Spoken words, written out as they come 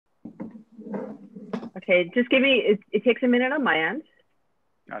Okay, just give me, it takes a minute on my end.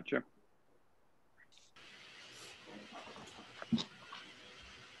 Gotcha.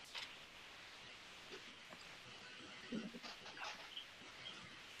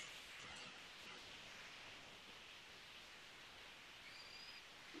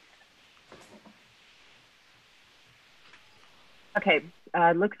 Okay,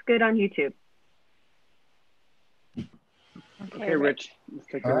 looks good on YouTube. Okay, Rich, let's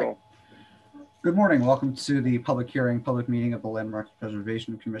take the roll. Good morning. Welcome to the public hearing, public meeting of the Landmarks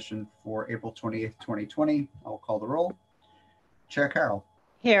Preservation Commission for April 28th, 2020. I'll call the roll. Chair Carroll.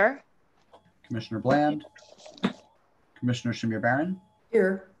 Here. Commissioner Bland. Commissioner Shamir Barron.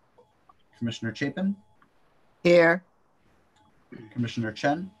 Here. Commissioner Chapin. Here. Commissioner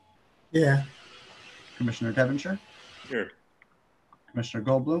Chen. Yeah. Commissioner Devonshire. Here. Commissioner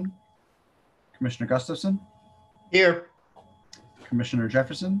Goldblum. Commissioner Gustafson. Here. Commissioner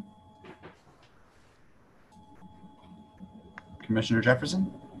Jefferson. Commissioner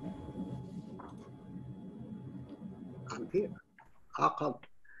Jefferson. I'm here. I'll come.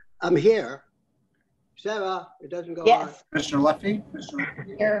 I'm here. Sarah, it doesn't go Yes. on. Commissioner Lefty.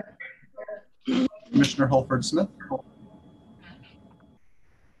 Here. Commissioner Holford Smith.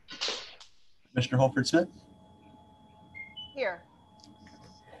 Commissioner Holford Smith. Here.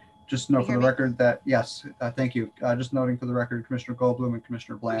 Just note for the me? record that, yes, thank you. Just noting for the record, Commissioner Goldblum and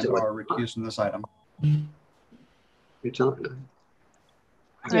Commissioner Bland are recused from this item. It's on.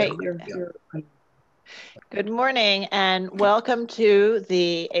 Right. Good morning and welcome to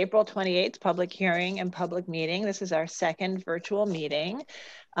the April 28th public hearing and public meeting. This is our second virtual meeting.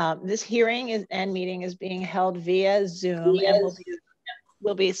 This hearing and meeting is being held via Zoom and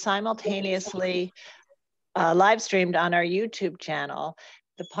will be simultaneously live streamed on our YouTube channel.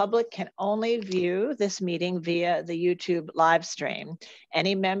 The public can only view this meeting via the YouTube live stream.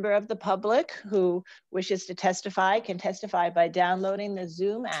 Any member of the public who wishes to testify can testify by downloading the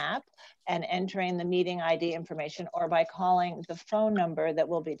Zoom app and entering the meeting ID information or by calling the phone number that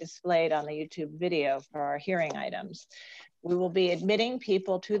will be displayed on the YouTube video for our hearing items. We will be admitting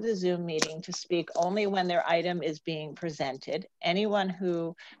people to the Zoom meeting to speak only when their item is being presented. Anyone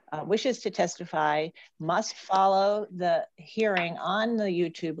who wishes to testify must follow the hearing on the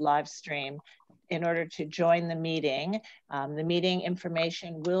YouTube live stream in order to join the meeting. The meeting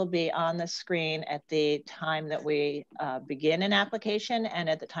information will be on the screen at the time that we begin an application and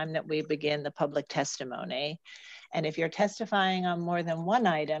at the time that we begin the public testimony. And if you're testifying on more than one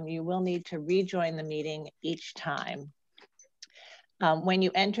item, you will need to rejoin the meeting each time. When you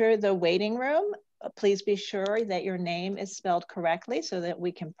enter the waiting room, please be sure that your name is spelled correctly so that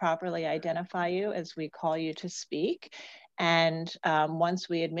we can properly identify you as we call you to speak. And once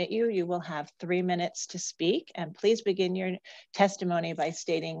we admit you, you will have 3 minutes to speak. And please begin your testimony by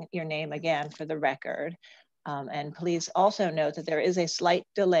stating your name again for the record. And please also note that there is a slight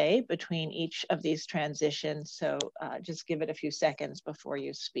delay between each of these transitions. So just give it a few seconds before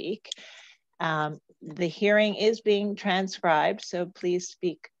you speak. The hearing is being transcribed, so please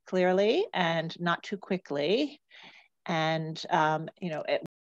speak clearly and not too quickly. And,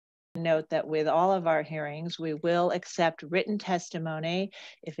 note that with all of our hearings, we will accept written testimony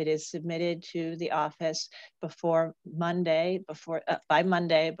if it is submitted to the office before Monday, by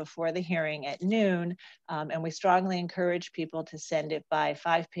Monday before the hearing at noon. And we strongly encourage people to send it by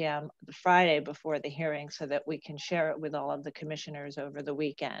 5 p.m. the Friday before the hearing so that we can share it with all of the commissioners over the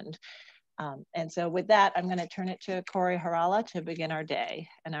weekend. And so with that, I'm going to turn it to Corey Harala to begin our day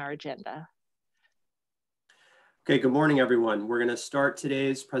and our agenda. Okay, good morning, everyone. We're going to start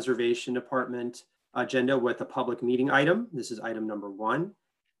today's Preservation Department agenda with a public meeting item. This is item number 1,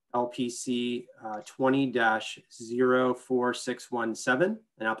 LPC 20-04617,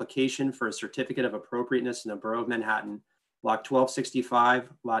 an application for a certificate of appropriateness in the Borough of Manhattan, Block 1265,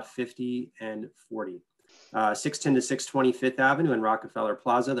 Lot 50 and 40. 610 to 620 Fifth Avenue and Rockefeller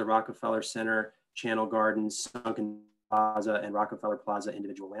Plaza, the Rockefeller Center, Channel Gardens, Sunken Plaza, and Rockefeller Plaza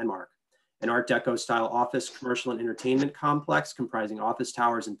individual landmark. An Art Deco style office, commercial, and entertainment complex comprising office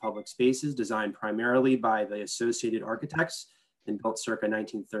towers and public spaces designed primarily by the Associated Architects and built circa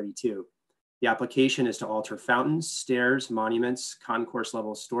 1932. The application is to alter fountains, stairs, monuments, concourse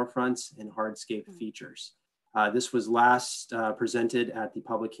level storefronts, and hardscape features. This was last presented at the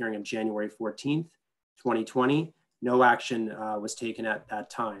public hearing of January 14th, 2020. No action was taken at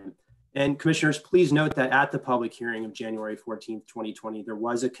that time. And commissioners, please note that at the public hearing of January 14th, 2020, there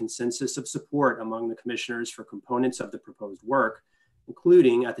was a consensus of support among the commissioners for components of the proposed work,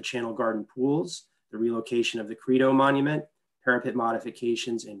 including at the Channel Garden pools, the relocation of the Credo Monument, parapet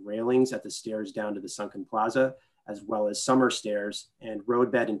modifications and railings at the stairs down to the Sunken Plaza, as well as summer stairs and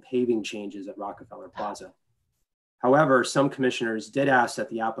roadbed and paving changes at Rockefeller Plaza. However, some commissioners did ask that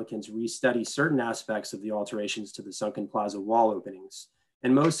the applicants restudy certain aspects of the alterations to the Sunken Plaza wall openings.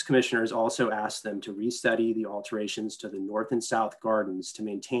 And most commissioners also asked them to restudy the alterations to the north and south gardens to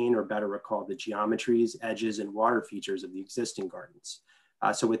maintain or better recall the geometries, edges, and water features of the existing gardens.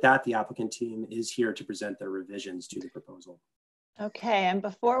 So with that, the applicant team is here to present their revisions to the proposal. Okay, and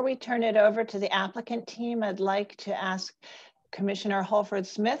before we turn it over to the applicant team, I'd like to ask Commissioner Holford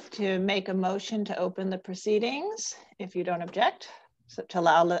Smith to make a motion to open the proceedings, if you don't object, so to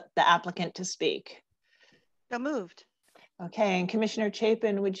allow the applicant to speak. So moved. Okay, and Commissioner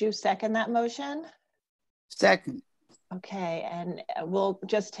Chapin, would you second that motion? Second. Okay, and we'll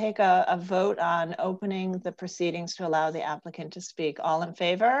just take a vote on opening the proceedings to allow the applicant to speak. All in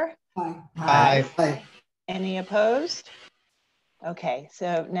favor? Aye. Aye. Any opposed? Okay,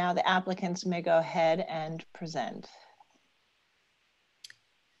 so now the applicants may go ahead and present.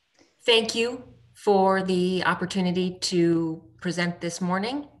 Thank you for the opportunity to present this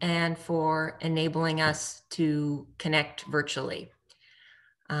morning and for enabling us to connect virtually.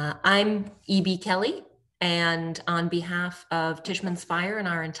 I'm E.B. Kelly, and on behalf of Tishman Speyer and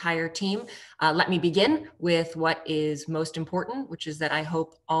our entire team, let me begin with what is most important, which is that I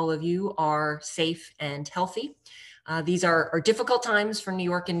hope all of you are safe and healthy. These are difficult times for New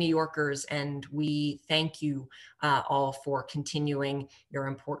York and New Yorkers, and we thank you all for continuing your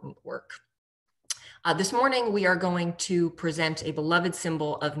important work. This morning, we are going to present a beloved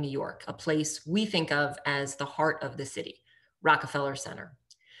symbol of New York, a place we think of as the heart of the city, Rockefeller Center.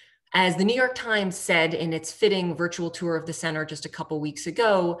 As the New York Times said in its fitting virtual tour of the center just a couple weeks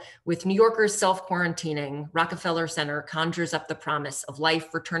ago, with New Yorkers self-quarantining, Rockefeller Center conjures up the promise of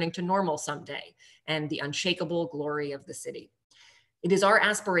life returning to normal someday and the unshakable glory of the city. It is our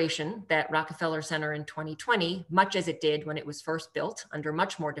aspiration that Rockefeller Center in 2020, much as it did when it was first built under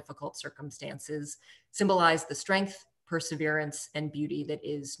much more difficult circumstances, symbolize the strength, perseverance, and beauty that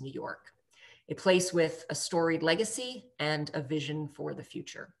is New York, a place with a storied legacy and a vision for the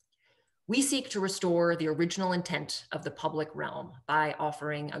future. We seek to restore the original intent of the public realm by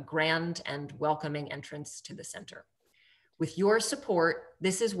offering a grand and welcoming entrance to the center. With your support,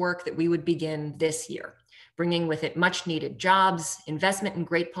 this is work that we would begin this year, bringing with it much needed jobs, investment in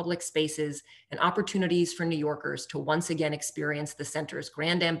great public spaces, and opportunities for New Yorkers to once again experience the center's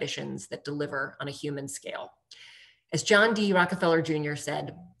grand ambitions that deliver on a human scale. As John D. Rockefeller Jr.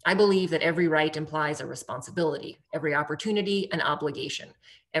 said, I believe that every right implies a responsibility, every opportunity an obligation,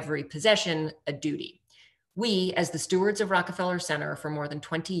 every possession a duty. We, as the stewards of Rockefeller Center for more than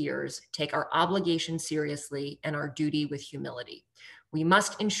 20 years, take our obligation seriously and our duty with humility. We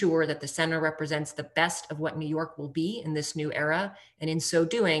must ensure that the center represents the best of what New York will be in this new era, and in so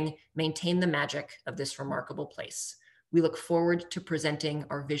doing, maintain the magic of this remarkable place. We look forward to presenting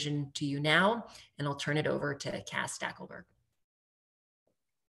our vision to you now, and I'll turn it over to Cass Stackelberg.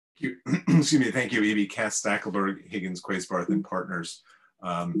 Excuse me, thank you, E.B. Cass Stackelberg, Higgins, Quaysbarth, and Partners.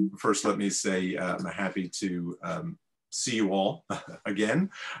 First, let me say I'm happy to see you all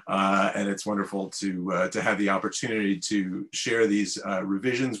again, and it's wonderful to have the opportunity to share these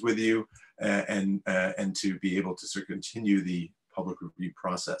revisions with you and to be able to sort of continue the public review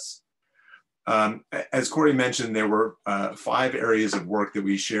process. As Corey mentioned, there were 5 areas of work that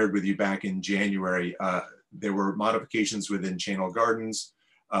we shared with you back in January. There were modifications within Channel Gardens,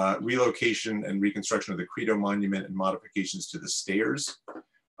 relocation and reconstruction of the Credo Monument, and modifications to the stairs,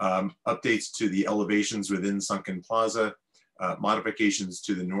 updates to the elevations within Sunken Plaza, modifications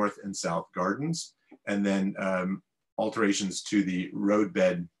to the north and south gardens, and then alterations to the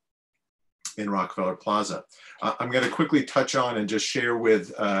roadbed in Rockefeller Plaza. I'm going to quickly touch on and just share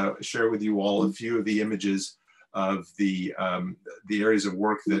with you all a few of the images of the areas of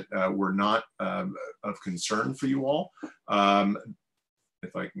work that were not of concern for you all.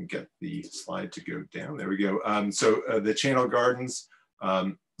 If I can get the slide to go down, there we go. So the Channel Gardens,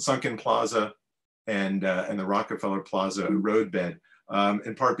 Sunken Plaza, and the Rockefeller Plaza roadbed,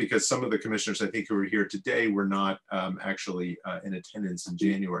 in part because some of the commissioners I think who are here today were not actually in attendance in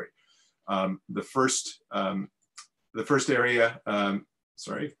January. The first area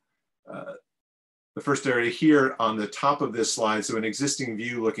here on the top of this slide, so an existing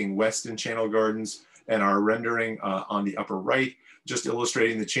view looking west in Channel Gardens, and our rendering on the upper right, just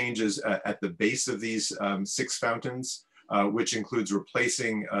illustrating the changes at the base of these 6 fountains, which includes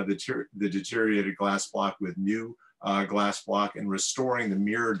replacing the deteriorated glass block with new glass block and restoring the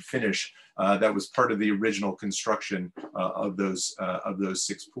mirrored finish that was part of the original construction of those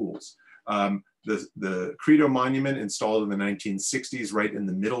 6 pools. The Credo Monument, installed in the 1960s, right in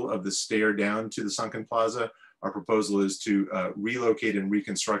the middle of the stair down to the Sunken Plaza, our proposal is to relocate and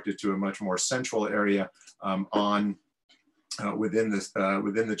reconstruct it to a much more central area within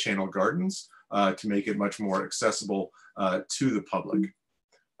the Channel Gardens to make it much more accessible to the public.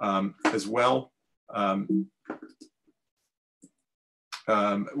 As well,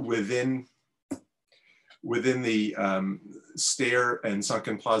 within the stair and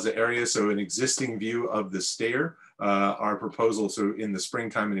sunken plaza area, so an existing view of the stair, our proposal, so in the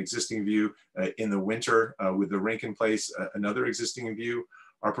springtime, an existing view, in the winter with the rink in place, another existing view.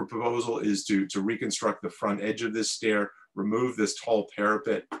 Our proposal is to reconstruct the front edge of this stair, remove this tall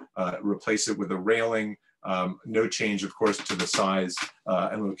parapet, replace it with a railing, no change, of course, to the size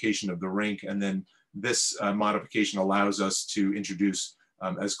and location of the rink. And then this modification allows us to introduce,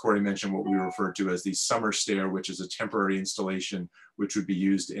 as Corey mentioned, what we refer to as the summer stair, which is a temporary installation which would be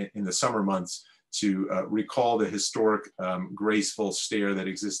used in the summer months to recall the historic graceful stair that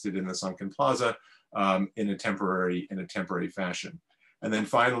existed in the sunken plaza in a temporary fashion. And then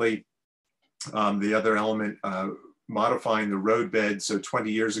finally, the other element, modifying the roadbed. So 20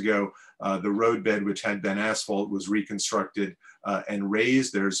 years ago, the roadbed, which had been asphalt, was reconstructed and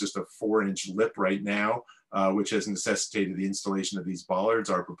raised. There's just a 4-inch lip right now, which has necessitated the installation of these bollards.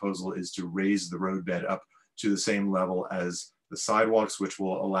 Our proposal is to raise the roadbed up to the same level as the sidewalks, which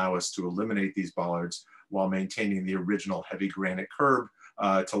will allow us to eliminate these bollards while maintaining the original heavy granite curb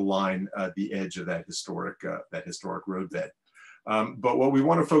to line the edge of that historic roadbed. But what we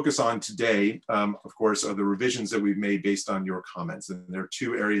want to focus on today, of course, are the revisions that we've made based on your comments. And there are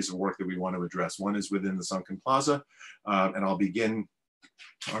 2 areas of work that we want to address. One is within the sunken plaza, and I'll begin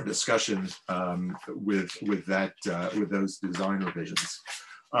our discussion with those design revisions.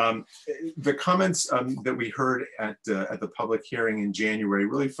 The comments that we heard at the public hearing in January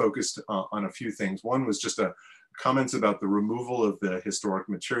really focused on a few things. One was just comments about the removal of the historic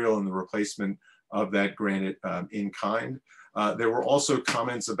material and the replacement of that granite in kind. There were also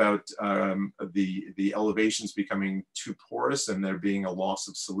comments about the elevations becoming too porous and there being a loss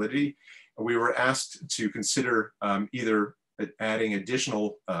of solidity. We were asked to consider either adding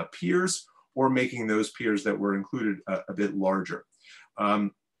additional piers or making those piers that were included a bit larger.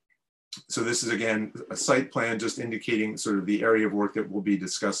 So this is, again, a site plan just indicating sort of the area of work that we'll be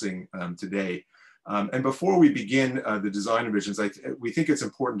discussing today. And before we begin the design revisions, we think it's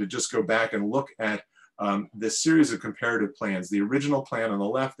important to just go back and look at this series of comparative plans, the original plan on the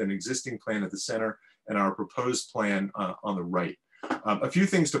left, an existing plan at the center, and our proposed plan on the right. A few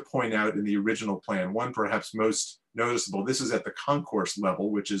things to point out in the original plan. One, perhaps most noticeable, this is at the concourse level,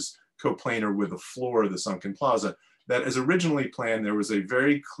 which is coplanar with the floor of the sunken plaza, that as originally planned, there was a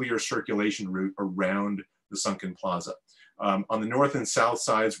very clear circulation route around the sunken plaza. On the north and south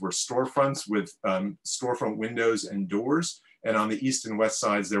sides were storefronts with storefront windows and doors. And on the east and west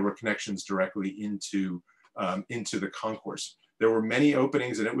sides, there were connections directly into the concourse. There were many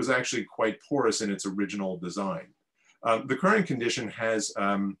openings, and it was actually quite porous in its original design. The current condition has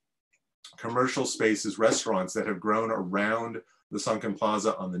commercial spaces, restaurants that have grown around the sunken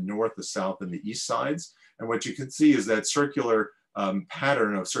plaza on the north, the south, and the east sides. And what you can see is that circular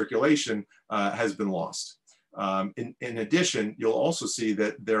pattern of circulation has been lost. In addition, you'll also see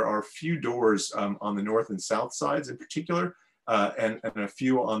that there are few doors on the north and south sides in particular, and a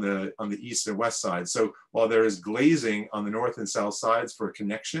few on the east and west side. So while there is glazing on the north and south sides for a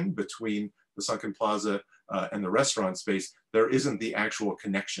connection between the sunken plaza and the restaurant space, there isn't the actual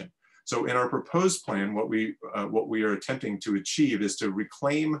connection. So in our proposed plan, what we are attempting to achieve is to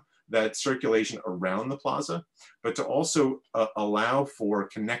reclaim that circulation around the plaza, but to also allow for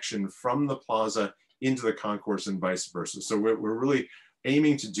connection from the plaza into the concourse and vice versa. So what we're really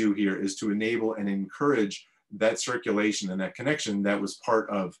aiming to do here is to enable and encourage that circulation and that connection that was part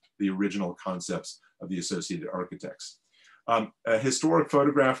of the original concepts of the Associated Architects. A historic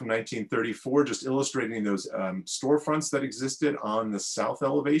photograph from 1934, just illustrating those storefronts that existed on the south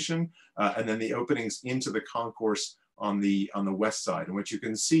elevation, and then the openings into the concourse on the west side. And what you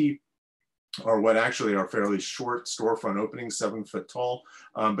can see are what actually are fairly short storefront openings, 7 foot tall,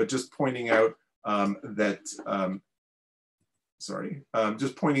 but just pointing out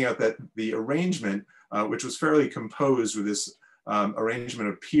just pointing out that the arrangement, which was fairly composed with this arrangement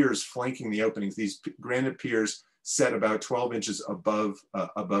of piers flanking the openings, these granite piers set about 12 inches above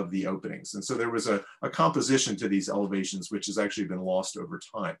the openings. And so there was a composition to these elevations, which has actually been lost over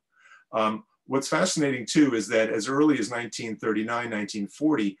time. What's fascinating too is that as early as 1939,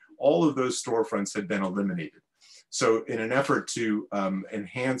 1940, all of those storefronts had been eliminated. So in an effort to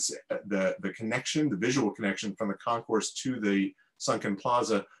enhance the connection, the visual connection from the concourse to the sunken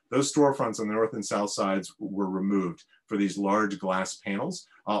plaza, those storefronts on the north and south sides were removed for these large glass panels.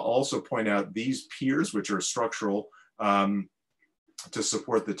 I'll also point out these piers, which are structural to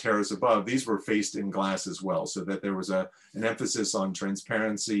support the terrace above. These were faced in glass as well, so that there was an emphasis on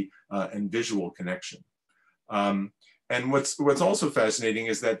transparency and visual connection. And what's also fascinating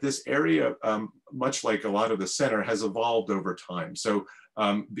is that this area, much like a lot of the center, has evolved over time. So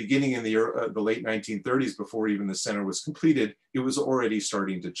beginning in the late 1930s, before even the center was completed, it was already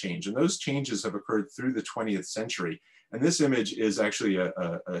starting to change. And those changes have occurred through the 20th century. And this image is actually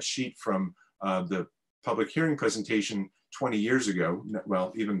a sheet from the public hearing presentation 20 years ago,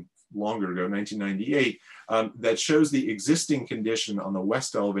 well, even longer ago, 1998, that shows the existing condition on the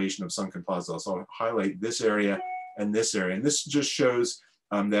west elevation of Sunken Plaza. So I'll highlight this area and this area. And this just shows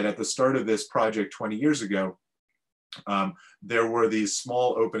that at the start of this project 20 years ago, there were these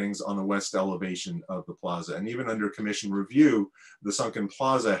small openings on the west elevation of the plaza. And even under commission review, the Sunken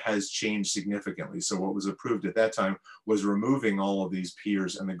Plaza has changed significantly. So what was approved at that time was removing all of these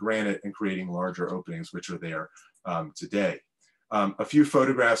piers and the granite and creating larger openings, which are there today. A few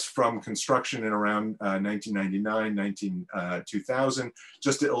photographs from construction in around 1999, 2000,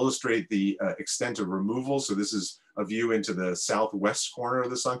 just to illustrate the extent of removal. So this is a view into the southwest corner of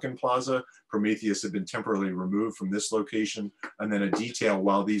the Sunken Plaza. Prometheus had been temporarily removed from this location, and then a detail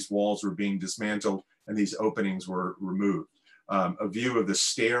while these walls were being dismantled and these openings were removed. A view of the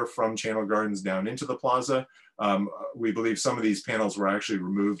stair from Channel Gardens down into the plaza. We believe some of these panels were actually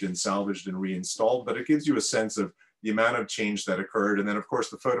removed and salvaged and reinstalled, but it gives you a sense of the amount of change that occurred. And then of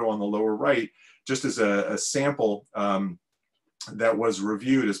course the photo on the lower right, just as a sample that was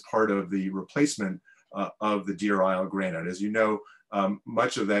reviewed as part of the replacement of the Deer Isle granite. As you know,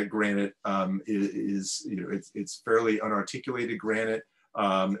 much of that granite is it's fairly unarticulated granite,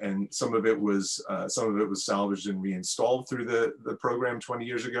 and some of it was salvaged and reinstalled through the program 20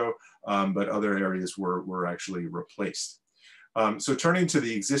 years ago, but other areas were actually replaced. So turning to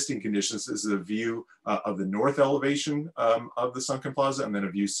the existing conditions, this is a view of the north elevation of the Sunken Plaza, and then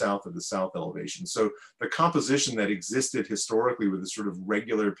a view south of the south elevation. So the composition that existed historically with a sort of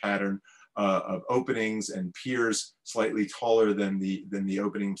regular pattern of openings and piers slightly taller than the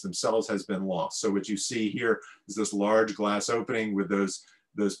openings themselves has been lost. So what you see here is this large glass opening with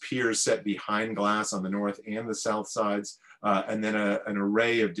those piers set behind glass on the north and the south sides, and then an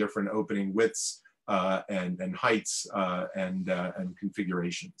array of different opening widths and heights and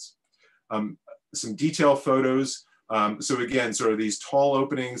configurations. Some detail photos. So again, sort of these tall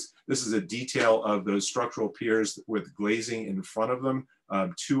openings. This is a detail of those structural piers with glazing in front of them,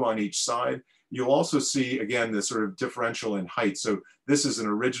 2 on each side. You'll also see, again, the sort of differential in height. So this is an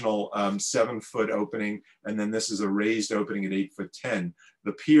original 7-foot opening, and then this is a raised opening at 8'10".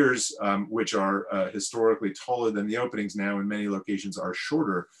 The piers, which are historically taller than the openings, now in many locations are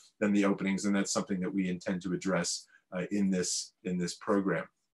shorter than the openings, and that's something that we intend to address in this program.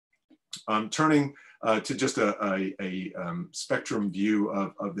 Turning to just a spectrum view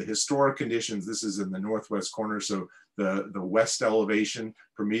of the historic conditions. This is in the northwest corner, so the west elevation.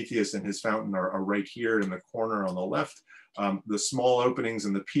 Prometheus and his fountain are right here in the corner on the left. The small openings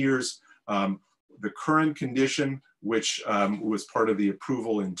in the piers. The current condition, which was part of the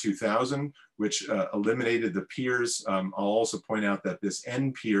approval in 2000, which eliminated the piers. I'll also point out that this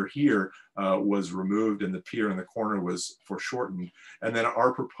end pier here was removed and the pier in the corner was foreshortened. And then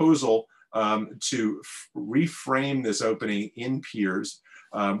our proposal to reframe this opening in piers,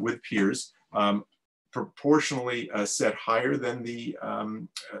 with piers, proportionally set higher than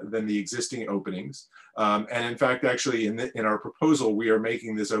the existing openings. And in fact, actually in our proposal, we are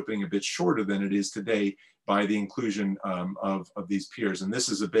making this opening a bit shorter than it is today by the inclusion of these piers. And this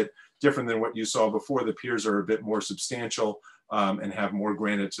is a bit different than what you saw before. The piers are a bit more substantial and have more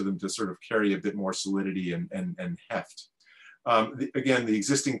granite to them to sort of carry a bit more solidity and heft. Again, the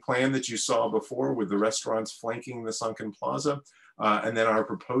existing plan that you saw before with the restaurants flanking the Sunken Plaza, and then our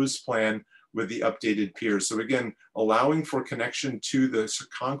proposed plan with the updated piers. So again, allowing for connection to the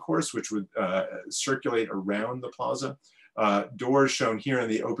concourse, which would circulate around the plaza. Doors shown here in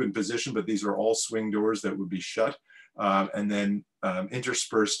the open position, but these are all swing doors that would be shut, and then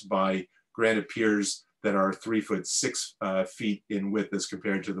interspersed by granite piers that are 3'6" in width as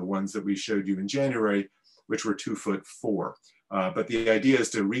compared to the ones that we showed you in January, which were 2'4". But the idea is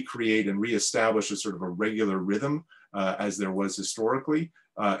to recreate and reestablish a sort of a regular rhythm as there was historically,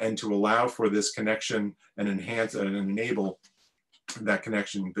 and to allow for this connection and enhance and enable that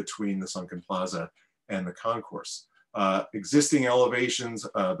connection between the Sunken Plaza and the concourse. Existing elevations,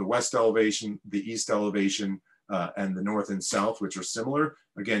 the west elevation, the east elevation, and the north and south, which are similar.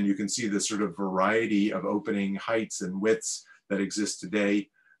 Again, you can see the sort of variety of opening heights and widths that exist today.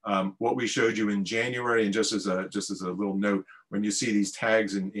 What we showed you in January, and just as a little note, when you see these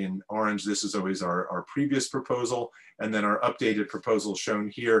tags in orange, this is always our previous proposal. And then our updated proposal shown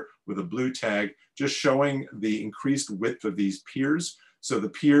here with a blue tag, just showing the increased width of these piers. So the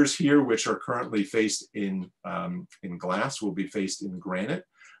piers here, which are currently faced in glass, will be faced in granite,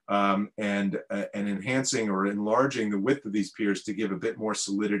 and enhancing or enlarging the width of these piers to give a bit more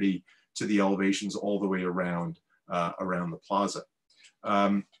solidity to the elevations all the way around, around the plaza.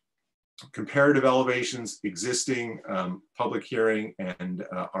 Comparative elevations, existing, public hearing, and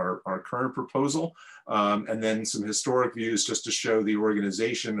our current proposal, and then some historic views just to show the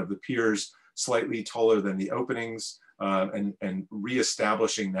organization of the piers slightly taller than the openings, and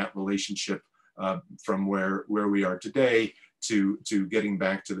reestablishing that relationship from where we are today to getting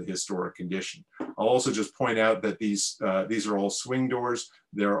back to the historic condition. I'll also just point out that these are all swing doors.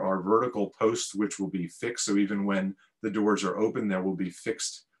 There are vertical posts which will be fixed, so even when the doors are open, there will be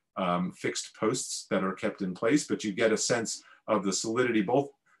fixed posts that are kept in place, but you get a sense of the solidity both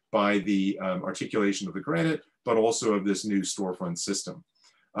by the articulation of the granite, but also of this new storefront system.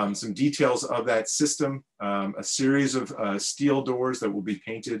 Some details of that system, a series of steel doors that will be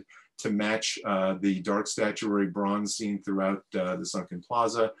painted to match the dark statuary bronze seen throughout the sunken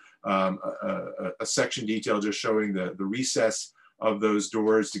plaza, a section detail just showing the recess of those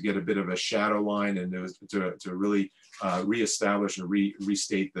doors to get a bit of a shadow line and to really reestablish and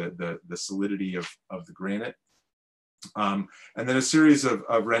restate the solidity of the granite. And then a series of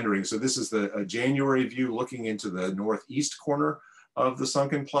renderings. So this is a January view looking into the northeast corner of the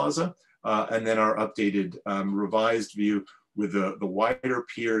sunken plaza, and then our updated revised view with the wider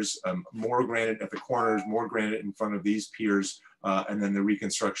piers, more granite at the corners, more granite in front of these piers, and then the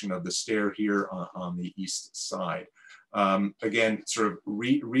reconstruction of the stair here on the east side. Again, sort of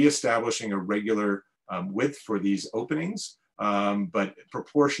reestablishing a regular width for these openings, but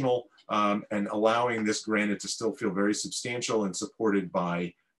proportional, and allowing this granite to still feel very substantial and supported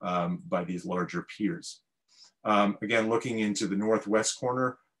by these larger piers. Again, looking into the northwest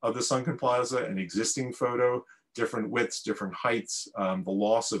corner of the sunken plaza, an existing photo, different widths, different heights, the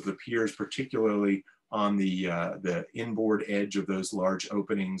loss of the piers, particularly on the inboard edge of those large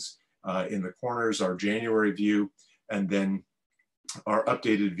openings in the corners, our January view, and then our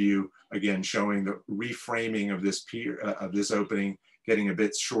updated view, again, showing the reframing of this pier, of this opening, getting a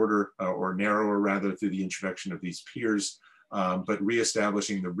bit shorter or narrower rather through the introduction of these piers, but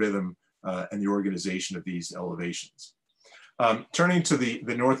reestablishing the rhythm and the organization of these elevations. Turning to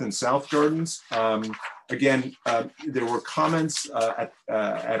the north and south gardens, again, there were comments at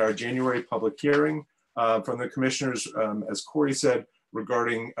our January public hearing from the commissioners, as Corey said,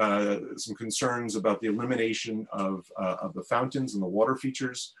 regarding some concerns about the elimination of the fountains and the water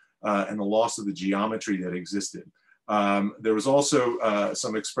features and the loss of the geometry that existed. There was also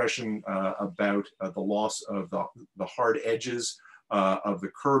some expression about the loss of the hard edges of the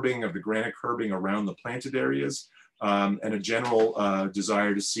curbing, of the granite curbing around the planted areas, and a general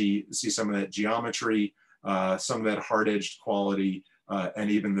desire to see some of that geometry, some of that hard-edged quality, and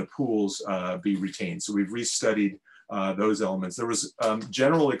even the pools be retained. So we've restudied those elements. There was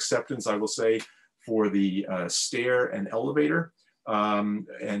general acceptance, I will say, for the stair and elevator,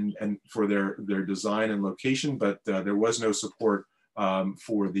 and for their design and location, but there was no support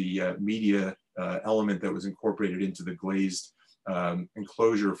for the media element that was incorporated into the glazed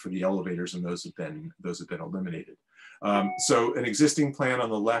enclosure for the elevators, and those have been eliminated. So an existing plan on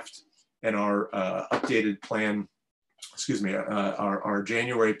the left and our updated plan, excuse me, our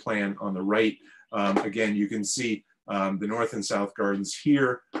January plan on the right. Again, you can see the north and south gardens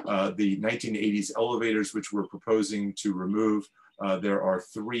here, the 1980s elevators, which we're proposing to remove. There are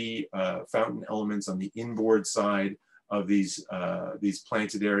 3 fountain elements on the inboard side of these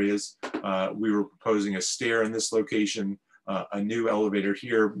planted areas. We were proposing a stair in this location, a new elevator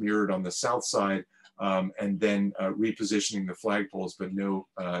here mirrored on the south side, and then repositioning the flagpoles, but no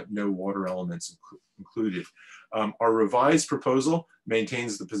water elements included. Our revised proposal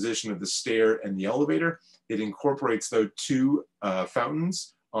maintains the position of the stair and the elevator. It incorporates, though, 2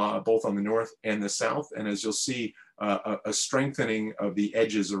 fountains, both on the north and the south, and as you'll see, a strengthening of the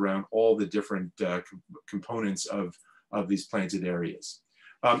edges around all the different components of these planted areas.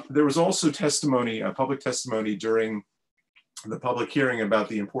 There was also testimony, public testimony during the public hearing about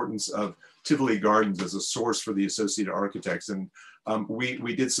the importance of Tivoli Gardens as a source for the Associated Architects. And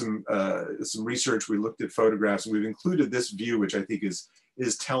we did some research, we looked at photographs, and we've included this view, which I think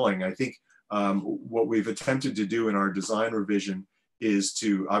is telling. I think what we've attempted to do in our design revision is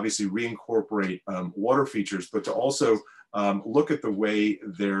to obviously reincorporate water features, but to also look at the way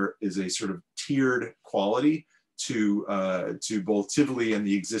there is a sort of tiered quality to both Tivoli and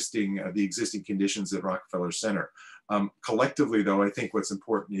the existing conditions at Rockefeller Center. Collectively, though, I think what's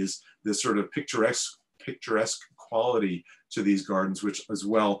important is this sort of picturesque quality to these gardens, which as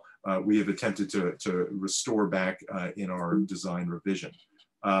well we have attempted to restore back in our design revision.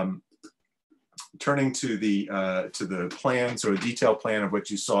 Turning to the plan, so a detailed plan of what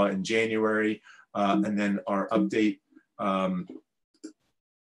you saw in January, and then our update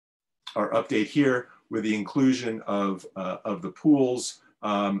here with the inclusion of the pools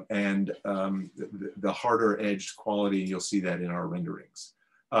and the harder edged quality. You'll see that in our renderings.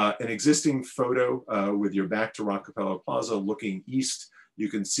 An existing photo with your back to Rockefeller Plaza looking east, you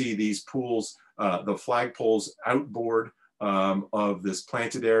can see these pools, the flagpoles outboard of this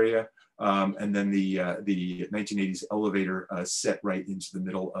planted area, and then the 1980s elevator set right into the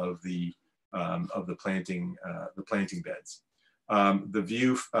middle of the planting beds. The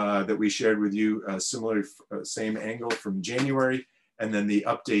view that we shared with you, similar, same angle from January, and then the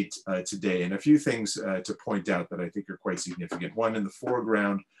update today. And a few things to point out that I think are quite significant. One, in the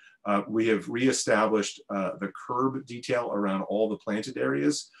foreground, we have reestablished the curb detail around all the planted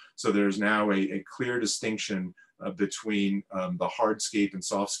areas. So there's now a clear distinction between the hardscape and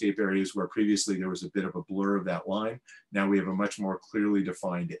softscape areas, where previously there was a bit of a blur of that line. Now we have a much more clearly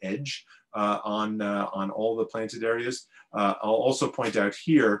defined edge on all the planted areas. I'll also point out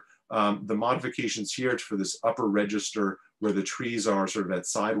here the modifications here for this upper register where the trees are sort of at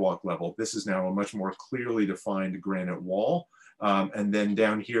sidewalk level. This is now a much more clearly defined granite wall. And then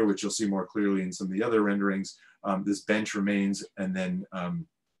down here, which you'll see more clearly in some of the other renderings, this bench remains, and then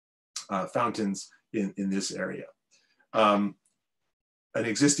fountains in this area. An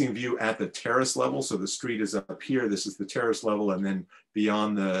existing view at the terrace level. So the street is up here. This is the terrace level. And then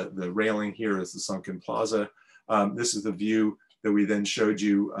beyond the railing here is the sunken plaza. This is the view that we then showed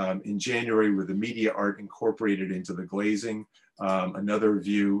you in January with the media art incorporated into the glazing. Another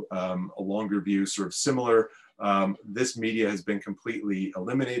view, a longer view, sort of similar. This media has been completely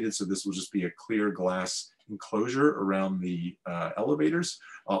eliminated. So this will just be a clear glass enclosure around the elevators.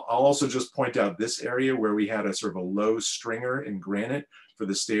 I'll also just point out this area where we had a sort of a low stringer in granite for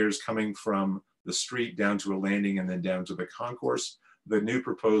the stairs coming from the street down to a landing and then down to the concourse. The new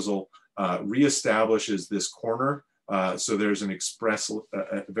proposal reestablishes this corner. So there's an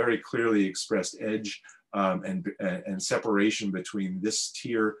a very clearly expressed edge and separation between this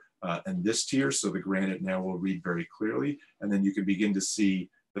tier and this tier. So the granite now will read very clearly. And then you can begin to see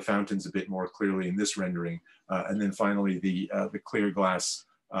the fountains a bit more clearly in this rendering. And then finally, the clear glass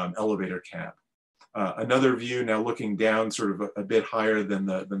elevator cab. Another view now looking down sort of a bit higher than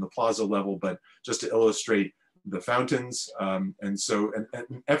the plaza level, but just to illustrate the fountains. And so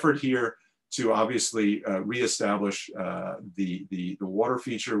an effort here to obviously reestablish the water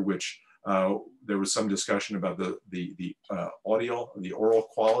feature, which there was some discussion about the oral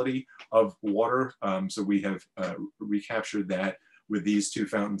quality of water. So we have recaptured that with these two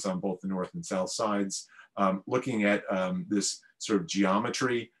fountains on both the north and south sides. Looking at this sort of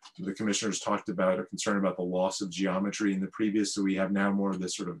geometry, the commissioners talked about a concern about the loss of geometry in the previous, so we have now more of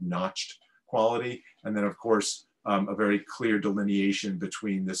this sort of notched quality. And then of course, a very clear delineation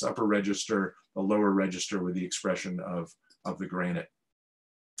between this upper register, the lower register with the expression of the granite.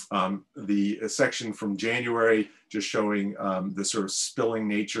 The section from January just showing the sort of spilling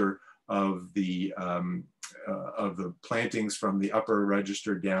nature of the plantings from the upper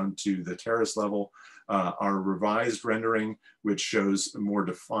register down to the terrace level. Our revised rendering, which shows more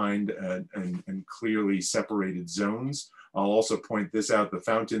defined and clearly separated zones. I'll also point this out, the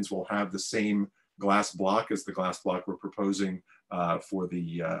fountains will have the same glass block as the glass block we're proposing for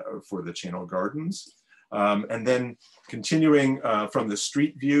the channel gardens. And then continuing from the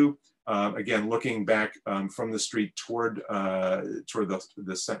street view, again, looking back from the street toward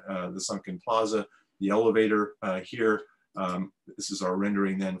the sunken plaza, the elevator here. This is our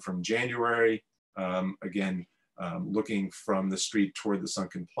rendering then from January. Again, looking from the street toward the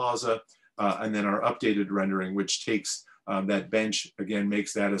sunken plaza. And then our updated rendering, which takes that bench, again,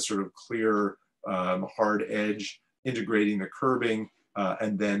 makes that a sort of clear, hard edge, integrating the curbing,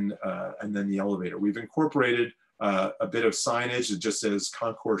 and then the elevator. We've incorporated a bit of signage that just says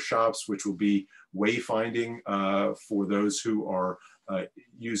concourse shops, which will be wayfinding for those who are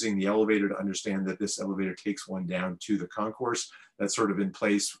using the elevator to understand that this elevator takes one down to the concourse. That's sort of in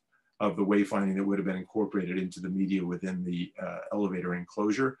place of the wayfinding that would have been incorporated into the media within the elevator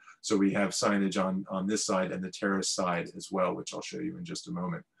enclosure. So we have signage on this side and the terrace side as well, which I'll show you in just a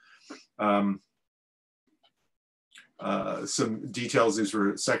moment. Some details, these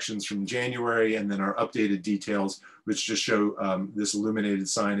were sections from January, and then our updated details, which just show this illuminated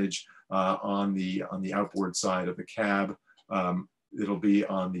signage on the outboard side of the cab. it'll be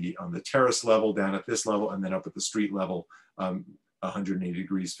on the terrace level, down at this level, and then up at the street level, 180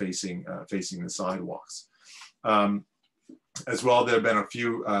 degrees facing the sidewalks. As well, there have been a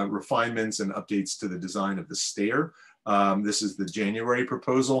few refinements and updates to the design of the stair. This is the January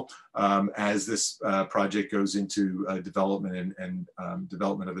proposal. As this project goes into development and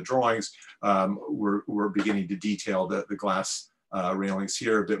development of the drawings, we're beginning to detail the glass railings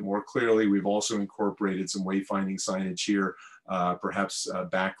here a bit more clearly. We've also incorporated some wayfinding signage here, perhaps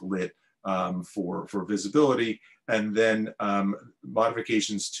backlit for visibility, and then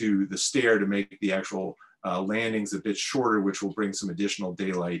modifications to the stair to make the actual landings a bit shorter, which will bring some additional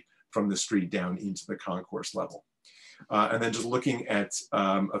daylight from the street down into the concourse level. And then just looking at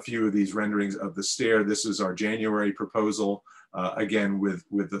a few of these renderings of the stair, this is our January proposal, again with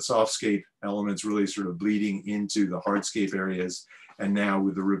the softscape elements really sort of bleeding into the hardscape areas, and now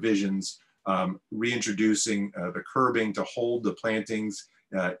with the revisions, reintroducing the curbing to hold the plantings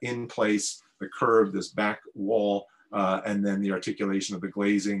in place, the curb, this back wall, and then the articulation of the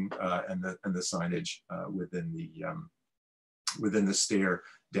glazing and the signage within the stair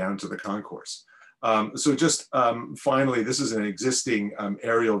down to the concourse. So just finally, this is an existing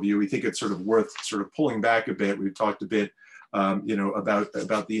aerial view. We think it's sort of worth sort of pulling back a bit. We've talked a bit, you know,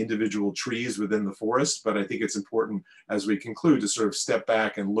 about the individual trees within the forest, but I think it's important as we conclude to sort of step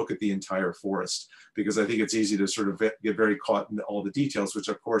back and look at the entire forest, because I think it's easy to sort of get very caught in all the details, which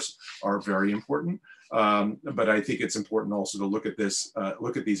of course are very important. But I think it's important also to look at this,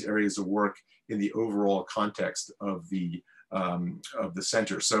 look at these areas of work in the overall context of the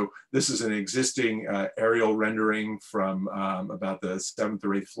center. So this is an existing aerial rendering from about the 7th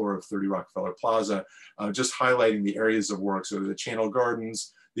or 8th floor of 30 Rockefeller Plaza, just highlighting the areas of work. So the channel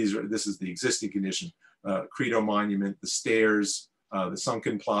gardens, this is the existing condition, Credo Monument, the stairs, the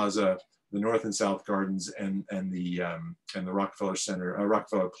sunken plaza, the north and south gardens, and the Rockefeller Center,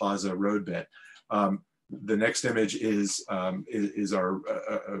 Rockefeller Plaza roadbed. The next image is our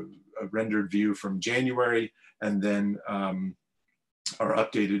a rendered view from January, and then our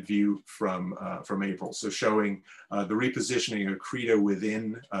updated view from April. So showing the repositioning of Credo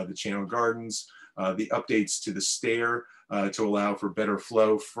within the channel gardens, the updates to the stair to allow for better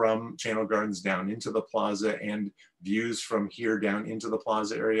flow from channel gardens down into the plaza, and views from here down into the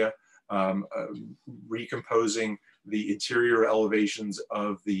plaza area, recomposing the interior elevations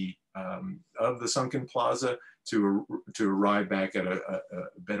of the sunken plaza to arrive back at a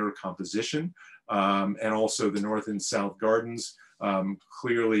better composition, and also the north and south gardens,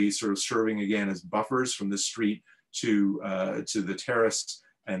 clearly sort of serving again as buffers from the street to the terrace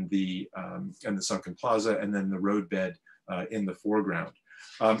and the sunken plaza, and then the roadbed in the foreground.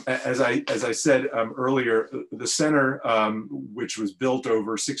 As I said earlier, the center, which was built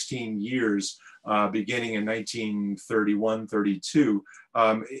over 16 years, beginning in 1931-32,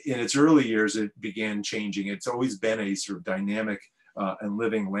 in its early years, it began changing. It's always been a sort of dynamic and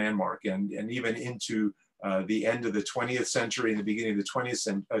living landmark, and even into the end of the 20th century and the beginning of the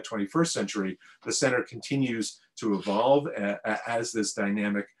 21st century, the center continues to evolve as this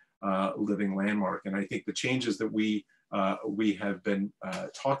dynamic living landmark. And I think the changes that we have been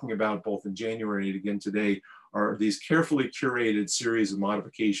talking about both in January and again today are these carefully curated series of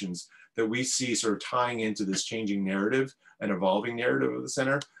modifications that we see sort of tying into this changing narrative and evolving narrative of the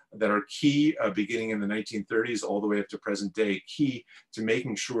center that are key, beginning in the 1930s all the way up to present day, key to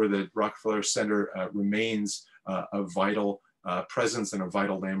making sure that Rockefeller Center remains a vital presence and a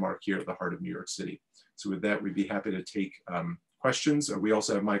vital landmark here at the heart of New York City. So with that, we'd be happy to take questions. We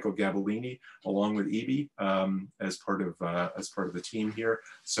also have Michael Gabellini along with Evie as part of the team here.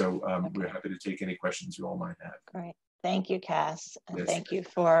 So we're happy to take any questions you all might have. Great. Thank you, Cass, and yes. Thank you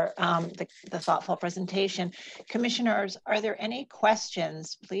for the thoughtful presentation. Commissioners, are there any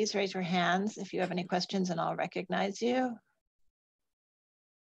questions? Please raise your hands if you have any questions and I'll recognize you.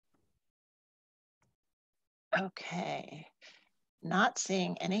 Okay, not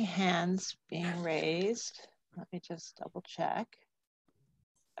seeing any hands being raised. Let me just double check.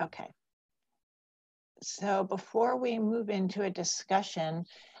 Okay. So before we move into a discussion,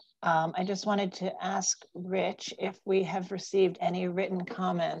 I just wanted to ask Rich if we have received any written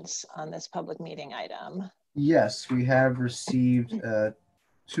comments on this public meeting item. Yes, we have received 3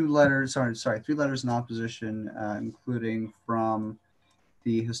 letters in opposition, including from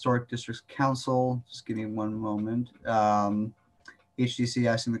the Historic Districts Council. Just give me one moment. HDC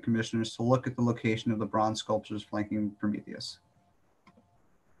asking the commissioners to look at the location of the bronze sculptures flanking Prometheus.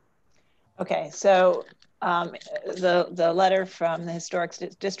 Okay, so the letter from the Historic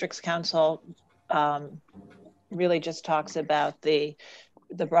Districts Council really just talks about the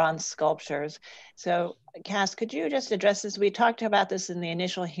the bronze sculptures. So Cass, could you just address this? We talked about this in the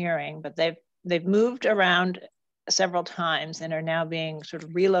initial hearing, but they've moved around several times and are now being sort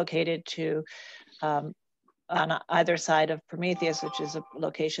of relocated to on either side of Prometheus, which is a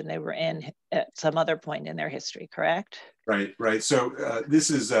location they were in at some other point in their history, correct? Right, right. So this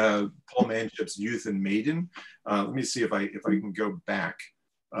is Paul Manship's Youth and Maiden. Let me see if I can go back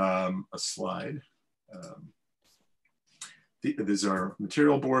a slide. This is our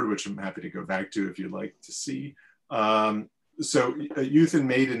material board, which I'm happy to go back to if you'd like to see. So Youth and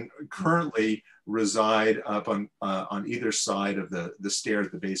Maiden currently reside up on either side of the stair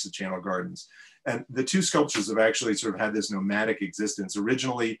at the base of Channel Gardens. And the two sculptures have actually sort of had this nomadic existence.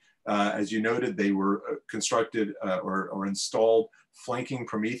 Originally, as you noted, they were constructed or installed flanking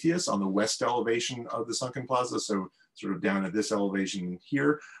Prometheus on the west elevation of the sunken plaza. So sort of down at this elevation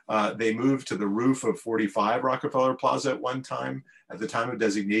here. They moved to the roof of 45 Rockefeller Plaza at one time. At the time of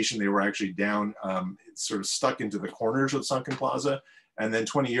designation, they were actually down, sort of stuck into the corners of sunken plaza. And then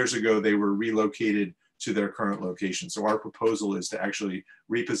 20 years ago, they were relocated to their current location. So our proposal is to actually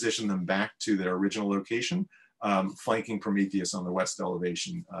reposition them back to their original location, flanking Prometheus on the west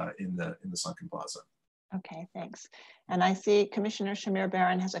elevation in the sunken plaza. Okay, thanks. And I see Commissioner Shamir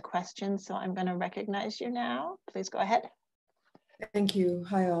Baran has a question, so I'm going to recognize you now. Please go ahead. Thank you.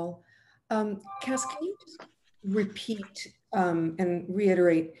 Hi, all. Cass, can you just repeat and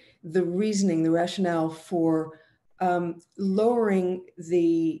reiterate the reasoning, the rationale for lowering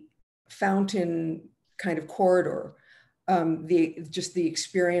the fountain kind of corridor, just the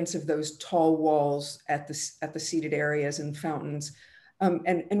experience of those tall walls at the seated areas and fountains,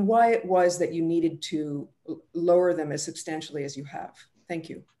 and why it was that you needed to lower them as substantially as you have? Thank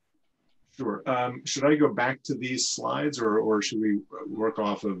you. Sure. Should I go back to these slides, or should we work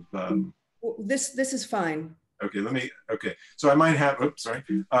off of? This is fine. Okay, okay. So I might have, oops, sorry.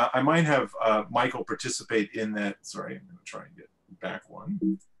 I might have Michael participate in that. Sorry, I'm gonna try and get back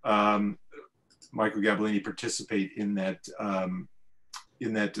one. Michael Gabellini participate in that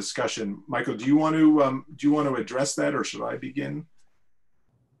discussion. Michael, do you want to address that, or should I begin?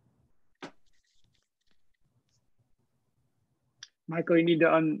 Michael, you need to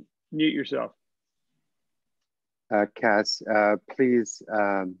unmute yourself. Cass, please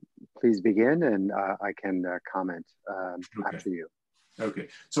begin, and I can comment Okay. after you. Okay,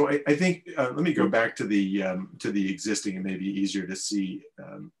 so I think let me go back to the existing, and maybe easier to see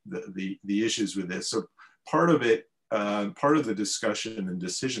the issues with this. So part of it, part of the discussion and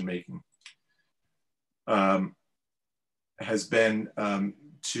decision making has been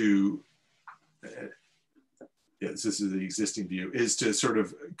to. Yes, this is the existing view, is to sort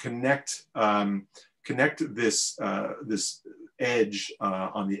of connect this this edge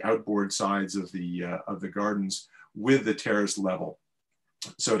on the outboard sides of the gardens with the terrace level.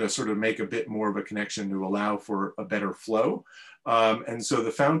 So to sort of make a bit more of a connection to allow for a better flow. And so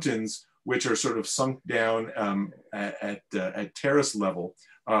the fountains, which are sort of sunk down at terrace level,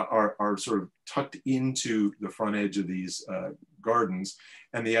 are sort of tucked into the front edge of these gardens.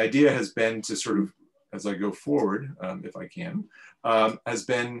 And the idea has been to sort of, as I go forward, if I can, has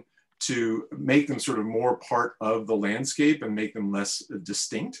been to make them sort of more part of the landscape and make them less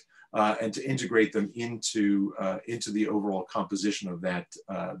distinct, and to integrate them into the overall composition of that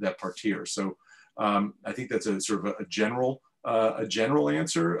parterre. So I think that's a sort of a general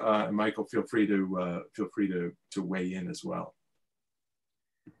answer. And Michael, feel free to weigh in as well.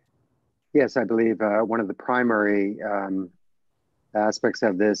 Yes, I believe one of the primary aspects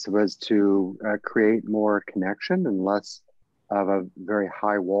of this was to create more connection and less of a very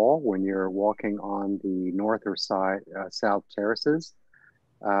high wall when you're walking on the north or south terraces,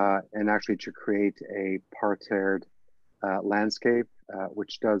 and actually to create a parterred landscape,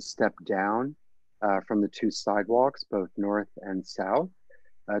 which does step down from the two sidewalks, both north and south,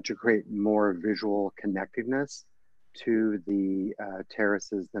 to create more visual connectedness to the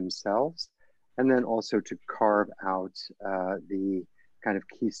terraces themselves. And then also to carve out the kind of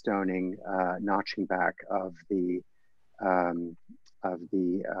keystoning, notching back of the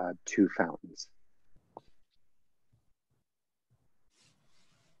two fountains.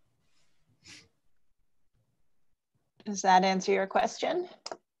 Does that answer your question,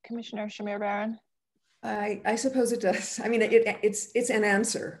 Commissioner Shamir Baran? I suppose it does. I mean, it's an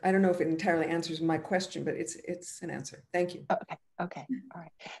answer. I don't know if it entirely answers my question, but it's an answer. Thank you. Okay, all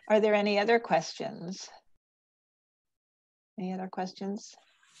right. Are there any other questions? Any other questions?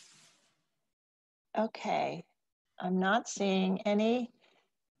 Okay, I'm not seeing any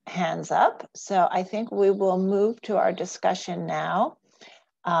hands up, so I think we will move to our discussion now.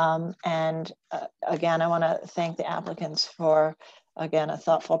 Again, I want to thank the applicants for again, a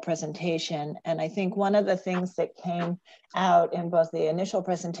thoughtful presentation. And I think one of the things that came out in both the initial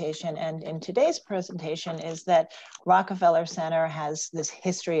presentation and in today's presentation is that Rockefeller Center has this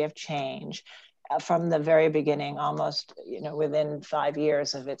history of change. From the very beginning, almost within 5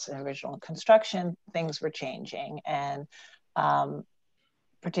 years of its original construction, things were changing. And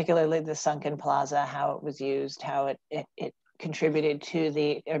particularly the sunken plaza, how it was used, how it contributed to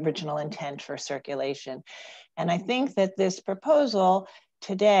the original intent for circulation. And I think that this proposal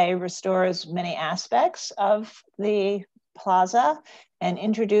today restores many aspects of the plaza and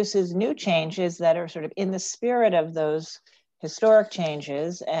introduces new changes that are sort of in the spirit of those historic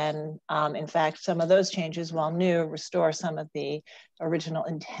changes. And in fact, some of those changes, while new, restore some of the original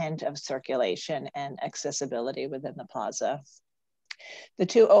intent of circulation and accessibility within the plaza. The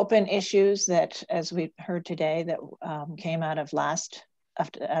two open issues that, as we heard today, that came out of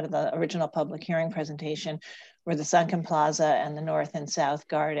the original public hearing presentation were the sunken plaza and the north and south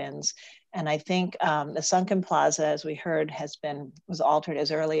gardens. And I think the sunken plaza, as we heard, was altered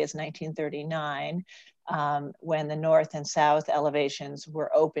as early as 1939, when the north and south elevations were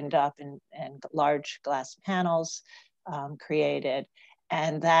opened up and large glass panels created.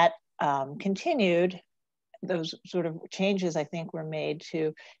 And that continued. Those sort of changes, I think, were made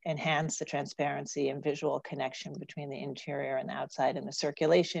to enhance the transparency and visual connection between the interior and the outside and the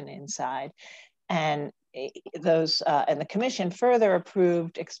circulation inside. And the commission further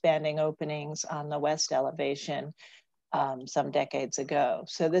approved expanding openings on the west elevation some decades ago.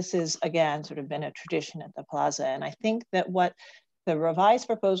 So this is, again, sort of been a tradition at the plaza. And I think that what the revised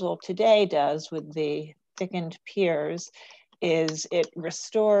proposal today does with the thickened piers is it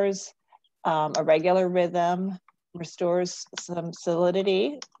restores a regular rhythm, restores some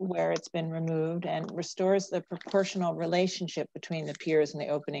solidity where it's been removed, and restores the proportional relationship between the piers and the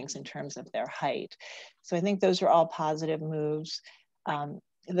openings in terms of their height. So I think those are all positive moves.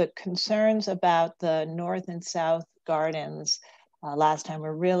 The concerns about the north and south gardens last time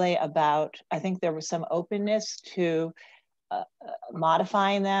were really about, I think there was some openness to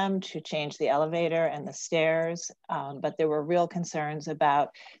modifying them to change the elevator and the stairs, but there were real concerns about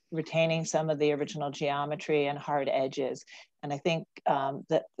retaining some of the original geometry and hard edges. And I think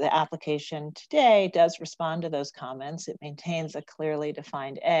that the application today does respond to those comments. It maintains a clearly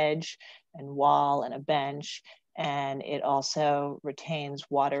defined edge and wall and a bench, and it also retains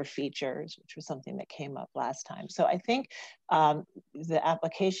water features, which was something that came up last time. So I think the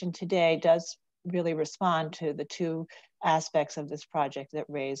application today does really respond to the two aspects of this project that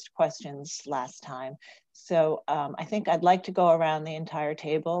raised questions last time. So I think I'd like to go around the entire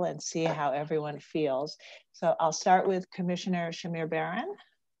table and see how everyone feels. So I'll start with Commissioner Shamir Baran.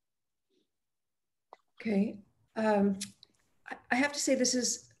 Okay, I have to say this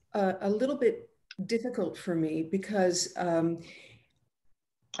is a little bit difficult for me because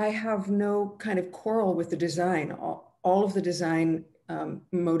I have no kind of quarrel with the design. All of the design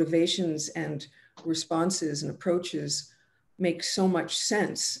motivations and responses and approaches make so much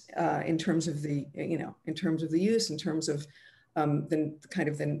sense in terms of the, in terms of the use, in terms of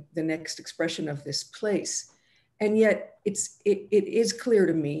the next expression of this place. And yet it is clear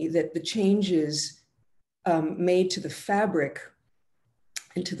to me that the changes made to the fabric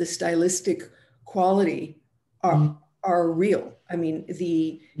and to the stylistic quality are real. I mean,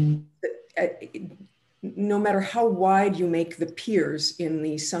 no matter how wide you make the piers in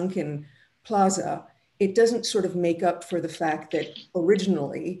the sunken plaza, it doesn't sort of make up for the fact that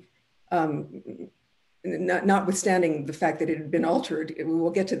originally, notwithstanding the fact that it had been altered, we'll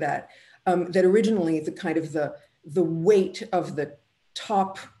get to that, that originally the kind of the weight of the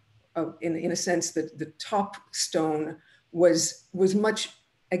top, in a sense, that the top stone was much,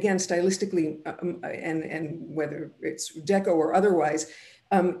 again, stylistically, and whether it's deco or otherwise,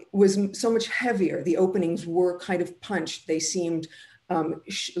 was so much heavier. The openings were kind of punched. They seemed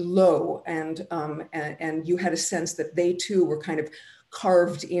low, and you had a sense that they too were kind of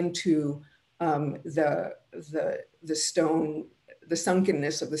carved into the stone, the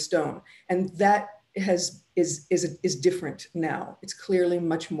sunkenness of the stone, and that is different now. It's clearly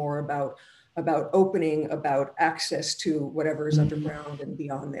much more about opening, about access to whatever is underground and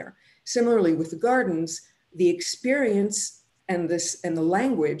beyond there. Similarly, with the gardens, the experience and the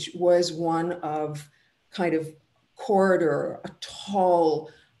language was one of kind of corridor, a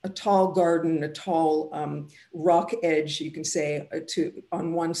tall garden, a tall rock edge, you can say,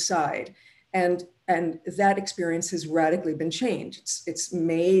 on one side, and that experience has radically been changed. It's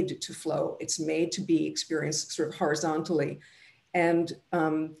made to flow. It's made to be experienced sort of horizontally, and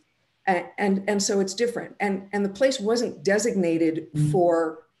so it's different. And the place wasn't designated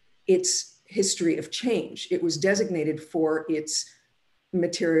for its history of change. It was designated for its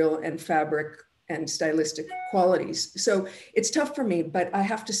material and fabric and stylistic qualities. So it's tough for me, but I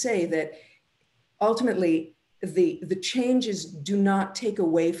have to say that ultimately the changes do not take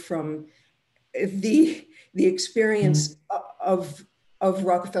away from the experience of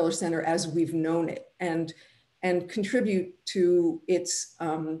Rockefeller Center as we've known it, and contribute to its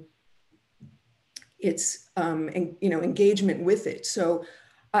engagement with it. So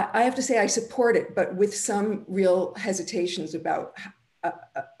I have to say I support it, but with some real hesitations about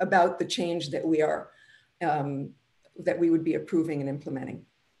the change that we are that we would be approving and implementing.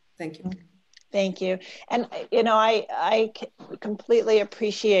 Thank you. Thank you. And I completely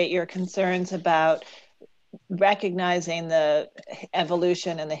appreciate your concerns about recognizing the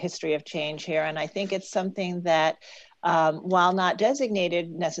evolution and the history of change here. And I think it's something that, while not designated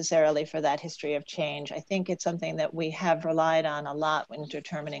necessarily for that history of change, I think it's something that we have relied on a lot when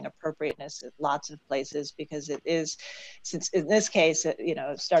determining appropriateness at lots of places, because it is, since in this case,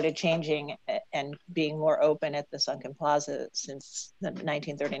 started changing and being more open at the Sunken Plaza since the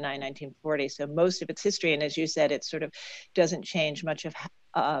 1939, 1940. So most of its history, and as you said, it sort of doesn't change much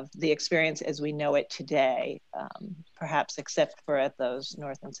of the experience as we know it today, perhaps except for at those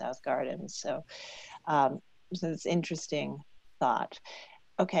North and South Gardens. So, so it's interesting thought.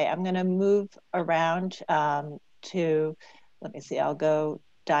 Okay, I'm going to move around to, let me see, I'll go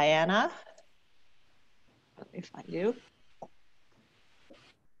Diana. Let me find you.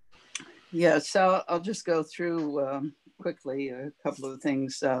 Yeah, so I'll just go through quickly a couple of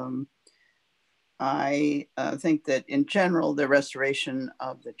things. I think that in general, the restoration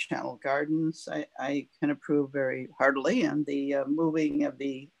of the Channel Gardens, I can approve very heartily, and the moving of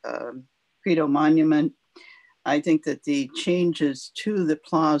the Credo Monument. I think that the changes to the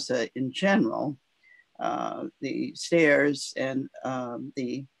plaza in general, the stairs and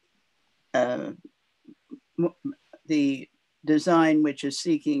the design which is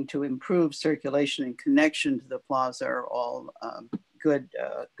seeking to improve circulation and connection to the plaza are all good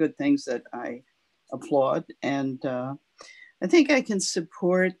things that I applaud. And I think I can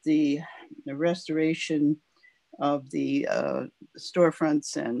support the restoration of the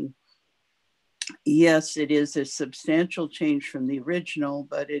storefronts. And yes, it is a substantial change from the original,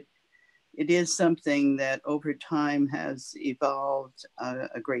 but it is something that over time has evolved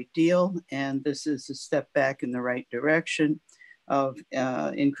a great deal. And this is a step back in the right direction of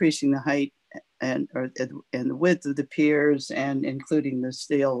increasing the height and the width of the piers, and including the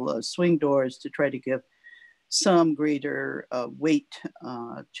steel swing doors to try to give some greater weight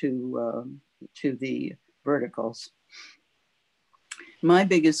to the verticals. My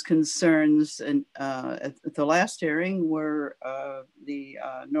biggest concerns at the last hearing were the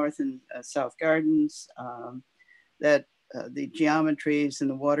North and South Gardens, that the geometries and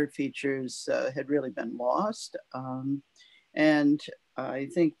the water features had really been lost. And I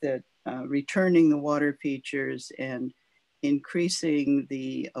think that returning the water features and increasing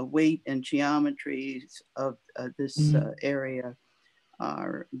the weight and geometries of this area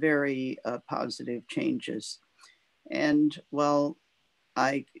are very positive changes. And while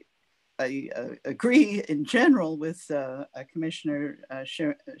I agree in general with Commissioner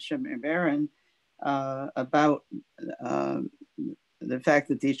Shimmer-Barron about the fact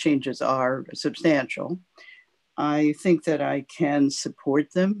that these changes are substantial, I think that I can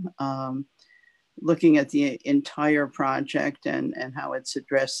support them, looking at the entire project and how it's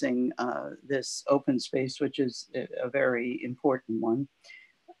addressing this open space, which is a very important one.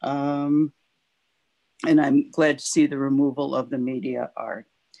 And I'm glad to see the removal of the media art.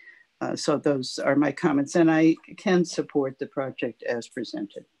 So those are my comments, and I can support the project as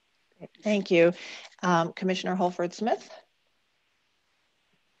presented. Thank you. Commissioner Holford-Smith.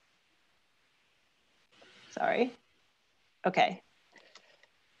 Sorry. Okay.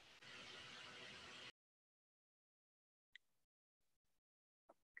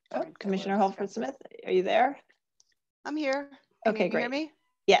 Oh, Commissioner Holford-Smith, are you there? I'm here. Can okay, you great. Hear me?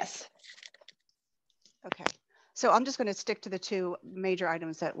 Yes. Okay. So I'm just going to stick to the two major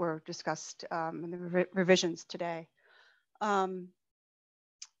items that were discussed in the revisions today. I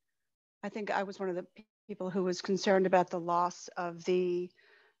think I was one of the people who was concerned about the loss of the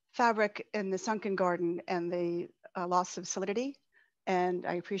fabric in the sunken garden and the loss of solidity. And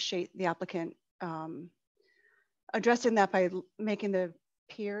I appreciate the applicant addressing that by making the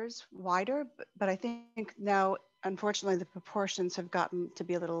piers wider. But I think now, unfortunately, the proportions have gotten to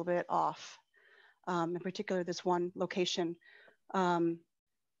be a little bit off. In particular, this one location, I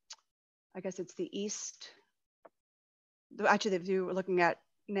guess it's the east. Actually, the view we're looking at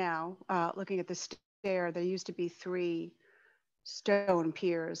now, looking at the stair, there used to be 3 stone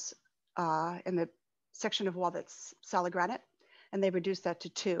piers in the section of wall that's solid granite. and they reduced that to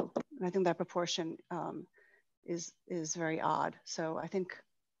 2. And I think that proportion is very odd. So I think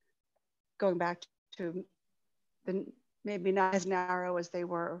going back to maybe not as narrow as they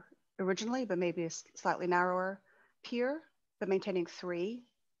were originally, but maybe a slightly narrower pier, but maintaining 3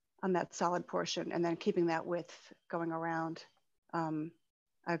 on that solid portion and then keeping that width going around.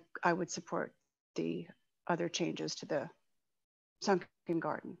 I would support the other changes to the sunken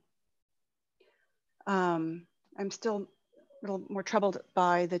garden. I'm still a little more troubled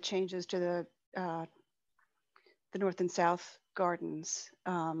by the changes to the north and south gardens.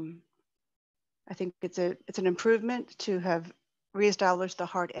 I think it's an improvement to have reestablished the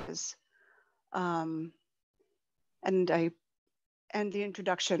hard edges, and the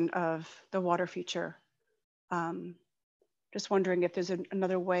introduction of the water feature. Just wondering if there's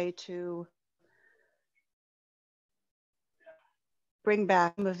another way to bring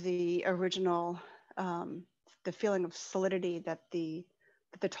back some of the original, the feeling of solidity that the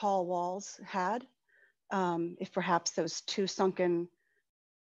tall walls had. If perhaps those 2 sunken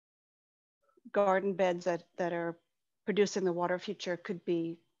garden beds that are producing the water feature could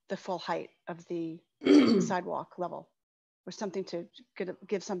be the full height of the sidewalk level, or something to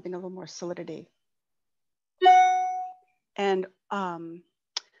give something a little more solidity. And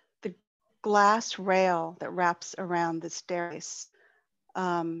the glass rail that wraps around the staircase,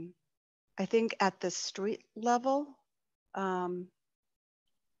 I think at the street level,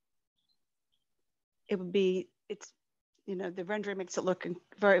 it would be, the rendering makes it look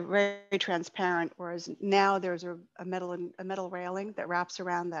very, very transparent, whereas now there's a metal railing that wraps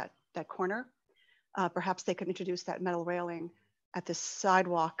around that corner. Perhaps they could introduce that metal railing at the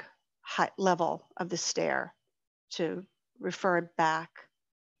sidewalk height level of the stair to refer it back,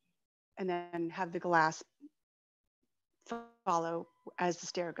 and then have the glass follow as the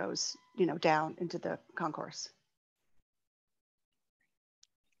stair goes, down into the concourse.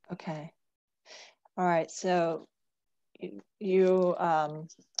 Okay. All right. So you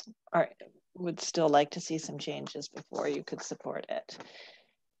would still like to see some changes before you could support it.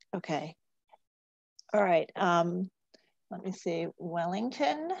 Okay. All right. Let me see.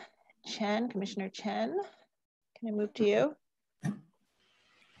 Wellington, Chen, Commissioner Chen. Can I move to you?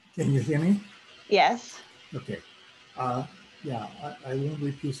 Can you hear me? Yes. Okay. Yeah, I won't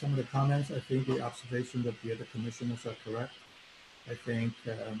repeat some of the comments. I think the observations of the other commissioners are correct. I think,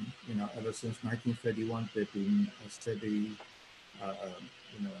 ever since 1931, there have been a steady,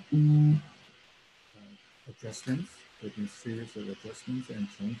 adjustments. There have been a series of adjustments and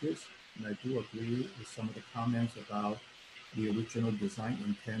changes. And I do agree with some of the comments about the original design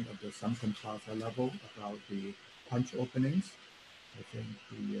intent of the sunken plaza level, about the punch openings. I think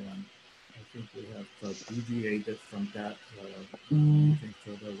we have deviated from that, I think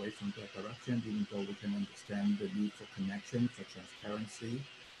further away from that direction, even though we can understand the need for connection, for transparency,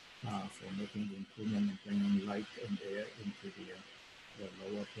 for making the improvement and bringing light and air into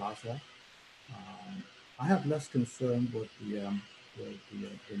the lower plaza. I have less concern with the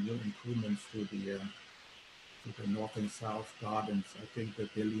new improvements to the north and south gardens. I think the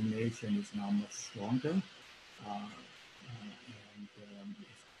delineation is now much stronger, and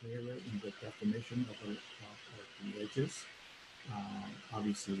it's clearer in the definition of the edges.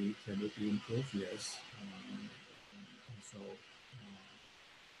 Obviously, can it be improved? Yes. And so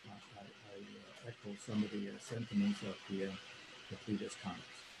I echo some of the sentiments of the previous comments.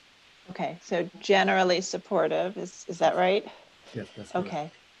 Okay, so generally supportive, is that right? Yes, that's correct.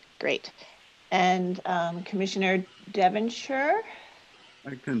 Okay, great. And Commissioner Devonshire?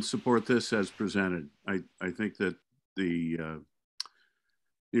 I can support this as presented. I think that the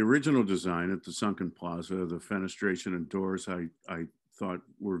original design at the sunken plaza, the fenestration and doors, I thought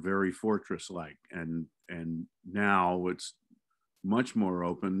were very fortress-like, and now it's much more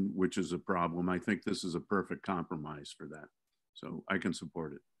open, which is a problem. I think this is a perfect compromise for that, so I can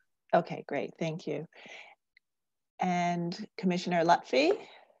support it. Okay, great, thank you. And Commissioner Lutfi?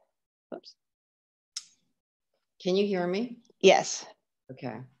 Whoops. Can you hear me? Yes.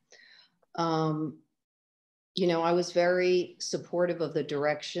 Okay. I was very supportive of the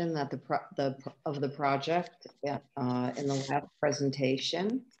direction that of the project in the last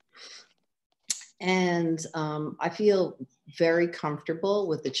presentation. And I feel very comfortable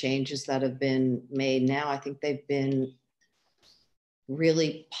with the changes that have been made now. I think they've been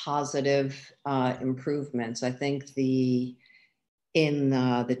really positive improvements. I think in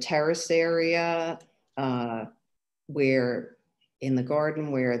the terrace area, where in the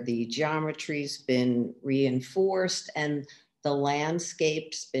garden, where the geometry's been reinforced and the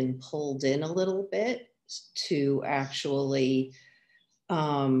landscape's been pulled in a little bit to actually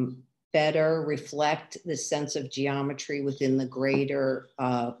better reflect the sense of geometry within the greater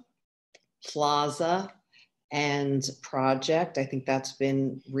plaza and project. I think that's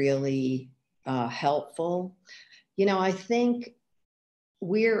been really helpful. You know, I think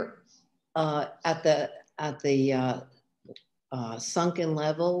we're at the sunken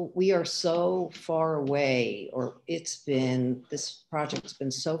level. We are so far away, or this project's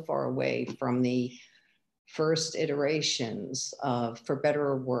been so far away from the first iterations of, for better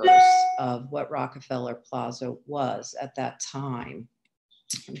or worse, of what Rockefeller Plaza was at that time,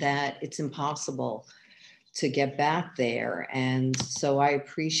 that it's impossible to get back there. And so I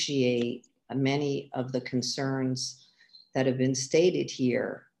appreciate many of the concerns that have been stated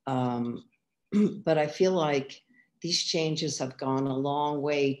here. But I feel like these changes have gone a long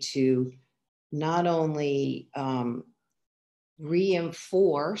way to not only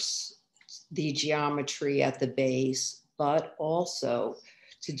reinforce the geometry at the base, but also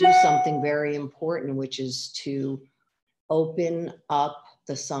to do something very important, which is to open up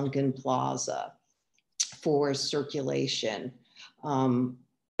the sunken plaza for circulation.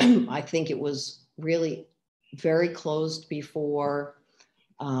 I think it was really very closed before.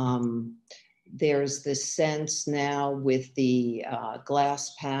 There's this sense now with the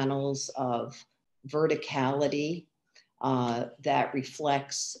glass panels of verticality that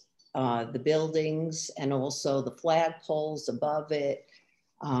reflects the buildings and also the flagpoles above it.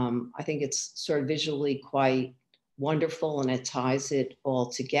 I think it's sort of visually quite wonderful, and it ties it all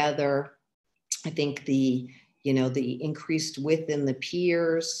together. I think the increased width in the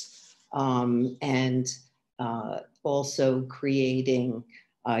piers and also creating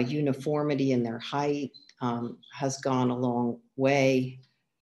uniformity in their height has gone a long way.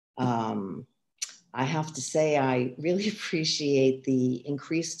 I have to say, I really appreciate the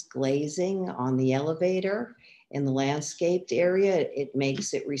increased glazing on the elevator in the landscaped area. It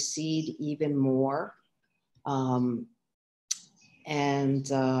makes it recede even more. And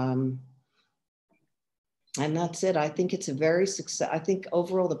that's it. I think it's a very I think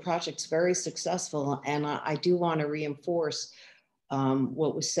overall the project's very successful. And I do want to reinforce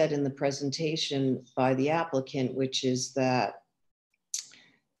what was said in the presentation by the applicant, which is that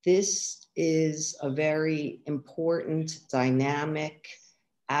this is a very important, dynamic,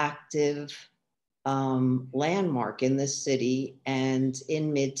 active landmark in this city and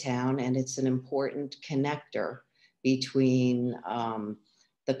in Midtown, and it's an important connector between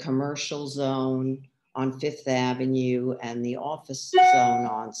the commercial zone on Fifth Avenue and the office zone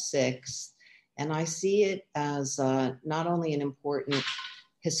on 6th. And I see it as not only an important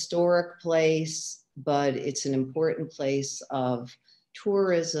historic place, but it's an important place of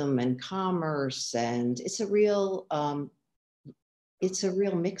tourism and commerce, and it's a real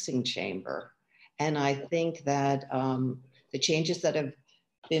mixing chamber. And I think that the changes that have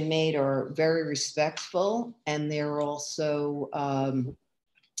been made are very respectful, and they're also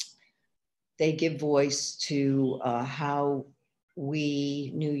they give voice to how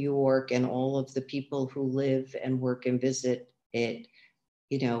we, New York, and all of the people who live and work and visit it,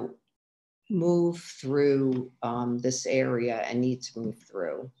 move through this area and need to move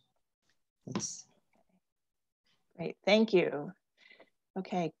through. That's great. Thank you.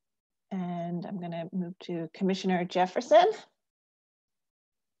 Okay, and I'm going to move to Commissioner Jefferson.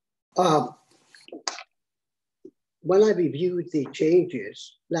 When I reviewed the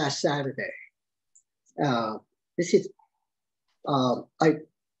changes last Saturday, I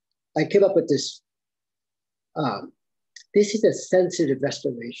came up with this. This is a sensitive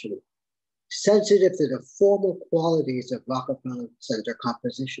restoration, sensitive to the formal qualities of Rockefeller Center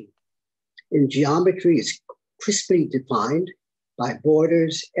composition. In geometry, it's crisply defined by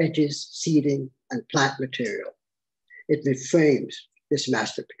borders, edges, seating, and plant material. It reframes this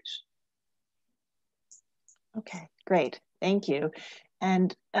masterpiece. Okay, great. Thank you.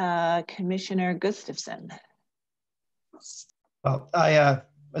 And Commissioner Gustafson. Well,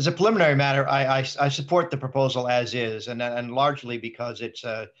 as a preliminary matter, I support the proposal as is, and largely because it's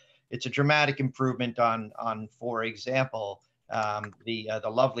a dramatic improvement on for example, the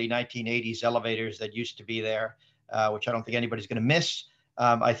lovely 1980s elevators that used to be there, which I don't think anybody's going to miss.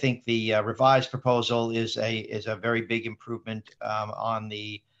 I think the revised proposal is a very big improvement on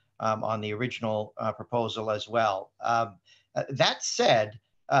the original proposal as well. That said,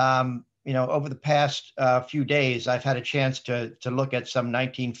 over the past few days, I've had a chance to look at some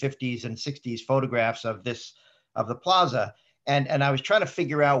 1950s and 60s photographs of the plaza, and I was trying to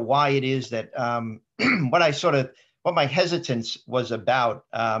figure out why it is that what my hesitance was about,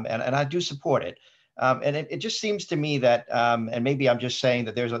 and I do support it, And it just seems to me that, and maybe I'm just saying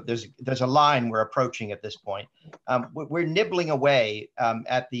that there's a line we're approaching at this point. We're nibbling away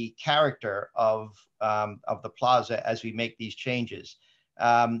at the character of the plaza as we make these changes.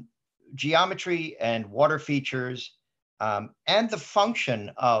 Geometry and water features and the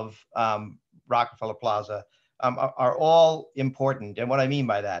function of Rockefeller Plaza are all important. And what I mean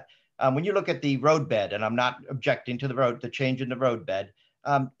by that, when you look at the roadbed, and I'm not objecting to the change in the roadbed,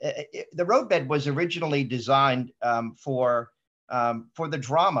 the roadbed was originally designed for the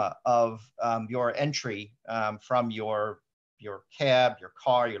drama of your entry from your cab, your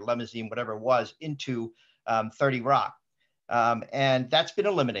car, your limousine, whatever it was, into 30 Rock. And that's been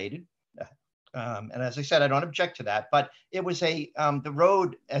eliminated. And as I said, I don't object to that, but it was the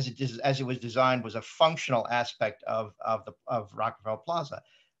road as it was designed was a functional aspect of Rockefeller Plaza.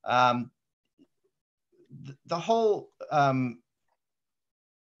 The whole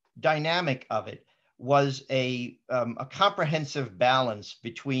dynamic of it was a comprehensive balance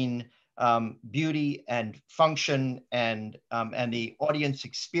between beauty and function and the audience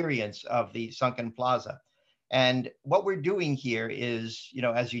experience of the sunken plaza. And what we're doing here is,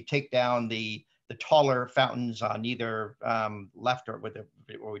 as you take down the taller fountains on either left or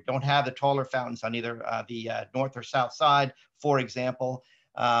we don't have the taller fountains on either the north or south side, for example,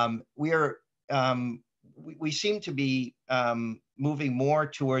 we seem to be moving more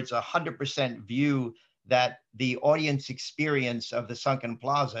towards 100% view that the audience experience of the sunken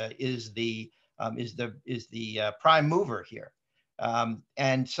plaza is the prime mover here.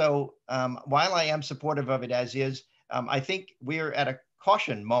 And so while I am supportive of it as is, I think we're at a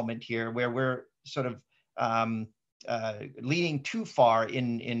caution moment here where we're sort of leaning too far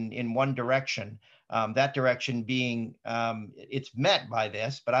in one direction. That direction being it's met by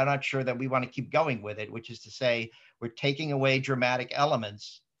this, but I'm not sure that we want to keep going with it, which is to say we're taking away dramatic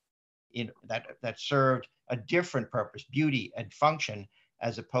elements that served a different purpose, beauty and function,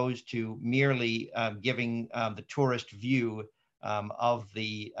 as opposed to merely giving the tourist view of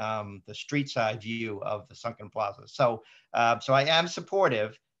the street side view of the sunken plaza. So I am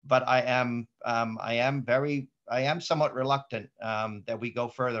supportive, but I am somewhat reluctant that we go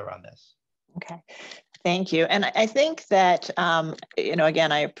further on this. Okay, thank you. And I think that,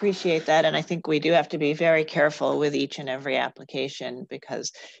 again, I appreciate that. And I think we do have to be very careful with each and every application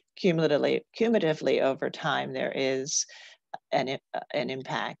because cumulatively over time, there is an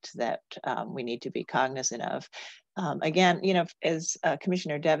impact that we need to be cognizant of. Again, as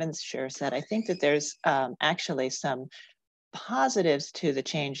Commissioner Devonshire said, I think that there's actually some positives to the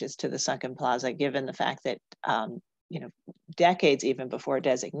changes to the sunken plaza, given the fact that decades even before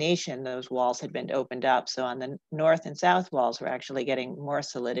designation, those walls had been opened up. So on the north and south walls, we're actually getting more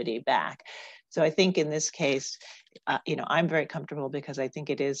solidity back. So I think in this case, I'm very comfortable because I think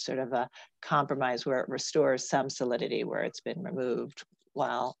it is sort of a compromise where it restores some solidity where it's been removed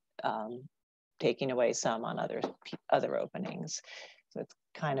while taking away some on other openings. So it's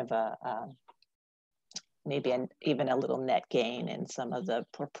kind of maybe even a little net gain in some of the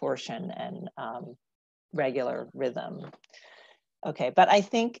proportion and regular rhythm. Okay, but I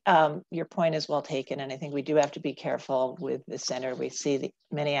think your point is well taken, and I think we do have to be careful with the center. We see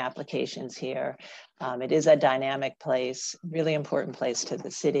many applications here. It is a dynamic place, really important place to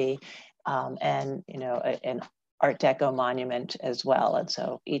the city, and an Art Deco monument as well. And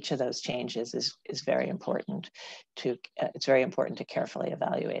so each of those changes is very important to. It's very important to carefully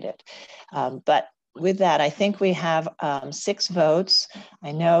evaluate it, but. With that, I think we have 6 votes.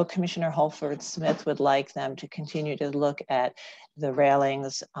 I know Commissioner Holford Smith would like them to continue to look at the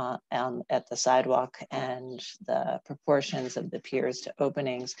railings at the sidewalk and the proportions of the piers to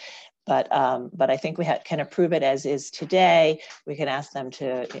openings. But I think we can approve it as is today. We can ask them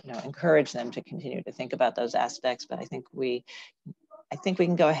to, encourage them to continue to think about those aspects. But I think we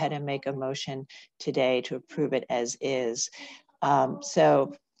can go ahead and make a motion today to approve it as is.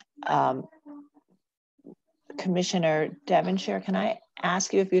 Commissioner Devonshire, can I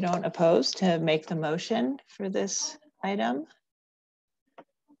ask you if you don't oppose to make the motion for this item?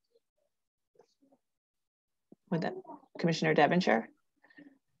 Would that, Commissioner Devonshire?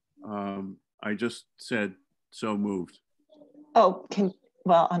 I just said so moved. Oh,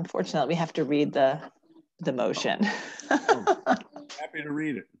 well, unfortunately, we have to read the motion. Happy to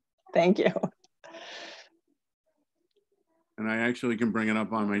read it. Thank you. And I actually can bring it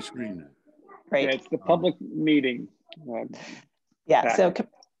up on my screen now. Great. Yeah, it's the public meeting. Yeah, so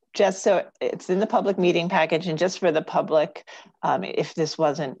just so it's in the public meeting package, and just for the public, if this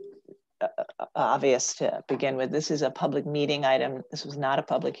wasn't obvious to begin with, this is a public meeting item. This was not a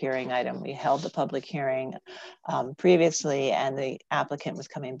public hearing item. We held the public hearing previously, and the applicant was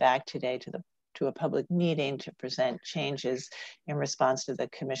coming back today to the to a public meeting to present changes in response to the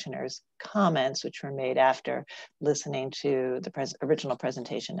commissioner's comments, which were made after listening to the original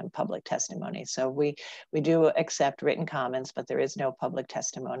presentation and public testimony. So we do accept written comments, but there is no public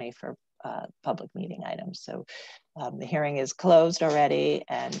testimony for public meeting items. So the hearing is closed already,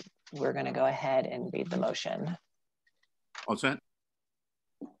 and we're going to go ahead and read the motion. All set?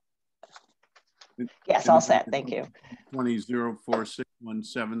 Yes, all set. Thank you. 20-04617,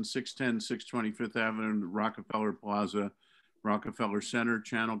 610 620 Fifth Avenue, Rockefeller Plaza, Rockefeller Center,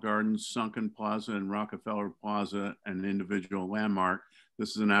 Channel Gardens, Sunken Plaza, and Rockefeller Plaza, an individual landmark.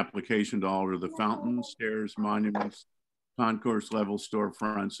 This is an application to alter the fountain, stairs, monuments, concourse level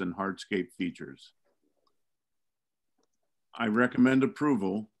storefronts, and hardscape features. I recommend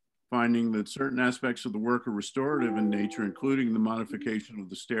approval, finding that certain aspects of the work are restorative in nature, including the modification of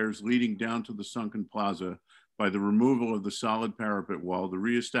the stairs leading down to the sunken plaza by the removal of the solid parapet wall, the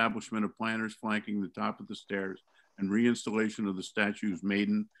reestablishment of planters flanking the top of the stairs, and reinstallation of the statues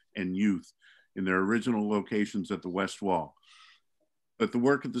Maiden and Youth in their original locations at the west wall. But the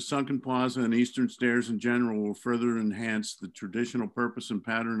work at the sunken plaza and eastern stairs in general will further enhance the traditional purpose and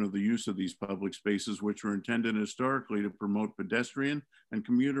pattern of the use of these public spaces, which were intended historically to promote pedestrian and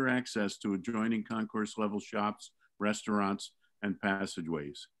commuter access to adjoining concourse level shops, restaurants, and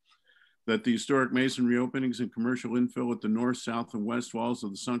passageways. That the historic masonry openings and commercial infill at the north, south, and west walls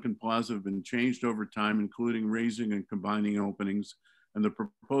of the sunken plaza have been changed over time, including raising and combining openings, and the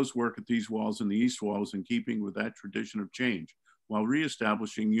proposed work at these walls and the east wall is in keeping with that tradition of change, while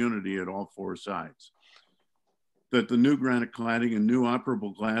reestablishing unity at all four sides. That the new granite cladding and new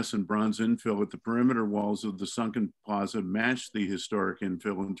operable glass and bronze infill at the perimeter walls of the sunken plaza match the historic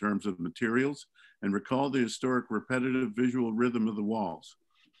infill in terms of materials and recall the historic repetitive visual rhythm of the walls.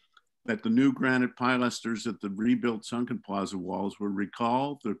 That the new granite pilasters at the rebuilt sunken plaza walls will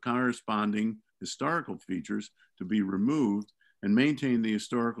recall the corresponding historical features to be removed and maintain the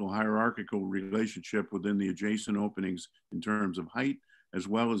historical hierarchical relationship within the adjacent openings in terms of height, as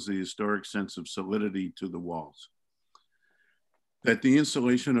well as the historic sense of solidity to the walls. That the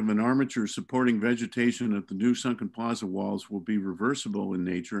installation of an armature supporting vegetation at the new sunken plaza walls will be reversible in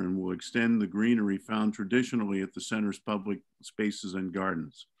nature and will extend the greenery found traditionally at the center's public spaces and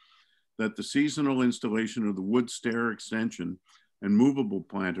gardens. That the seasonal installation of the wood stair extension and movable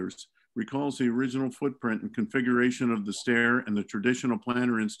planters recalls the original footprint and configuration of the stair and the traditional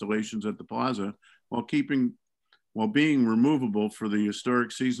planter installations at the plaza while being removable for the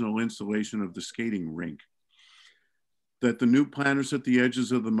historic seasonal installation of the skating rink. That the new planters at the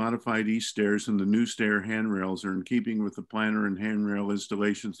edges of the modified east stairs and the new stair handrails are in keeping with the planter and handrail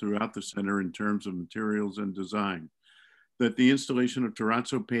installations throughout the center in terms of materials and design. That the installation of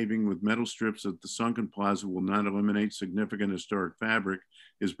terrazzo paving with metal strips at the sunken plaza will not eliminate significant historic fabric,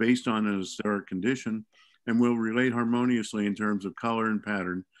 is based on an historic condition, and will relate harmoniously in terms of color and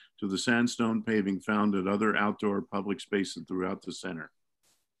pattern to the sandstone paving found at other outdoor public spaces throughout the center.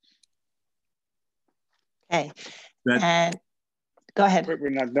 Okay, and go ahead. We're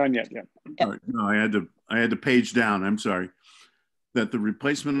not done yet. Yeah. Yep. No, I had to page down. I'm sorry. That the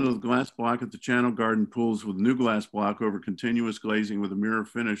replacement of the glass block at the Channel Garden pools with new glass block over continuous glazing with a mirror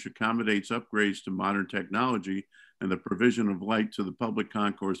finish accommodates upgrades to modern technology and the provision of light to the public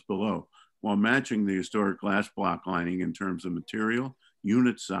concourse below, while matching the historic glass block lining in terms of material,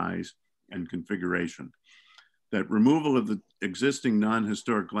 unit size, and configuration. That removal of the existing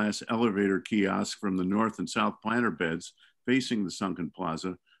non-historic glass elevator kiosk from the north and south planter beds facing the sunken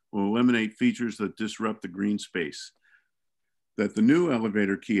plaza will eliminate features that disrupt the green space. That the new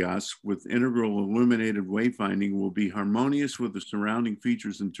elevator kiosks with integral illuminated wayfinding will be harmonious with the surrounding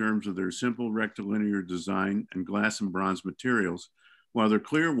features in terms of their simple rectilinear design and glass and bronze materials, while their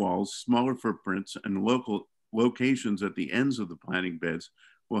clear walls, smaller footprints, and local locations at the ends of the planting beds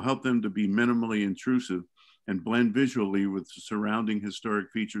will help them to be minimally intrusive and blend visually with the surrounding historic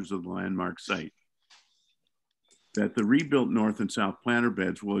features of the landmark site. That the rebuilt north and south planter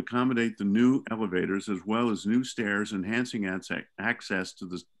beds will accommodate the new elevators as well as new stairs, enhancing access to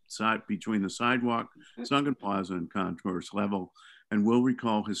the side between the sidewalk, sunken plaza, and concourse level, and will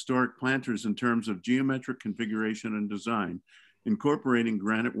recall historic planters in terms of geometric configuration and design, incorporating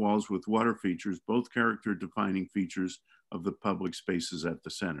granite walls with water features, both character defining features of the public spaces at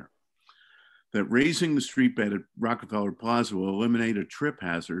the center. That raising the street bed at Rockefeller Plaza will eliminate a trip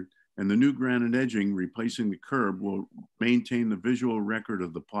hazard, and the new granite edging replacing the curb will maintain the visual record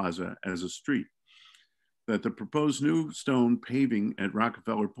of the plaza as a street. That the proposed new stone paving at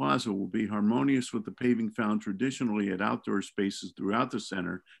Rockefeller Plaza will be harmonious with the paving found traditionally at outdoor spaces throughout the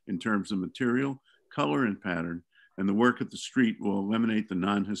center in terms of material, color, and pattern, and the work at the street will eliminate the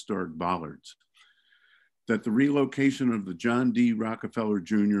non-historic bollards. That the relocation of the John D. Rockefeller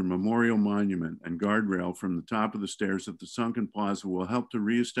Jr. Memorial Monument and guardrail from the top of the stairs at the sunken plaza will help to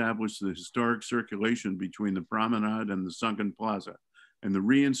reestablish the historic circulation between the promenade and the sunken plaza, and the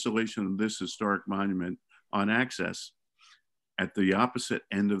reinstallation of this historic monument on access at the opposite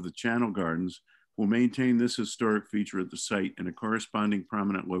end of the Channel Gardens will maintain this historic feature at the site in a corresponding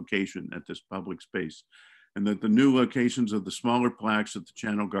prominent location at this public space, and that the new locations of the smaller plaques at the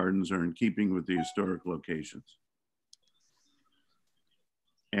Channel Gardens are in keeping with the historic locations.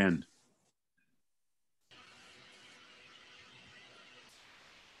 End.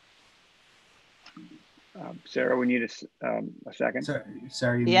 Sarah, we need a second.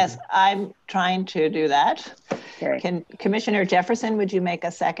 Sorry. Yes, I'm trying to do that. Okay. Can Commissioner Jefferson, would you make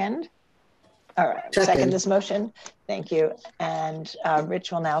a second? All right, second this motion. Thank you. And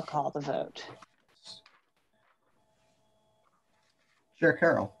Rich will now call the vote. Chair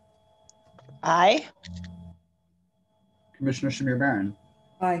Carroll. Aye. Commissioner Shamir Barron.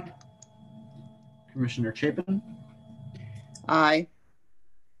 Aye. Commissioner Chapin. Aye.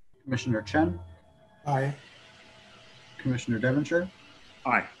 Commissioner Chen. Aye. Commissioner Devonshire.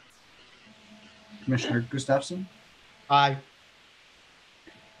 Aye. Commissioner Gustafson. Aye.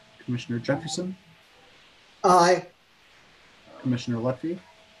 Commissioner Jefferson. Aye. Commissioner Lutfi.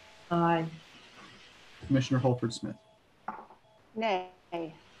 Aye. Commissioner Holford Smith. Nay.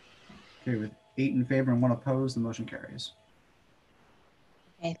 Okay, with 8 in favor and 1 opposed, the motion carries.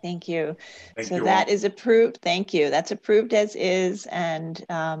 Okay, thank you. Thank So you that all. is approved. Thank you. That's approved as is. And,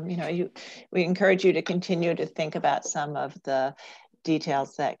 you know, we encourage you to continue to think about some of the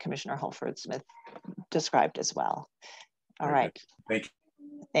details that Commissioner Holford Smith described as well. All right. Thank you.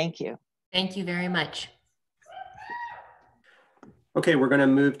 Thank you. Thank you very much. Okay, we're going to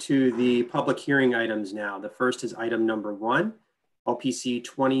move to the public hearing items now. The first is item number 1, LPC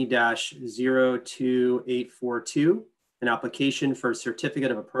 20-02842, an application for a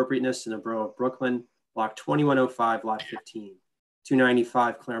certificate of appropriateness in the Borough of Brooklyn, block 2105, lot 15,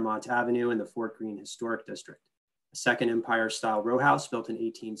 295 Clermont Avenue in the Fort Greene Historic District, a second Empire-style row house built in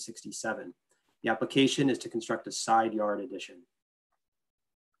 1867. The application is to construct a side yard addition.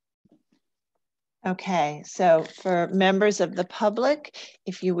 Okay, so for members of the public,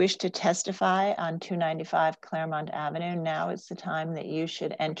 if you wish to testify on 295 Clermont Avenue, now is the time that you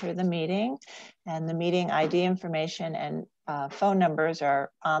should enter the meeting. And the meeting ID information and phone numbers are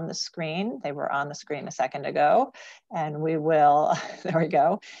on the screen. They were on the screen a second ago. And we will, there we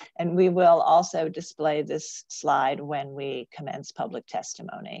go. And we will also display this slide when we commence public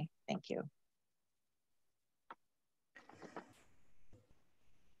testimony. Thank you.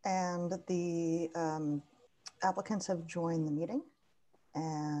 And the applicants have joined the meeting,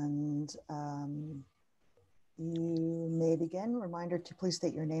 and you may begin. Reminder to please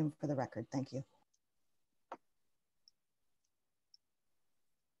state your name for the record. Thank you.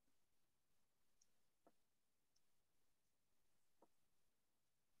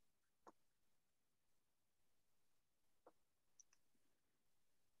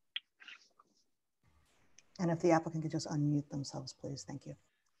 And if the applicant could just unmute themselves, please. Thank you.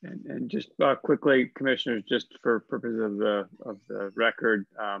 And just quickly, commissioners, just for purposes of the record,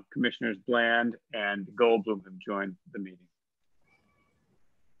 Commissioners Bland and Goldblum have joined the meeting.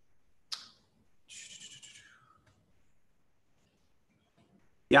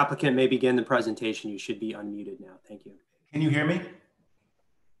 The applicant may begin the presentation. You should be unmuted now. Thank you. Can you hear me?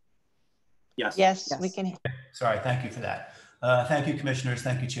 Yes. Yes, we can. Sorry, thank you for that. Thank you, commissioners.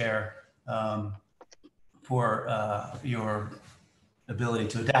 Thank you, Chair, for your ability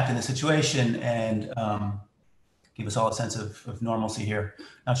to adapt in the situation and give us all a sense of normalcy here.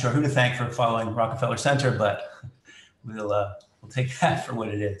 Not sure who to thank for following Rockefeller Center, but we'll take that for what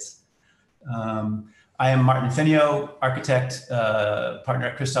it is. I am Martin Finio, architect, partner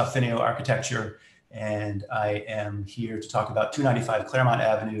at Christoph Finio Architecture, and I am here to talk about 295 Clermont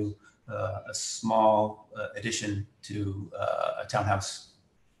Avenue, a small addition to a townhouse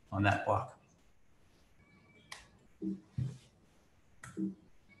on that block.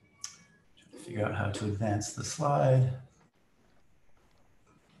 Figure out how to advance the slide.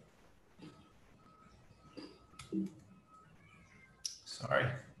 Sorry.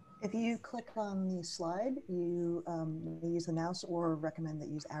 If you click on the slide, you may use the mouse or recommend that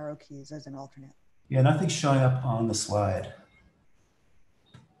you use arrow keys as an alternate. Yeah, nothing's showing up on the slide.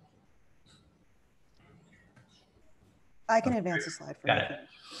 I can advance the slide for you. Got it.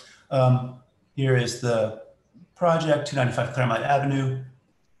 Here is the project, 295 Clermont Avenue.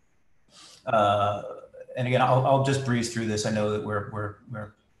 And again, I'll just breeze through this. I know that we're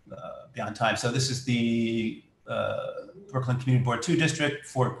beyond time. So this is the Brooklyn Community Board 2 district,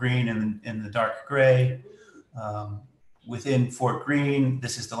 Fort Greene in the dark gray. Within Fort Greene,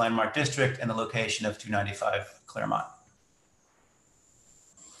 this is the landmark district and the location of 295 Clermont.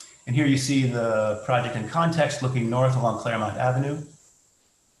 And here you see the project in context looking north along Clermont Avenue.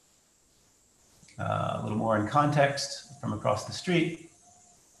 A little more in context from across the street.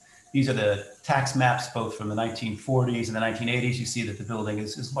 These are the tax maps, both from the 1940s and the 1980s. You see that the building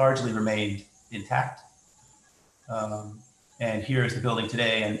is largely remained intact. And here is the building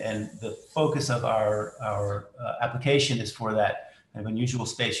today. And the focus of our application is for that kind of unusual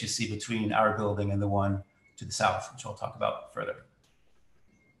space you see between our building and the one to the south, which I'll talk about further.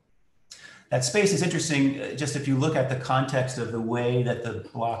 That space is interesting, just if you look at the context of the way that the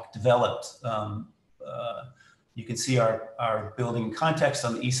block developed. You can see our building context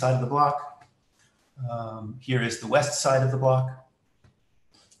on the east side of the block. Here is the west side of the block.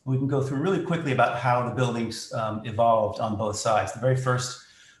 We can go through really quickly about how the buildings evolved on both sides. The very first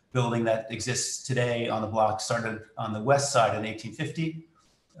building that exists today on the block started on the west side in 1850.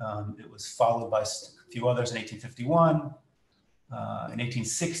 It was followed by a few others in 1851. In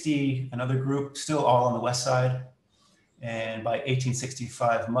 1860, another group, still all on the west side. And by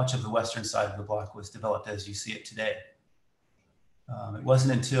 1865, much of the western side of the block was developed as you see it today. It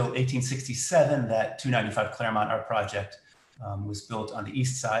wasn't until 1867 that 295 Clermont, our project, was built on the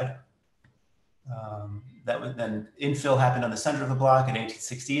east side. Then infill happened on the center of the block in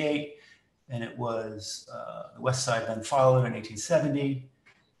 1868, and it was the west side then followed in 1870,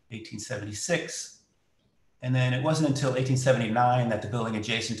 1876. And then it wasn't until 1879 that the building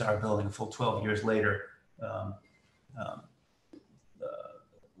adjacent to our building, a full 12 years later,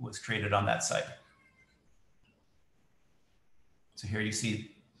 was created on that site. So here you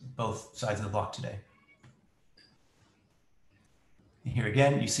see both sides of the block today. And here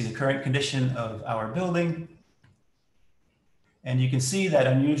again, you see the current condition of our building. And you can see that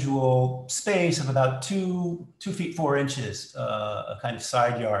unusual space of about 2 feet 4 inches, a kind of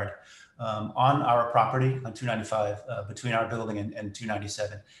side yard on our property on 295 between our building and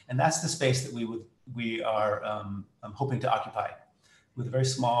 297. And that's the space that we are hoping to occupy with a very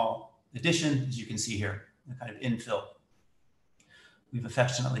small addition, as you can see here, a kind of infill. We've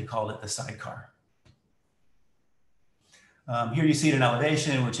affectionately called it the sidecar. Here you see it in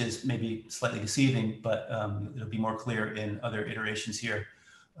elevation, which is maybe slightly deceiving, but it'll be more clear in other iterations here.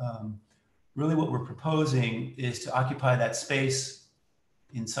 Really what we're proposing is to occupy that space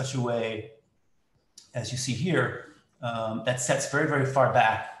in such a way, as you see here, that sets very, very far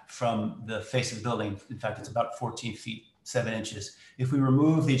back from the face of the building. In fact, it's about 14 feet, 7 inches. If we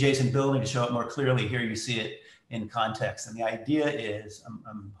remove the adjacent building to show it more clearly, here you see it in context. And the idea is,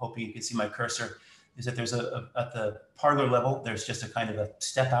 I'm hoping you can see my cursor, is that there's at the parlor level, there's just a kind of a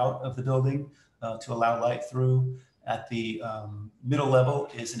step out of the building to allow light through. At the middle level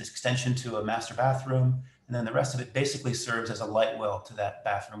is an extension to a master bathroom. And then the rest of it basically serves as a light well to that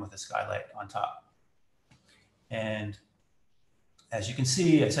bathroom with a skylight on top. And as you can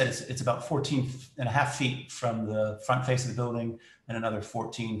see, I said it's about 14.5 feet from the front face of the building and another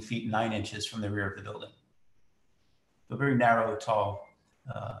 14 feet 9 inches from the rear of the building. So a very narrow, tall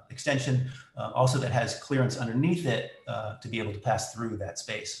extension, also that has clearance underneath it to be able to pass through that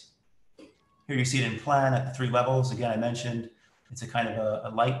space. Here you see it in plan at the 3 levels. Again, I mentioned it's a kind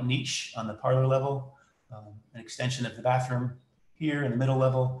of a light niche on the parlor level, an extension of the bathroom here in the middle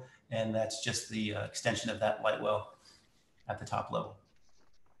level, and that's just the extension of that light well at the top level.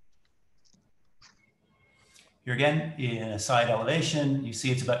 Here again, in a side elevation, you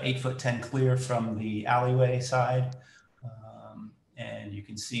see it's about 8'10" clear from the alleyway side. And you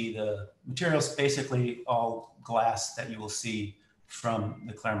can see the materials basically all glass that you will see from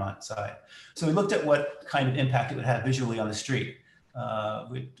the Clermont side. So we looked at what kind of impact it would have visually on the street.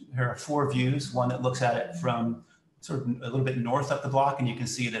 Here are 4 views, one that looks at it from sort of a little bit north up the block, and you can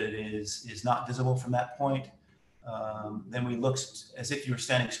see that it is not visible from that point. Then we looked as if you were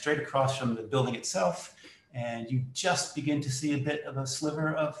standing straight across from the building itself, and you just begin to see a bit of a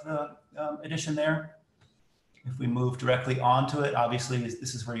sliver of the addition there. If we move directly onto it, obviously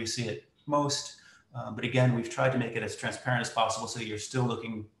this is where you see it most. But again, we've tried to make it as transparent as possible so you're still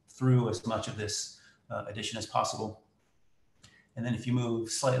looking through as much of this addition as possible. And then if you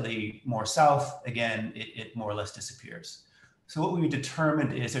move slightly more south, again, it more or less disappears. So what we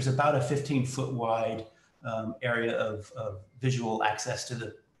determined is there's about a 15-foot wide area of visual access to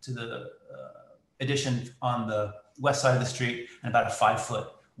the addition on the west side of the street, and about a 5-foot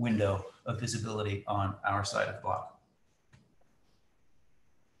window of visibility on our side of the block.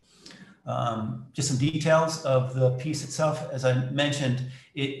 Just some details of the piece itself. As I mentioned,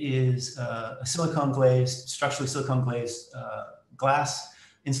 it is a silicone glazed, structurally silicone glazed glass,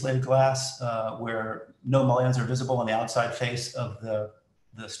 insulated glass, where no mullions are visible on the outside face of the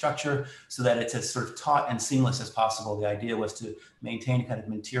structure, so that it's as sort of taut and seamless as possible. The idea was to maintain kind of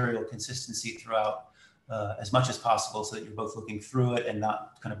material consistency throughout as much as possible, so that you're both looking through it and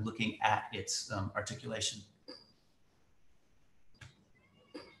not kind of looking at its articulation.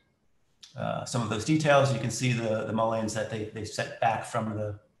 Some of those details, you can see the mullions that they set back from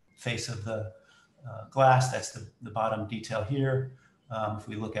the face of the glass. That's the bottom detail here. If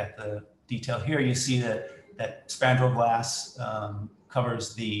we look at the detail here, you see that spandrel glass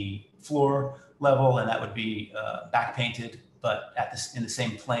covers the floor level, and that would be back painted, but in the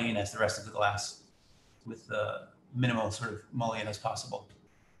same plane as the rest of the glass, with minimal sort of mullion as possible.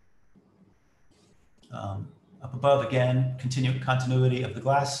 Up above, again, continuity of the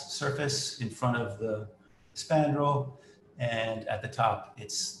glass surface in front of the spandrel, and at the top,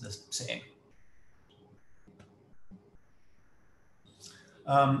 it's the same.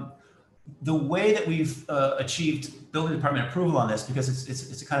 The way that we've achieved building department approval on this, because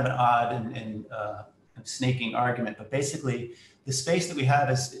it's a kind of an odd and snaking argument, but basically the space that we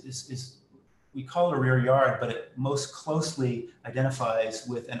have is we call it a rear yard, but it most closely identifies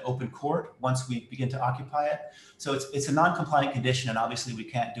with an open court once we begin to occupy it. So it's a non-compliant condition, and obviously we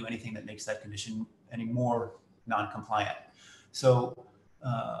can't do anything that makes that condition any more non-compliant. So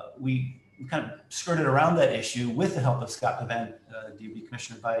we kind of skirted around that issue with the help of Scott Pavent, DOB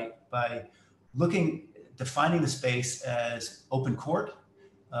Commissioner, by defining the space as open court,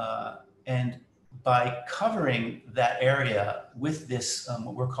 and by covering that area with this,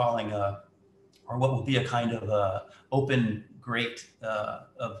 what we're calling or what will be a kind of open grate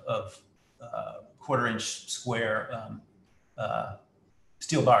of quarter-inch square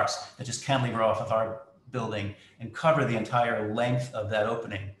steel bars that just cantilever off of our building and cover the entire length of that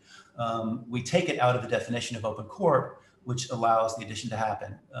opening. We take it out of the definition of open court, which allows the addition to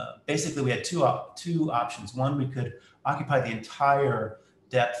happen. Basically, we had two options. One, we could occupy the entire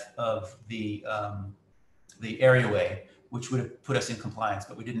depth of the areaway, which would have put us in compliance,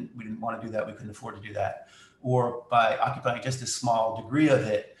 but we didn't want to do that. We couldn't afford to do that. Or by occupying just a small degree of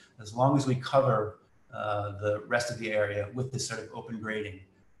it, as long as we cover the rest of the area with this sort of open grading,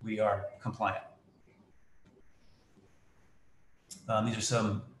 we are compliant. These are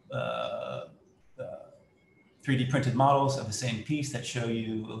some 3D printed models of the same piece that show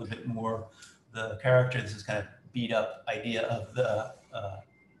you a little bit more the character. This is kind of beat up idea of the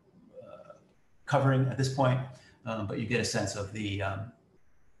covering at this point, but you get a sense of the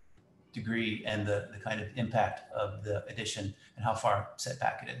degree and the kind of impact of the addition and how far set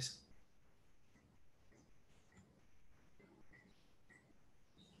back it is.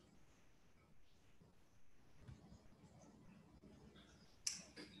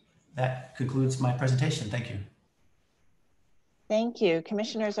 That concludes my presentation. Thank you. Thank you.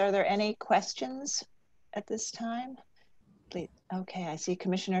 Commissioners, are there any questions at this time? Please. Okay, I see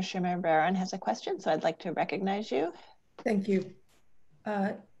Commissioner Sherman-Barron has a question, so I'd like to recognize you. Thank you.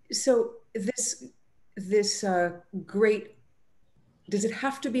 So this grate, does it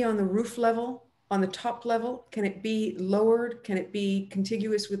have to be on the roof level, on the top level? Can it be lowered? Can it be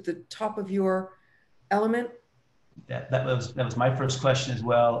contiguous with the top of your element? That was my first question as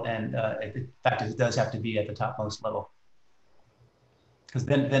well, and in fact, it does have to be at the topmost level, because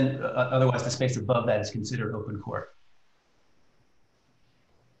then otherwise the space above that is considered open court.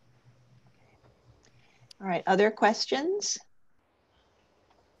 All right, other questions?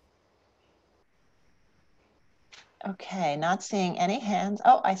 Okay, not seeing any hands.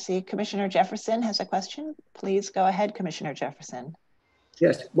 Oh, I see Commissioner Jefferson has a question. Please go ahead, Commissioner Jefferson.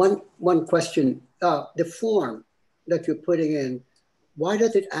 Yes, one question. The form that you're putting in, why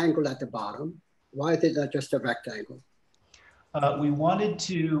does it angle at the bottom? Why is it not just a rectangle? We wanted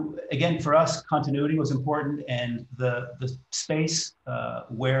to, again, for us, continuity was important, and the space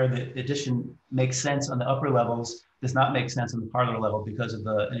where the addition makes sense on the upper levels does not make sense on the parlor level because of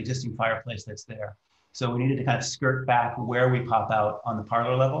an existing fireplace that's there. So we needed to kind of skirt back where we pop out on the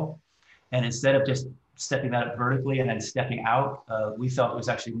parlor level. And instead of just stepping that up vertically and then stepping out, we felt it was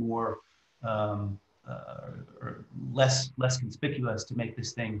actually more or less conspicuous to make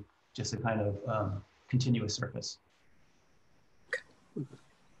this thing just a kind of continuous surface.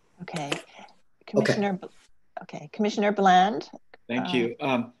 Okay, Commissioner. Okay, Commissioner Bland. Thank you.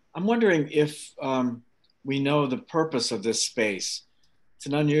 I'm wondering if we know the purpose of this space. It's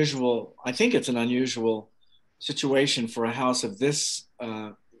an unusual, I think it's an unusual situation for a house of this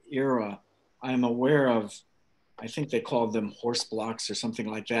era. I'm aware of, I think they called them horse blocks or something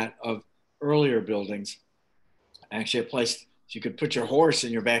like that, of earlier buildings, actually a place you could put your horse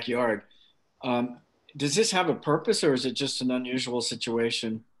in your backyard. Does this have a purpose, or is it just an unusual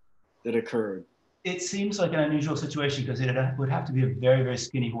situation that occurred? It seems like an unusual situation because it would have to be a very, very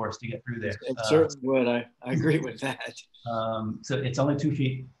skinny horse to get through there. It certainly would. I agree with that. So it's only 2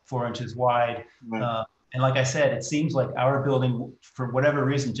 feet 4 inches wide. Right. And like I said, it seems like our building, for whatever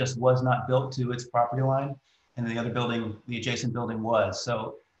reason, just was not built to its property line. And the other building, the adjacent building was.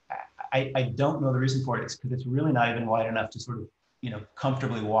 So I don't know the reason for it. It's because it's really not even wide enough to sort of,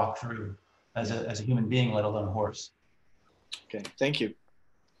 comfortably walk through as a human being, let alone a horse. Okay, thank you.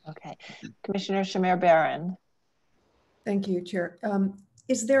 Okay, Commissioner Shamir Barron. Thank you, Chair.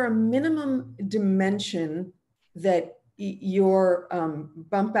 Is there a minimum dimension that your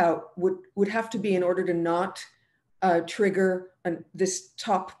bump out would have to be in order to not trigger this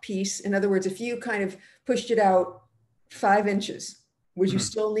top piece? In other words, if you kind of pushed it out 5 inches, would you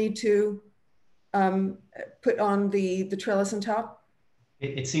still need to put on the trellis on top?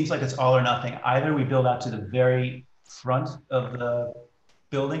 It seems like it's all or nothing. Either we build out to the very front of the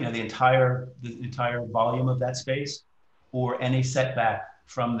building and the entire volume of that space, or any setback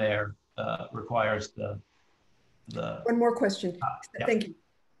from there requires the. One more question. Yeah. Thank you.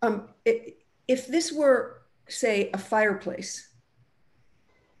 If this were, say, a fireplace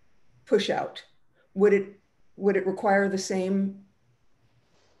push out, would it require the same?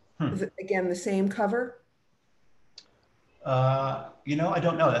 Again, the same cover? I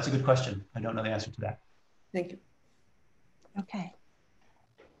don't know. That's a good question. I don't know the answer to that. Thank you. Okay.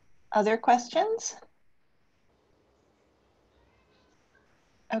 Other questions?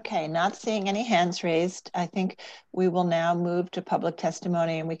 Okay, not seeing any hands raised. I think we will now move to public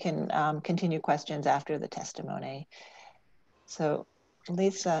testimony, and we can continue questions after the testimony. So,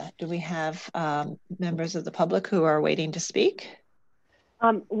 Lisa, do we have members of the public who are waiting to speak?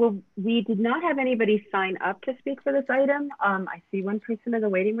 Well, we did not have anybody sign up to speak for this item. I see one person in the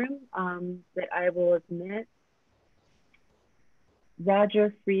waiting room that I will admit.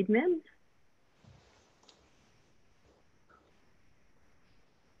 Roger Friedman.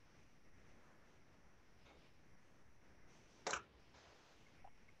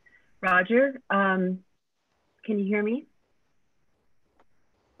 Roger, can you hear me?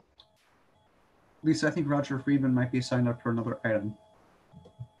 Lisa, I think Roger Friedman might be signed up for another item.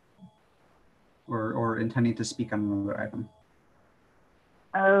 Or intending to speak on another item.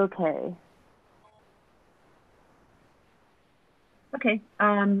 Okay. Okay.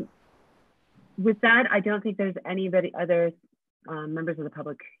 With that, I don't think there's anybody other members of the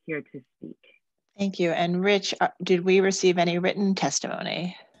public here to speak. Thank you. And Rich, did we receive any written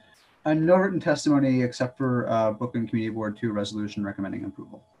testimony? No written testimony except for Brooklyn Community Board 2 resolution recommending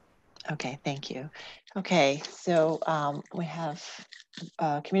approval. Okay, thank you. Okay, so we have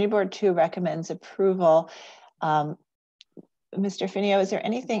Community Board 2 recommends approval. Mr. Finio, is there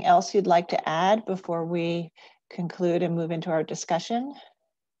anything else you'd like to add before we conclude and move into our discussion?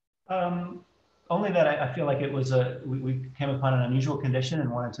 Only that I feel like it was we came upon an unusual condition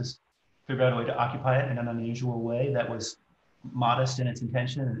and wanted to figure out a way to occupy it in an unusual way that was modest in its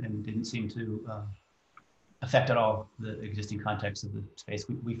intention and didn't seem to affect at all the existing context of the space.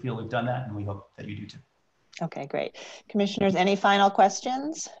 We feel we've done that, and we hope that you do too. Okay, great. Commissioners, any final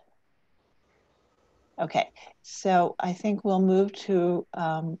questions? Okay, so I think we'll move to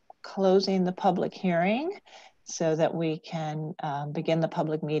closing the public hearing so that we can begin the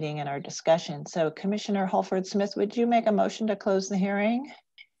public meeting and our discussion. So Commissioner Holford-Smith, would you make a motion to close the hearing?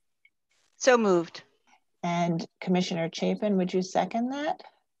 So moved. And Commissioner Chapin, would you second that?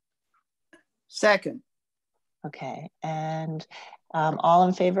 Second. Okay, and all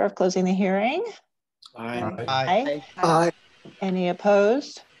in favor of closing the hearing? Aye. Aye. Aye. Any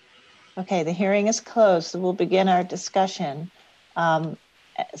opposed? Okay, the hearing is closed, so we'll begin our discussion.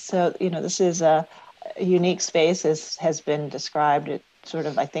 So, this is a unique space, as has been described. It sort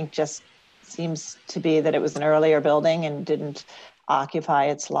of, I think, just seems to be that it was an earlier building and didn't occupy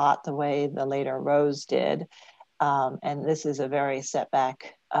its lot the way the later Rose did. And this is a very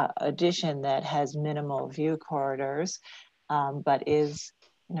setback addition that has minimal view corridors, but is,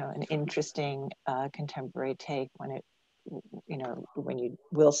 an interesting contemporary take when it, when you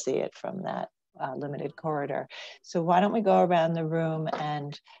will see it from that limited corridor. So why don't we go around the room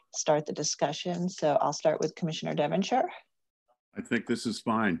and start the discussion? So I'll start with Commissioner Devonshire. I think this is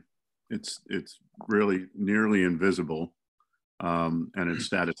fine. It's really nearly invisible, and it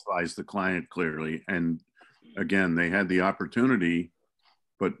satisfies the client clearly. And again, they had the opportunity,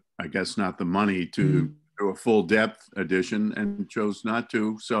 but I guess not the money to do a full depth addition and chose not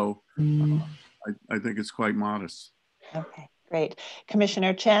to. So I think it's quite modest. Okay, great.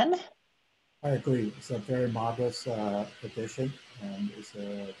 Commissioner Chen? I agree. It's a very modest addition, and it's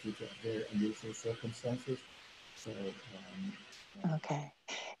due to very unusual circumstances. So, okay.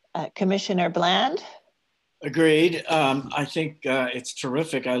 Commissioner Bland? Agreed. I think it's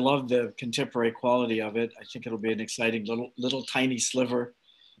terrific. I love the contemporary quality of it. I think it'll be an exciting little tiny sliver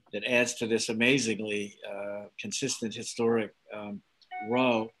that adds to this amazingly consistent historic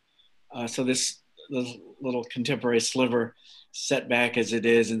row. So this little contemporary sliver, set back as it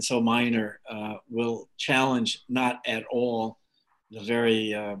is and so minor, will challenge not at all the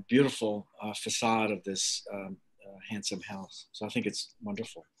very beautiful facade of this handsome house. So I think it's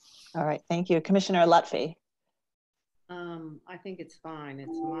wonderful. All right, thank you. Commissioner Lutfi? I think it's fine.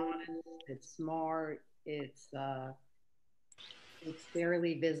 It's modest, it's smart, it's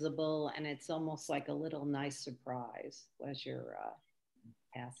fairly visible, and it's almost like a little nice surprise as you're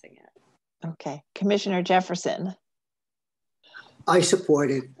passing it. Okay, Commissioner Jefferson? I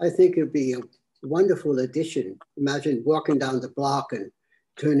support it. I think it'd be a wonderful addition. Imagine walking down the block and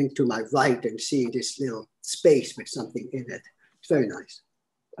turning to my right and seeing this little space with something in it. It's very nice.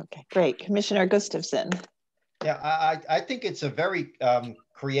 Okay, great. Commissioner Gustafson? Yeah, I think it's a very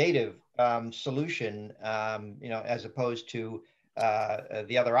creative solution, you know, as opposed to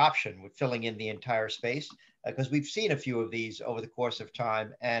the other option with filling in the entire space, because we've seen a few of these over the course of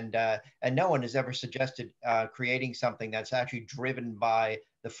time, and no one has ever suggested creating something that's actually driven by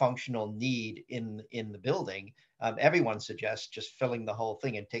the functional need in the building. Everyone suggests just filling the whole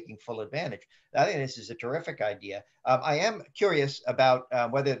thing and taking full advantage. I think this is a terrific idea. I am curious about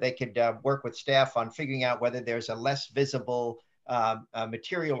whether they could work with staff on figuring out whether there's a less visible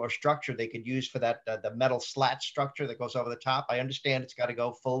material or structure they could use for that the metal slat structure that goes over the top. I understand it's got to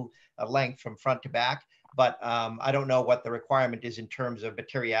go full length from front to back, but I don't know what the requirement is in terms of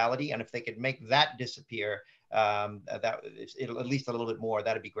materiality, and if they could make that disappear, it'll at least a little bit more,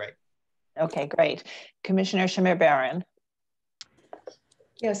 that'd be great. Okay, great. Commissioner Shamir Baran?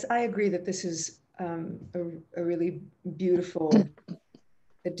 Yes, I agree that this is a really beautiful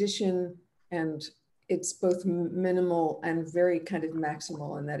addition, and it's both minimal and very kind of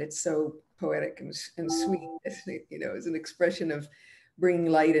maximal in that it's so poetic and sweet. You know, as an expression of bringing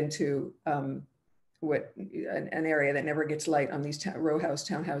light into what an area that never gets light on these row house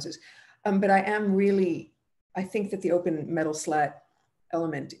townhouses. But I think that the open metal slat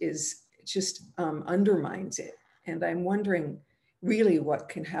element just undermines it, and I'm wondering really what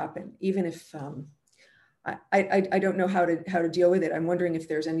can happen, even if I don't know how to deal with it. I'm wondering if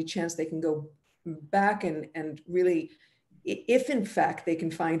there's any chance they can go back and really, if in fact they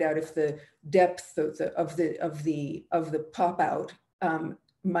can find out if the depth of the pop out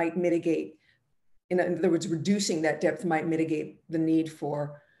might mitigate. In other words, reducing that depth might mitigate the need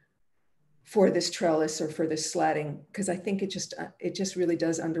for this trellis or for this slatting, because I think it just really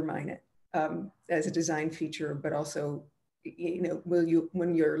does undermine it as a design feature, but also, you know,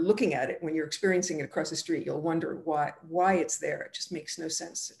 when you're looking at it, when you're experiencing it across the street, you'll wonder why it's there. It just makes no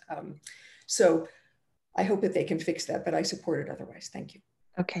sense. So I hope that they can fix that, but I support it otherwise. Thank you.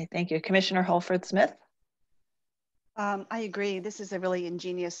 Okay, thank you. Commissioner Holford Smith? I agree. This is a really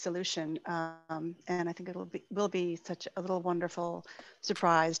ingenious solution, and I think will be such a little wonderful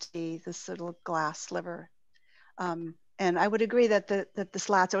surprise to see this little glass sliver. And I would agree that the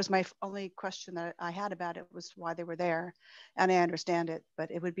slats, that was my only question that I had about it, was why they were there, and I understand it,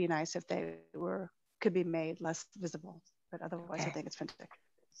 but it would be nice if they could be made less visible. But otherwise, okay. I think it's fantastic.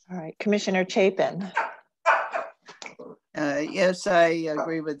 All right, Commissioner Chapin. Yes, I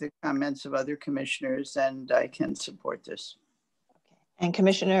agree with the comments of other commissioners, and I can support this. Okay. And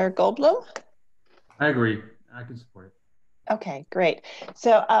Commissioner Goldblum? I agree. I can support it. Okay, great.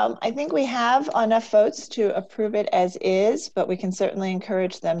 So I think we have enough votes to approve it as is, but we can certainly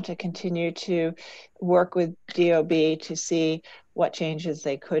encourage them to continue to work with DOB to see what changes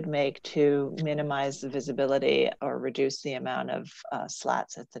they could make to minimize the visibility or reduce the amount of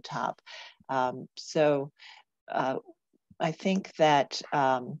slats at the top. I think that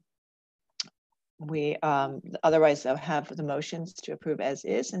we otherwise they'll have the motions to approve as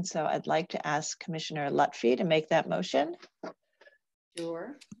is. And so I'd like to ask Commissioner Lutfi to make that motion.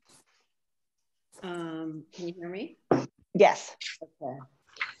 Sure. Can you hear me? Yes. Okay.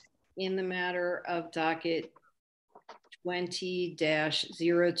 In the matter of docket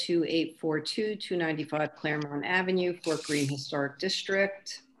 20-02842, 295 Clermont Avenue, Fort Greene Historic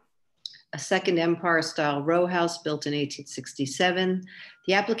District, a second Empire style row house built in 1867.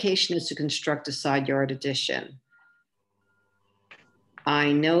 The application is to construct a side yard addition.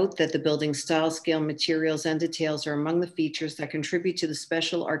 I note that the building style, scale, materials, and details are among the features that contribute to the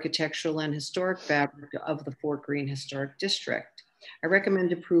special architectural and historic fabric of the Fort Greene Historic District. I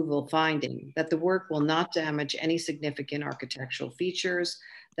recommend approval finding that the work will not damage any significant architectural features,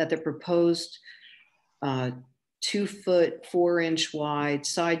 that the proposed 2-foot, 4-inch wide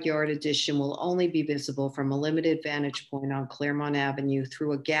side yard addition will only be visible from a limited vantage point on Clermont Avenue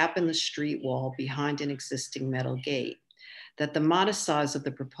through a gap in the street wall behind an existing metal gate. That the modest size of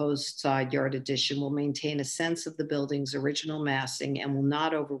the proposed side yard addition will maintain a sense of the building's original massing and will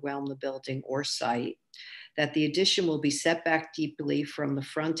not overwhelm the building or site. That the addition will be set back deeply from the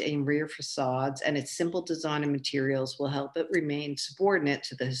front and rear facades, and its simple design and materials will help it remain subordinate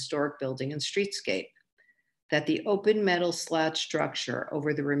to the historic building and streetscape. That the open metal slat structure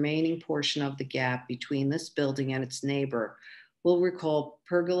over the remaining portion of the gap between this building and its neighbor will recall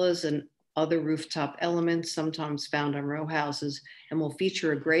pergolas and other rooftop elements sometimes found on row houses and will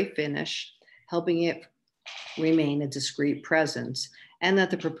feature a gray finish, helping it remain a discrete presence, and that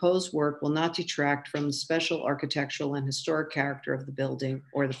the proposed work will not detract from the special architectural and historic character of the building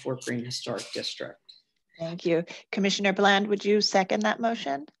or the Fort Greene Historic District. Thank you. Commissioner Bland, would you second that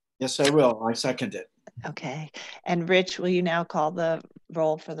motion? Yes, I will. I second it. Okay. And Rich, will you now call the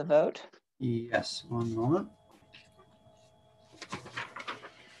roll for the vote? Yes, one moment.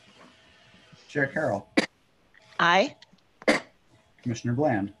 Chair Carroll. Aye. Commissioner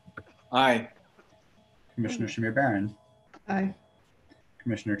Bland. Aye. Commissioner Shamir Barron. Aye.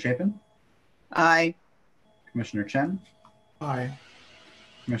 Commissioner Chapin. Aye. Commissioner Chen. Aye.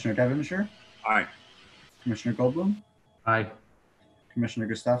 Commissioner Devonshire. Aye. Commissioner Goldblum. Aye. Commissioner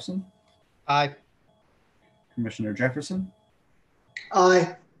Gustafson. Aye. Commissioner Jefferson.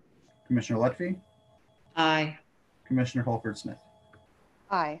 Aye. Commissioner Lutfi. Aye. Commissioner Holford Smith.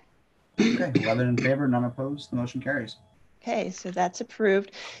 Aye. Okay, 11 in favor, none opposed. The motion carries. Okay, so that's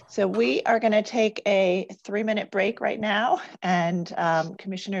approved. So we are going to take a 3-minute break right now. And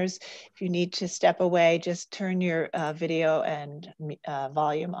commissioners, if you need to step away, just turn your video and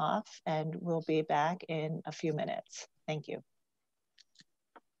volume off, and we'll be back in a few minutes. Thank you.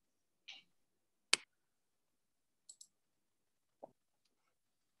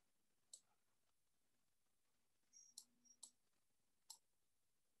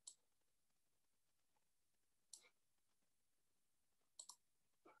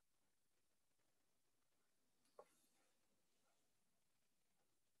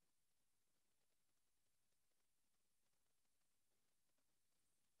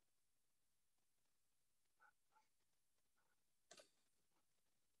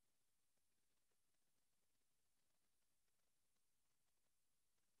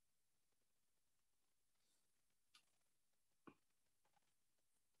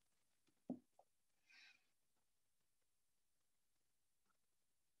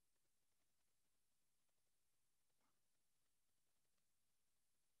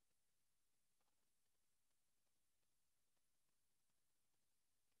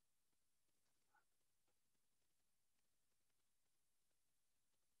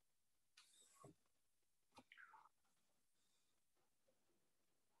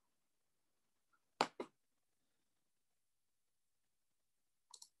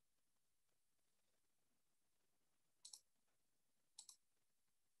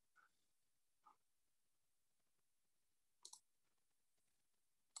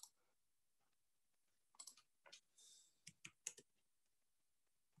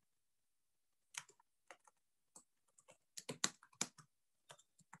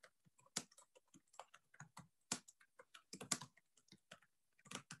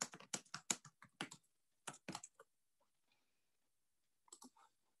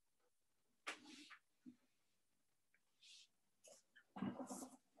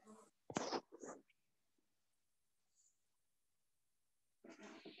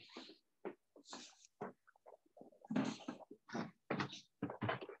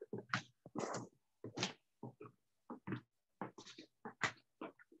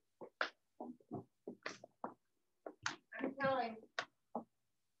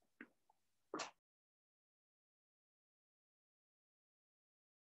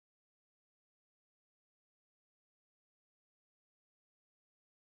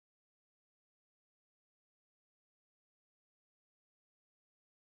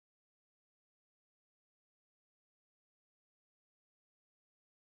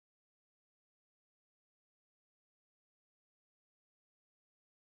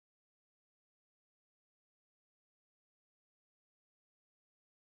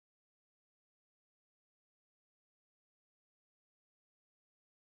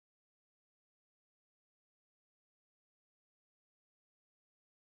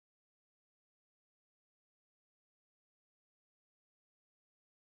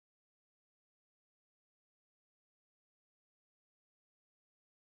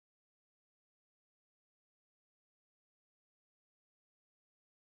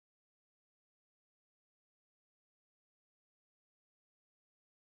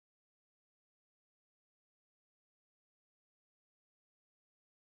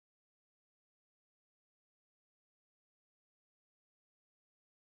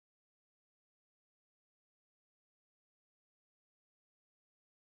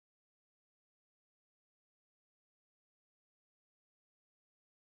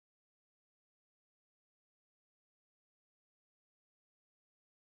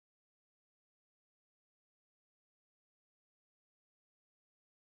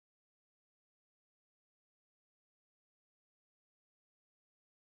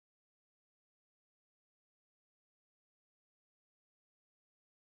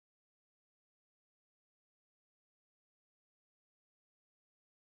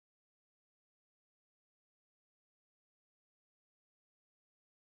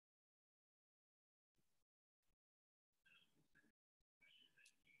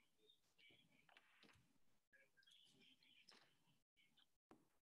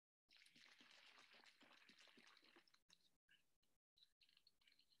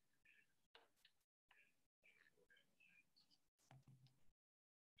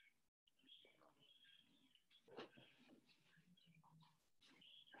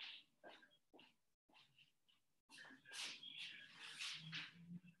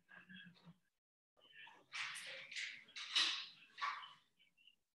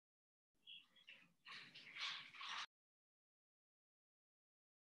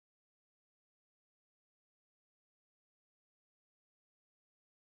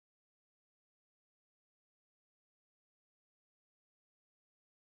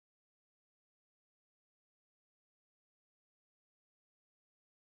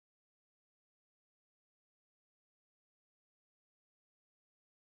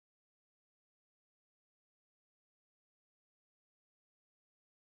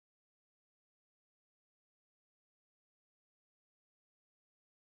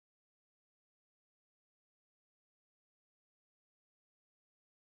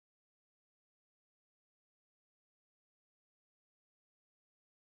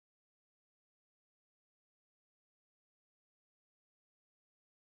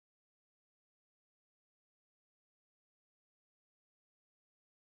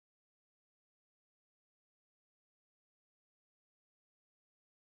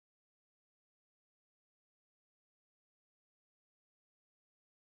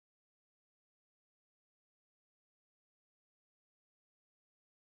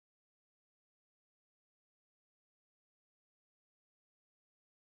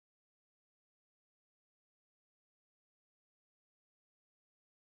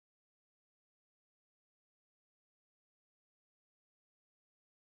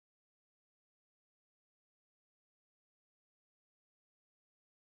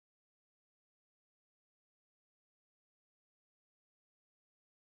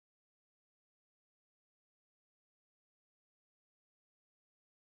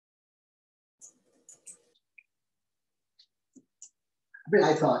 mean,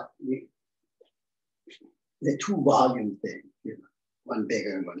 I thought the two volume thing, you know, one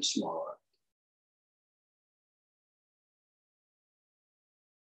bigger and one smaller.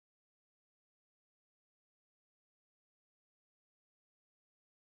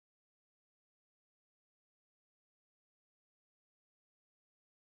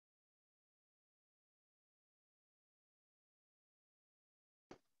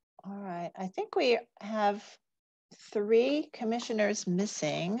 All right, I think we have 3 commissioners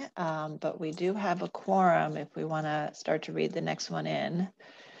missing, but we do have a quorum if we want to start to read the next one in.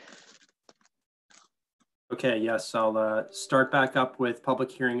 Okay, yes, I'll start back up with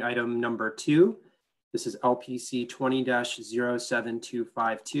public hearing item number 2. This is LPC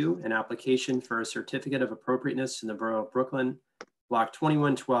 20-07252, an application for a certificate of appropriateness in the Borough of Brooklyn, block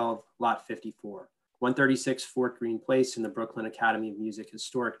 2112, lot 54, 136 Fort Greene Place in the Brooklyn Academy of Music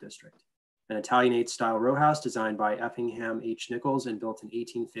Historic District. An Italianate style row house designed by Effingham H. Nichols and built in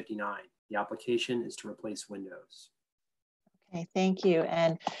 1859. The application is to replace windows. Okay, thank you.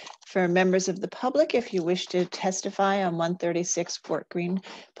 And for members of the public, if you wish to testify on 136 Fort Greene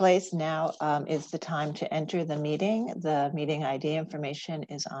Place, now is the time to enter the meeting. The meeting ID information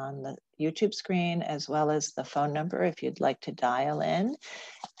is on the YouTube screen, as well as the phone number if you'd like to dial in.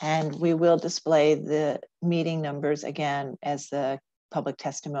 And we will display the meeting numbers again as the public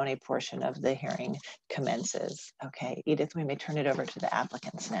testimony portion of the hearing commences. Okay, Edith, we may turn it over to the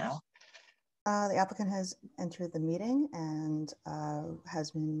applicants now. The applicant has entered the meeting and has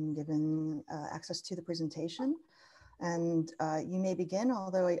been given access to the presentation. And you may begin,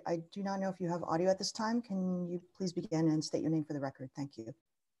 although I do not know if you have audio at this time. Can you please begin and state your name for the record? Thank you.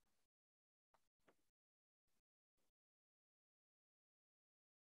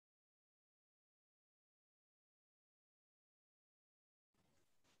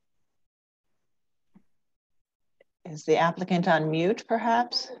 Is the applicant on mute,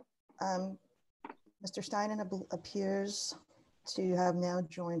 perhaps? Mr. Steinen appears to have now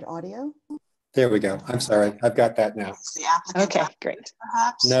joined audio. There we go. I'm sorry. I've got that now. Okay, great.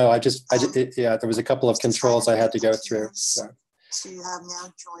 Perhaps. No, yeah, there was a couple of controls I had to go through. So you have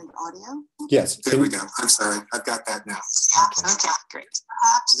now joined audio. Yes. There we go. I'm sorry. I've got that now. Okay, great.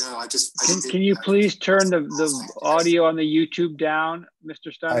 No, Can you please turn the audio on the YouTube down,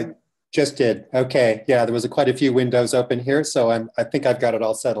 Mr. Stein? I just did. Okay. Yeah, there was quite a few windows open here, so I think I've got it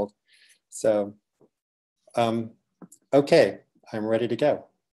all settled. So, okay, I'm ready to go.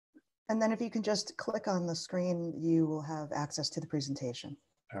 And then if you can just click on the screen, you will have access to the presentation.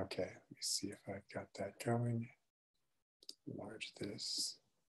 Okay, let me see if I've got that going. Enlarge this.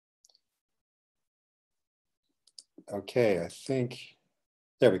 Okay, I think,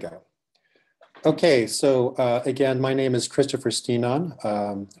 there we go. Okay, so again, my name is Christopher Steenon.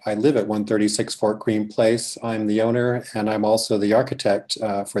 I live at 136 Fort Greene Place. I'm the owner and I'm also the architect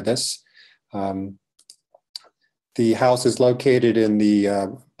for this. The house is located in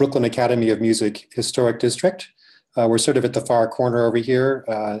the Brooklyn Academy of Music Historic District. We're sort of at the far corner over here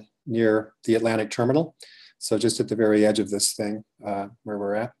near the Atlantic Terminal. So just at the very edge of this thing where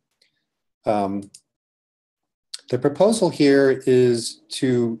we're at. The proposal here is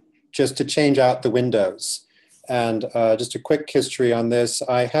just to change out the windows. And just a quick history on this.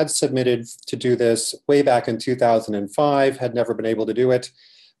 I had submitted to do this way back in 2005, had never been able to do it.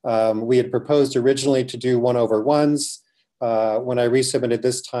 We had proposed originally to do 1/1s. When I resubmitted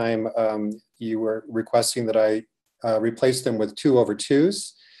this time, you were requesting that I replace them with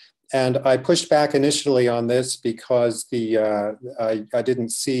 2/2s. And I pushed back initially on this because I didn't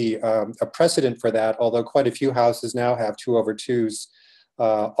see a precedent for that, although quite a few houses now have 2/2s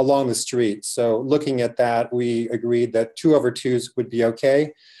along the street. So looking at that, we agreed that 2/2s would be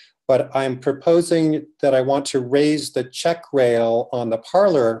okay. But I'm proposing that I want to raise the check rail on the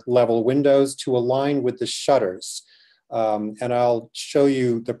parlor level windows to align with the shutters. And I'll show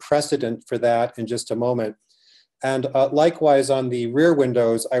you the precedent for that in just a moment. And likewise on the rear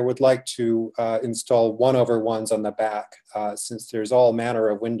windows, I would like to install 1/1s on the back since there's all manner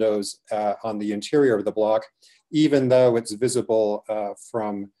of windows on the interior of the block, even though it's visible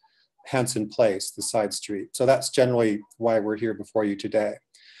from Hanson Place, the side street. So that's generally why we're here before you today.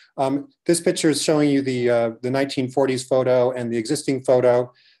 This picture is showing you the 1940s photo and the existing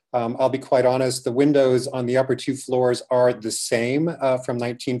photo. I'll be quite honest, the windows on the upper 2 floors are the same from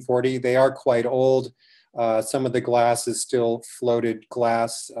 1940. They are quite old. Some of the glass is still floated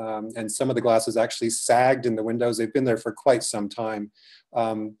glass, and some of the glass is actually sagged in the windows. They've been there for quite some time.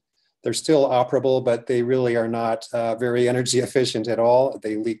 They're still operable, but they really are not very energy efficient at all.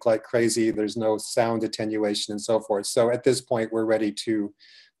 They leak like crazy. There's no sound attenuation and so forth. So at this point, we're ready to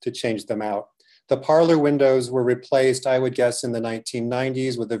change them out. The parlor windows were replaced, I would guess, in the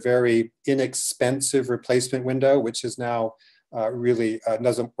 1990s with a very inexpensive replacement window, which is now really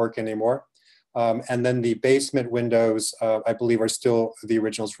doesn't work anymore. And then the basement windows, I believe, are still the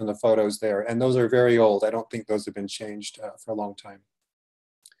originals from the photos there. And those are very old. I don't think those have been changed for a long time.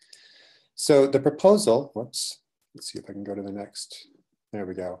 So the proposal, whoops, let's see if I can go to the next. There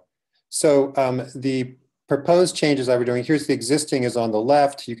we go. So the proposed changes I were doing, here's the existing is on the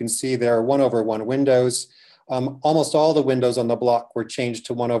left. You can see there are 1/1 windows. Almost all the windows on the block were changed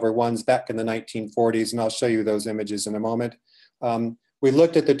to 1/1s back in the 1940s, and I'll show you those images in a moment. We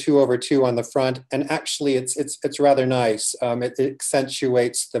looked at the 2/2 on the front, and actually it's rather nice. It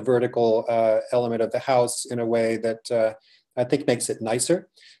accentuates the vertical element of the house in a way that I think makes it nicer.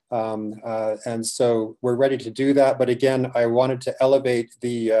 And so we're ready to do that. But again, I wanted to elevate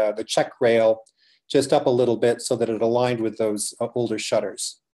the check rail just up a little bit so that it aligned with those older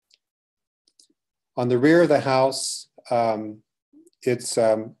shutters. On the rear of the house, it's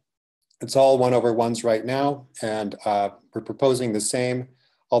all 1/1s right now, and we're proposing the same.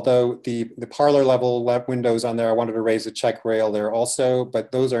 Although the parlor level windows on there, I wanted to raise the check rail there also,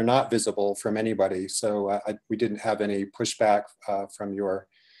 but those are not visible from anybody. So we didn't have any pushback from your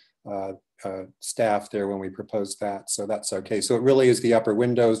staff there when we proposed that. So that's okay. So it really is the upper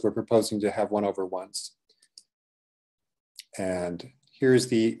windows. We're proposing to have 1/1s. And here's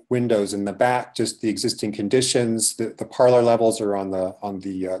the windows in the back, just the existing conditions. The parlor levels are on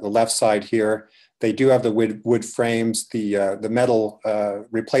the left side here. They do have the wood frames. The metal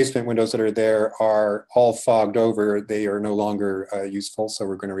replacement windows that are there are all fogged over. They are no longer useful, so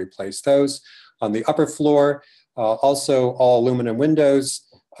we're going to replace those. On the upper floor, also all aluminum windows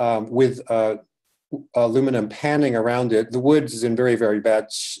with aluminum paneling around it. The wood is in very, very bad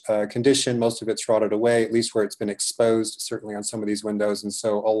condition. Most of it's rotted away, at least where it's been exposed, certainly on some of these windows. And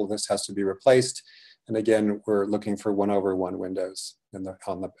so all of this has to be replaced. And again, we're looking for 1/1 windows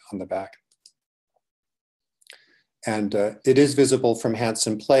on the back. And it is visible from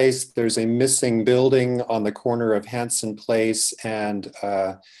Hanson Place. There's a missing building on the corner of Hanson Place and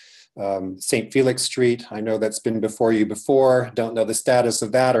St. Felix Street. I know that's been before you before. Don't know the status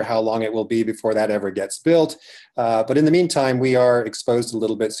of that or how long it will be before that ever gets built. But in the meantime, we are exposed a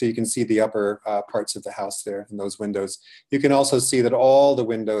little bit, so you can see the upper parts of the house there in those windows. You can also see that all the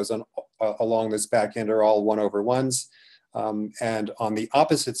windows along this back end are all 1/1s. And on the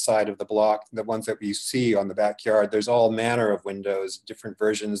opposite side of the block, the ones that we see on the backyard, there's all manner of windows, different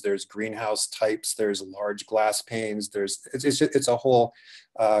versions. There's greenhouse types, there's large glass panes, it's a whole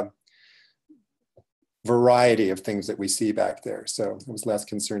variety of things that we see back there. So I was less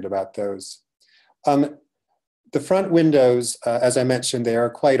concerned about those. The front windows, as I mentioned, they are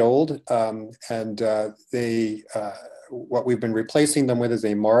quite old, and what we've been replacing them with is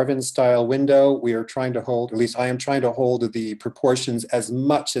a Marvin style window. We are trying to hold, at least I am trying to hold the proportions as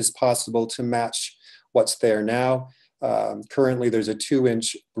much as possible to match what's there now. Currently there's a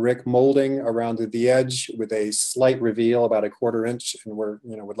 2-inch brick molding around the edge with a slight reveal about 1/4 inch, and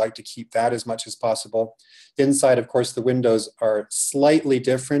would like to keep that as much as possible. Inside, of course, the windows are slightly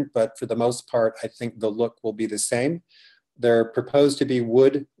different, but for the most part, I think the look will be the same. They're proposed to be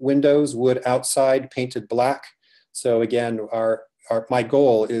wood windows, wood outside, painted black. So again, my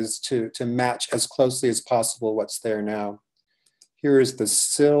goal is to match as closely as possible what's there now. Here is the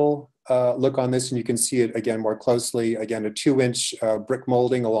sill look on this, and you can see it again more closely. Again, a 2-inch brick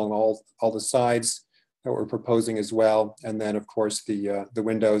molding along all the sides that we're proposing as well. And then of course the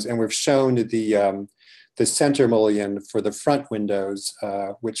windows, and we've shown the center mullion for the front windows,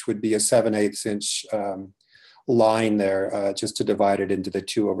 which would be a 7/8 inch line there, just to divide it into the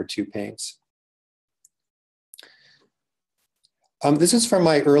 2/2 paints. This is from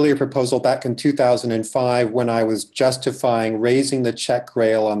my earlier proposal back in 2005 when I was justifying raising the check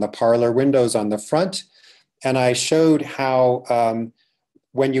rail on the parlor windows on the front. And I showed how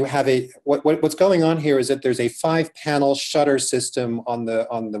when you have what's going on here is that there's a 5-panel shutter system on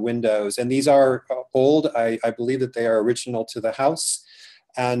the windows. And these are old. I believe that they are original to the house.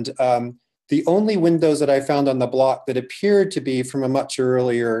 And the only windows that I found on the block that appeared to be from a much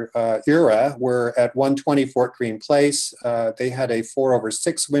earlier era were at 120 Fort Greene Place. They had a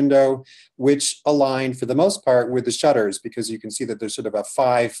 4/6 window, which aligned for the most part with the shutters, because you can see that there's sort of a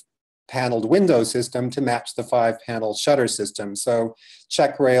 5-paneled window system to match the 5-panel shutter system. So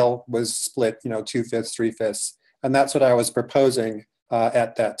check rail was split, 2/5, 3/5. And that's what I was proposing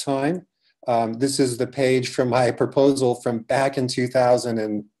at that time. This is the page from my proposal from back in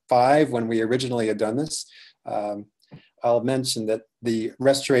 2005 when we originally had done this. I'll mention that the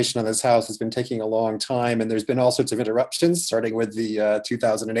restoration on this house has been taking a long time, and there's been all sorts of interruptions, starting with the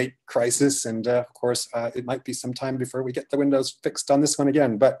 2008 crisis. And of course, it might be some time before we get the windows fixed on this one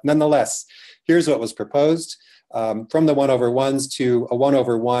again. But nonetheless, here's what was proposed. From the 1/1s to a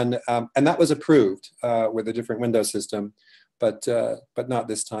 1/1, and that was approved with a different window system, but not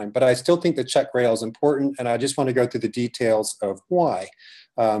this time. But I still think the check rail is important, and I just want to go through the details of why.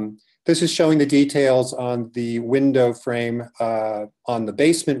 This is showing the details on the window frame on the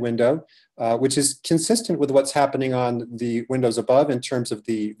basement window, which is consistent with what's happening on the windows above in terms of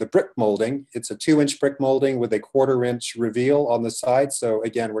the brick molding. It's a 2-inch brick molding with a 1/4-inch reveal on the side. So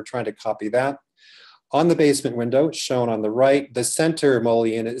again, we're trying to copy that. On the basement window, shown on the right, the center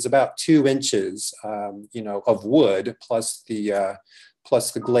mullion is about 2 inches, of wood plus the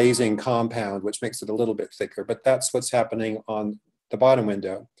glazing compound, which makes it a little bit thicker. But that's what's happening on the bottom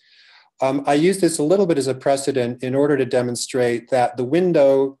window. I use this a little bit as a precedent in order to demonstrate that the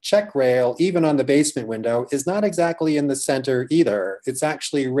window check rail, even on the basement window, is not exactly in the center either. It's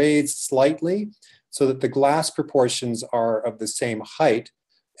actually raised slightly so that the glass proportions are of the same height.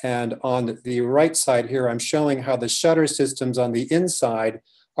 And on the right side here, I'm showing how the shutter systems on the inside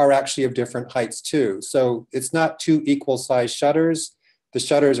are actually of different heights too. So it's not 2 equal size shutters. The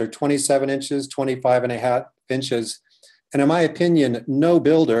shutters are 27 inches, 25.5 inches. And in my opinion, no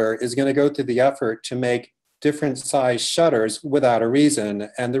builder is going to go through the effort to make different size shutters without a reason.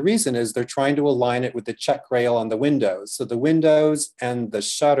 And the reason is they're trying to align it with the check rail on the windows. So the windows and the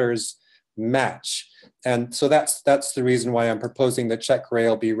shutters match. And so that's the reason why I'm proposing the check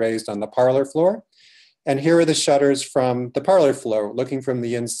rail be raised on the parlor floor. And here are the shutters from the parlor floor, looking from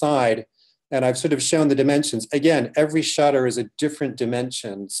the inside. And I've sort of shown the dimensions. Again, every shutter is a different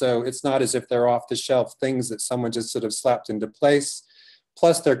dimension. So it's not as if they're off the shelf things that someone just sort of slapped into place.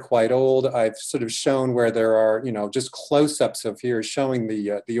 Plus they're quite old. I've sort of shown where there are, just close-ups of here showing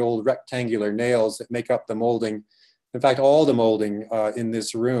the old rectangular nails that make up the molding. In fact, all the molding in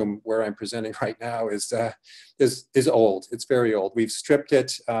this room where I'm presenting right now is old. It's very old. We've stripped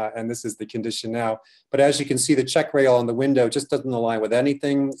it, and this is the condition now. But as you can see, the check rail on the window just doesn't align with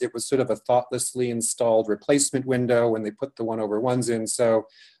anything. It was sort of a thoughtlessly installed replacement window when they put the 1/1s in. So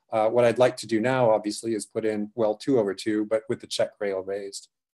what I'd like to do now, obviously, is put in, well, 2/2, but with the check rail raised.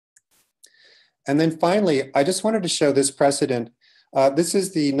 And then finally, I just wanted to show this precedent. This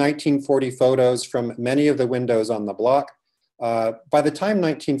is the 1940 photos from many of the windows on the block. By the time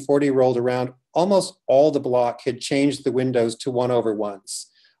 1940 rolled around, almost all the block had changed the windows to 1/1s.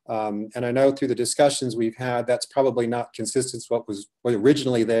 And I know through the discussions we've had, that's probably not consistent with what was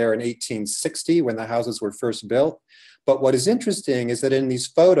originally there in 1860 when the houses were first built. But what is interesting is that in these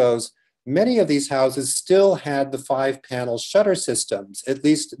photos, many of these houses still had the 5-panel shutter systems. At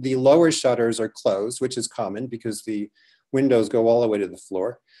least the lower shutters are closed, which is common because the windows go all the way to the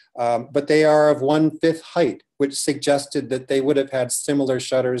floor, but they are of 1/5 height, which suggested that they would have had similar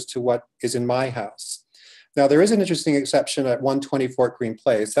shutters to what is in my house. Now, there is an interesting exception at 124 Greene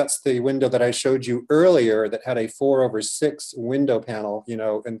Place. That's the window that I showed you earlier that had a 4/6 window panel,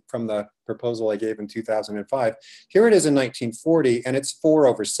 and from the proposal I gave in 2005. Here it is in 1940, and it's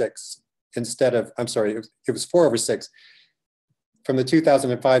 4/6 instead of, I'm sorry, it was 4/6. From the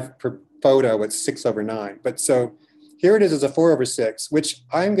 2005 photo, it's 6/9. But so, here it is as a 4/6, which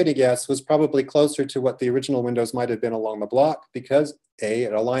I'm going to guess was probably closer to what the original windows might have been along the block because A,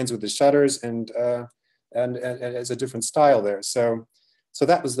 it aligns with the shutters and it's a different style there. So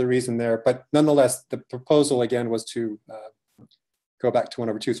that was the reason there. But nonetheless, the proposal again was to go back to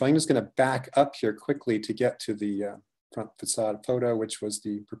 1/2. So I'm just going to back up here quickly to get to the front facade photo, which was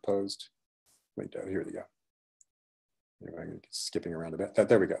the proposed window. Here we go. I'm skipping around a bit.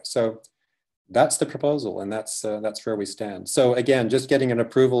 There we go. So that's the proposal, and that's where we stand. So again, just getting an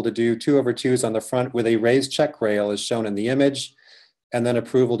approval to do 2/2s on the front with a raised check rail is shown in the image, and then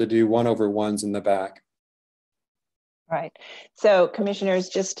approval to do 1/1s in the back. Right. So commissioners,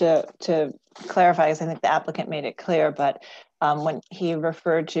 just to clarify, because I think the applicant made it clear, but when he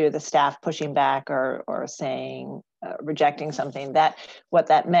referred to the staff pushing back or saying, rejecting something, that what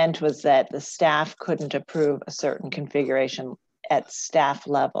that meant was that the staff couldn't approve a certain configuration at staff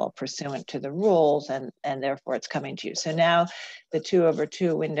level pursuant to the rules, and therefore it's coming to you. So now the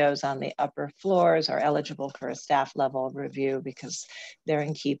 2/2 windows on the upper floors are eligible for a staff level review because they're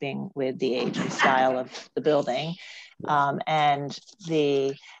in keeping with the age and style of the building. And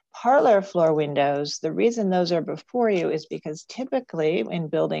the parlor floor windows, the reason those are before you is because typically in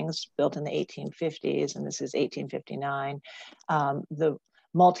buildings built in the 1850s, and this is 1859, the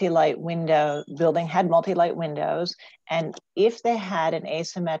multi-light window building had multi-light windows, and if they had an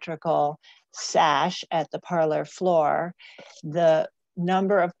asymmetrical sash at the parlor floor, the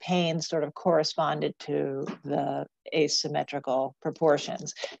number of panes sort of corresponded to the asymmetrical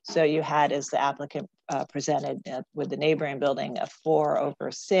proportions. So you had, as the applicant presented with the neighboring building, a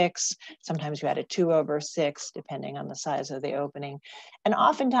 4/6. Sometimes you had a 2/6, depending on the size of the opening. And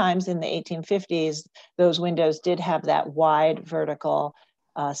oftentimes in the 1850s, those windows did have that wide vertical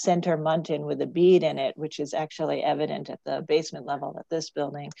center muntin with a bead in it, which is actually evident at the basement level at this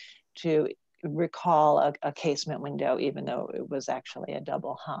building, to recall a casement window, even though it was actually a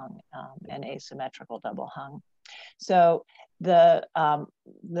double hung, an asymmetrical double hung. So the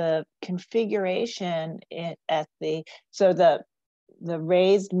configuration the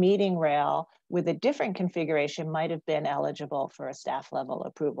raised meeting rail with a different configuration might have been eligible for a staff level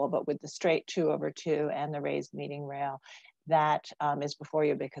approval, but with the straight 2/2 and the raised meeting rail, that is before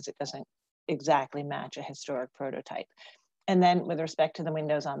you because it doesn't exactly match a historic prototype. And then with respect to the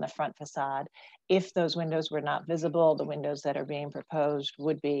windows on the front facade, if those windows were not visible, the windows that are being proposed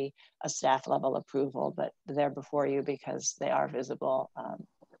would be a staff level approval, but they're before you because they are visible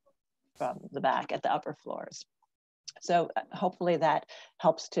from the back at the upper floors. So hopefully that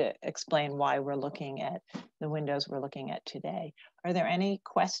helps to explain why we're looking at the windows we're looking at today. Are there any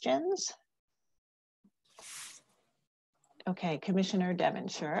questions? Okay, Commissioner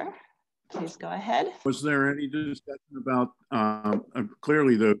Devonshire. Please go ahead. Was there any discussion about,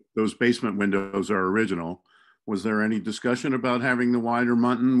 clearly those basement windows are original. Was there any discussion about having the wider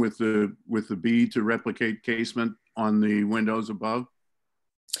muntin with the bead to replicate casement on the windows above?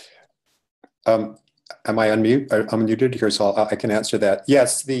 Am I unmuted here? So I can answer that.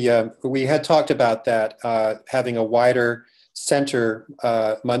 Yes, we had talked about that, having a wider center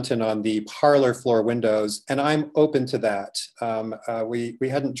muntin on the parlor floor windows, and I'm open to that. We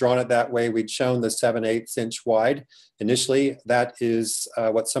hadn't drawn it that way. We'd shown the 7/8 inch wide initially. That is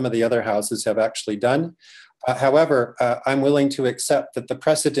what some of the other houses have actually done. However, I'm willing to accept that the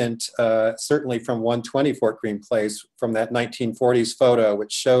precedent, certainly from 120 Fort Greene Place, from that 1940s photo,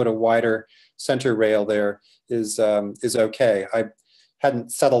 which showed a wider center rail there, is okay. I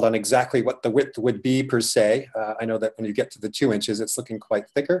hadn't settled on exactly what the width would be per se. I know that when you get to the 2 inches, it's looking quite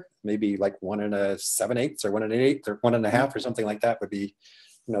thicker, maybe like 1 7/8 or 1 1/8 or 1.5 or something like that would be,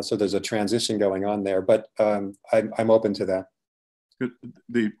 so there's a transition going on there, but I'm open to that.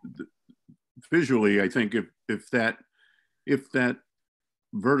 Visually, I think if that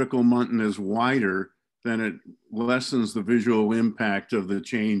vertical muntin is wider, then it lessens the visual impact of the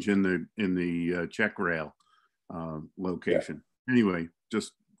change in the check rail location. Yeah. Anyway,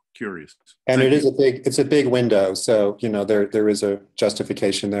 just curious. And Thank you. It's a big window, so there is a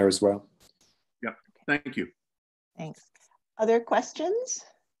justification there as well. Yep. Thank you. Thanks. Other questions?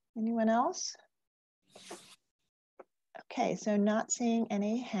 Anyone else? Okay, so not seeing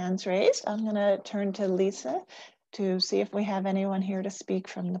any hands raised, I'm going to turn to Lisa to see if we have anyone here to speak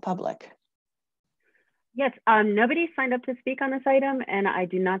from the public. Yes, nobody signed up to speak on this item, and I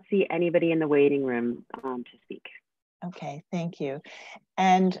do not see anybody in the waiting room to speak. Okay, thank you.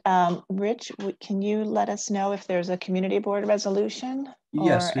 And Rich, can you let us know if there's a community board resolution or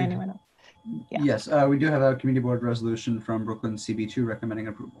yes, anyone else? Yeah. Yes, we do have a community board resolution from Brooklyn CB2 recommending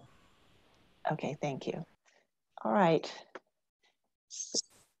approval. Okay, thank you. All right.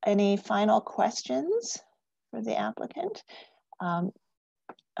 Any final questions for the applicant?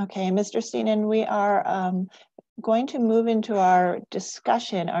 Okay, Mr. Steenan, we are going to move into our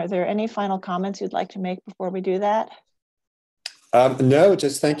discussion. Are there any final comments you'd like to make before we do that? No,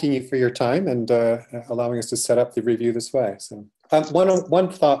 just thanking you for your time and allowing us to set up the review this way. So one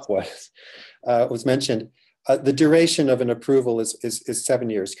thought was mentioned. The duration of an approval is 7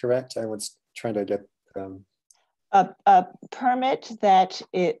 years, correct? I was trying to get... A permit that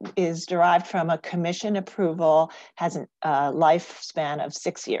it is derived from a commission approval has a lifespan of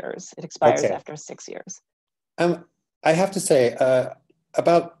 6 years. It expires after 6 years. I have to say,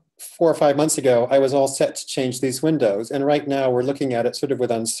 about 4 or 5 months ago, I was all set to change these windows. And right now we're looking at it sort of with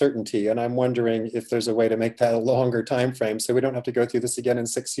uncertainty. And I'm wondering if there's a way to make that a longer time frame so we don't have to go through this again in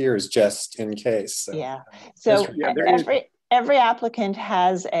 6 years, just in case. So, yeah. So every applicant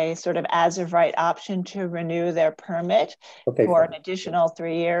has a sort of as of right option to renew their permit for an additional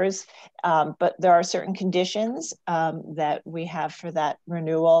 3 years. But there are certain conditions that we have for that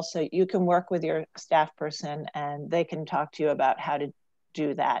renewal. So you can work with your staff person and they can talk to you about how to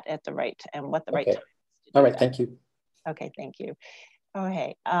do that at the right and what the right time is. All right, thank you. Okay, thank you.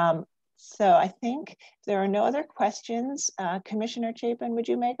 Okay, so I think if there are no other questions, Commissioner Chapin, would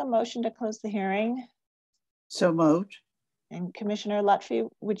you make a motion to close the hearing? So moved. And Commissioner Lutfi,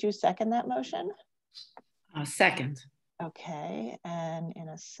 would you second that motion? Second. Okay, and in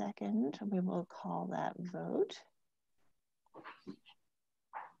a second, we will call that vote.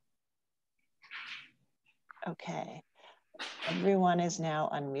 Okay, everyone is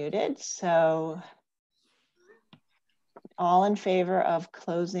now unmuted. So all in favor of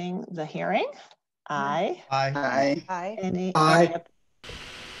closing the hearing? Aye. Aye. Aye.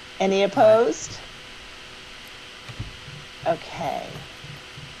 Any opposed? Okay.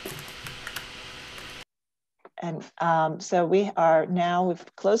 And so we've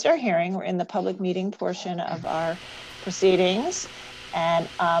closed our hearing. We're in the public meeting portion of our proceedings. And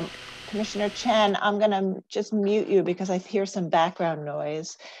Commissioner Chen, I'm gonna just mute you because I hear some background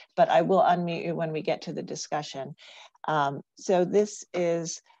noise, but I will unmute you when we get to the discussion. So this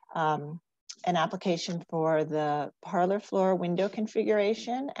is an application for the parlor floor window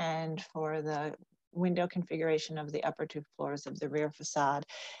configuration and for the window configuration of the upper 2 floors of the rear facade.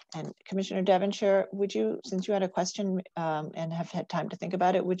 And Commissioner Devonshire, would you, since you had a question and have had time to think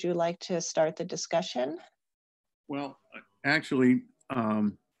about it, would you like to start the discussion? Well, actually,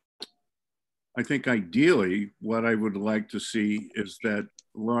 I think ideally what I would like to see is that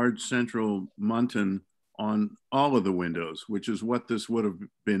large central muntin on all of the windows, which is what this would have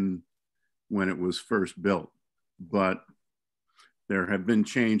been when it was first built. But there have been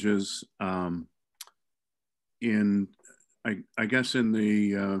changes I guess in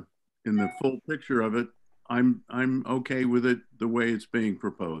the full picture of it, I'm okay with it the way it's being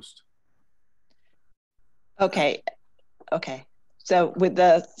proposed. Okay. So with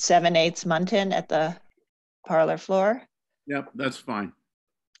the 7/8 muntin at the parlor floor? Yep, that's fine.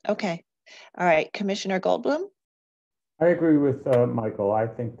 Okay. All right, Commissioner Goldblum? I agree with Michael. I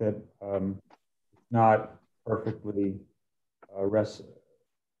think that it's not perfectly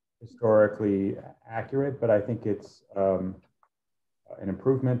historically accurate, but I think it's an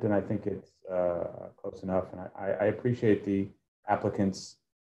improvement, and I think it's close enough. And I appreciate the applicant's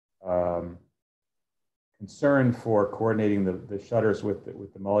concern for coordinating the shutters with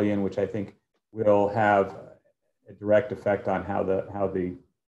the mullion, which I think will have a direct effect on how the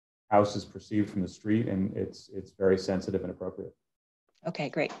house is perceived from the street, and it's very sensitive and appropriate. Okay,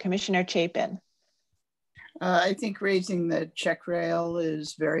 great. Commissioner Chapin. I think raising the check rail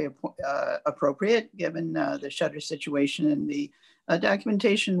is very appropriate given the shutter situation and the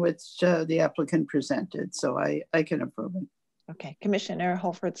documentation which the applicant presented. So I can approve it. Okay, Commissioner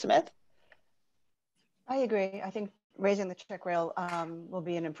Holford-Smith. I agree. I think raising the check rail will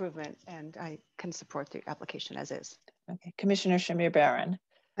be an improvement, and I can support the application as is. Okay, Commissioner Shamir Baran.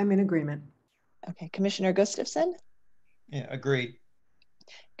 I'm in agreement. Okay, Commissioner Gustafson. Yeah, agreed.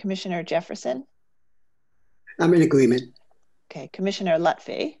 Commissioner Jefferson. I'm in agreement. Okay, Commissioner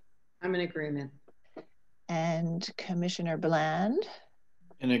Lutfi. I'm in agreement. And Commissioner Bland.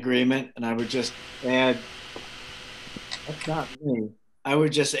 In agreement, and I would just add, that's not me. I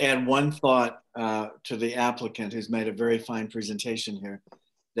would just add one thought to the applicant who's made a very fine presentation here,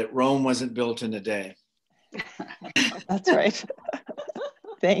 that Rome wasn't built in a day. That's right.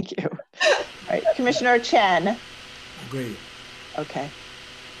 Thank you. All right, Commissioner Chen. Agreed. Okay.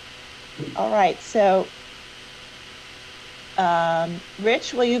 All right, so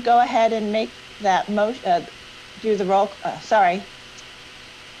Rich, will you go ahead and make that motion, do the roll, sorry.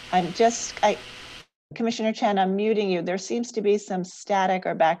 Commissioner Chen, I'm muting you. There seems to be some static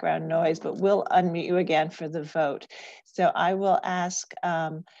or background noise, but we'll unmute you again for the vote. So I will ask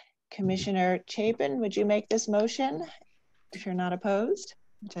Commissioner Chapin, would you make this motion if you're not opposed?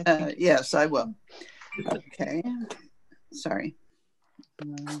 Yes, I will. Okay, sorry.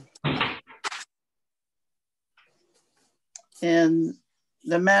 In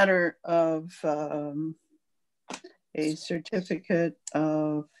the matter of a certificate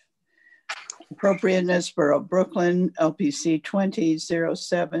of appropriateness, Borough of Brooklyn, LPC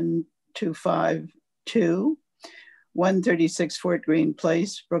 20-07252, 136 Fort Greene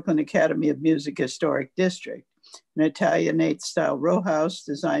Place, Brooklyn Academy of Music Historic District, an Italianate style row house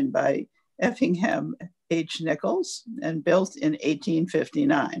designed by Effingham H. Nichols and built in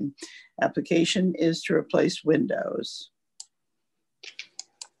 1859. Application is to replace windows.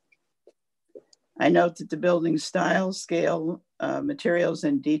 I note that the building style, scale, materials,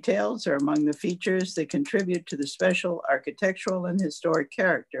 and details are among the features that contribute to the special architectural and historic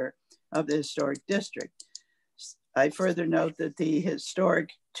character of the historic district. I further note that the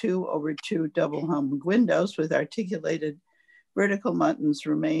historic 2/2 double-hung windows with articulated vertical muntins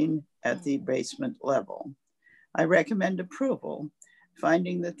remain at the basement level. I recommend approval,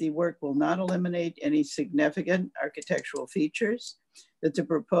 finding that the work will not eliminate any significant architectural features, that the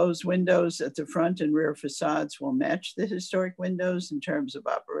proposed windows at the front and rear facades will match the historic windows in terms of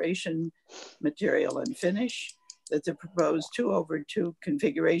operation, material, and finish, that the proposed 2/2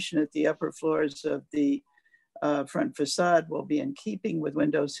 configuration at the upper floors of the front facade will be in keeping with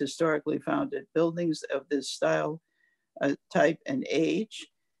windows historically found at buildings of this style, type, and age,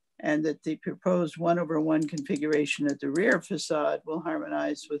 and that the proposed 1/1 configuration at the rear facade will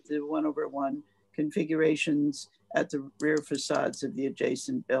harmonize with the 1/1 configurations at the rear facades of the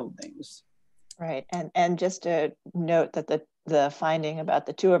adjacent buildings. Right, and just to note that the finding about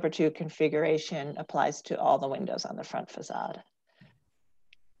the 2/2 configuration applies to all the windows on the front facade.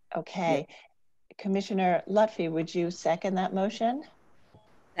 Okay, yeah. Commissioner Lutfi, would you second that motion?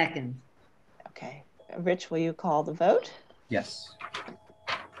 Second. Okay, Rich, will you call the vote? Yes.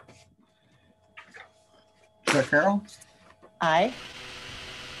 Chair Carroll? Aye.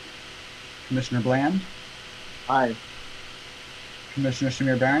 Commissioner Bland? Aye. Commissioner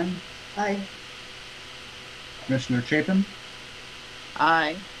Shamir Barron? Aye. Commissioner Chapin?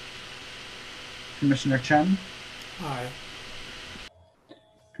 Aye. Commissioner Chen? Aye.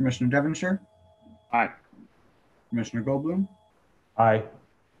 Commissioner Devonshire? Aye. Commissioner Goldblum? Aye.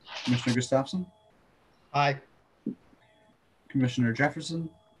 Commissioner Gustafson? Aye. Commissioner Jefferson?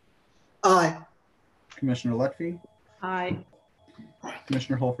 Aye. Commissioner Lutfi? Aye.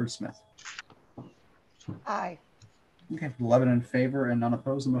 Commissioner Holford Smith? Aye. Okay, 11 in favor and none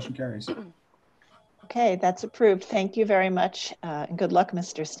opposed, the motion carries. Okay, that's approved. Thank you very much. And good luck,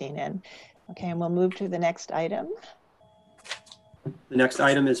 Mr. Steenan. Okay, and we'll move to the next item. The next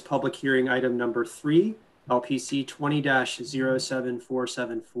item is public hearing item number 3, LPC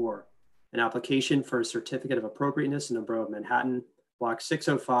 20-07474, an application for a certificate of appropriateness in the Borough of Manhattan, block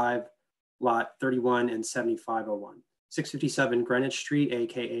 605, lot 31 and 7501, 657 Greenwich Street,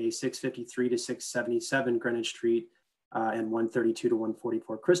 aka 653 to 677 Greenwich Street, and 132 to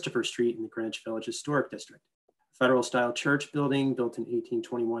 144 Christopher Street in the Greenwich Village Historic District. A federal style church building built in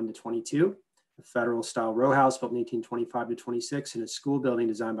 1821 to 22, a federal style row house built in 1825 to 26, and a school building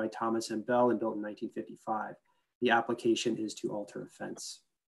designed by Thomas M. Bell and built in 1955. The application is to alter a fence.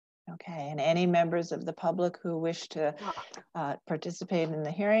 Okay, and any members of the public who wish to participate in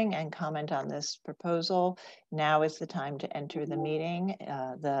the hearing and comment on this proposal, now is the time to enter the meeting.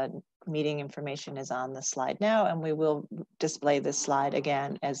 The meeting information is on the slide now, and we will display this slide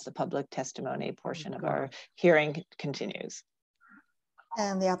again as the public testimony portion of our hearing continues.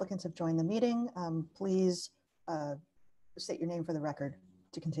 And the applicants have joined the meeting. Please state your name for the record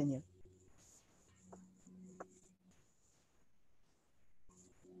to continue.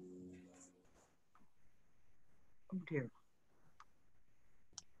 Oh dear.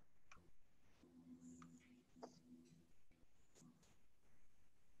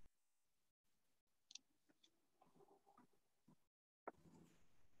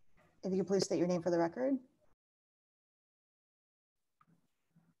 If you could please state your name for the record.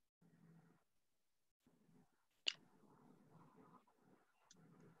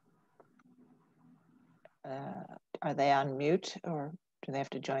 Are they on mute or do they have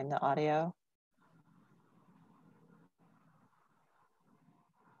to join the audio?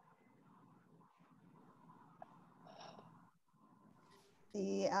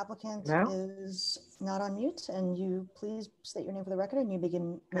 The applicant is not on mute, and you please state your name for the record and you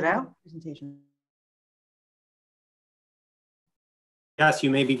begin the presentation. Yes, you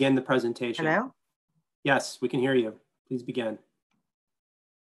may begin the presentation. Hello? Yes, we can hear you. Please begin.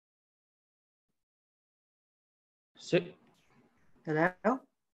 Hello?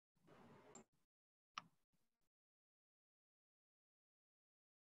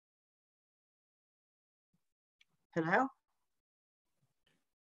 Hello?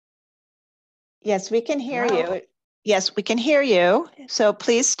 Yes, we can hear you. Yes, we can hear you. So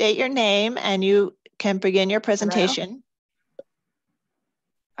please state your name and you can begin your presentation.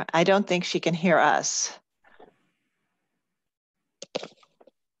 Hello? I don't think she can hear us.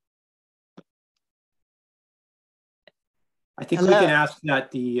 I think we can ask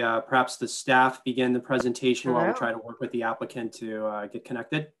that the perhaps the staff begin the presentation while we try to work with the applicant to get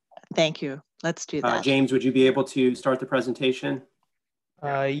connected. Thank you. Let's do that. James, would you be able to start the presentation?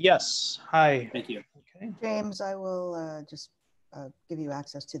 Yes. Hi. Thank you. Okay. James, I will just give you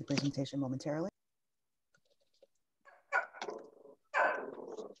access to the presentation momentarily.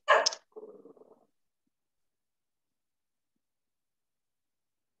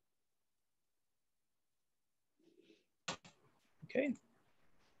 Okay.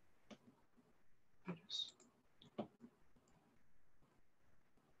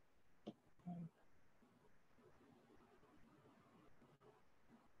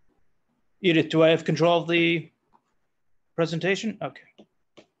 Edith, do I have control of the presentation? Okay.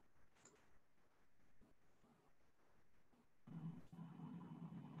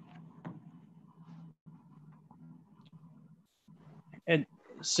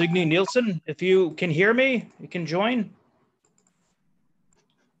 Signe Nielsen, if you can hear me, you can join.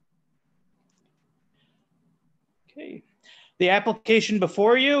 Okay. The application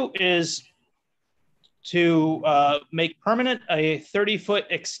before you is to make permanent a 30-foot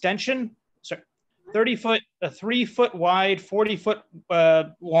extension, sorry, 30-foot, a 3-foot wide, 40-foot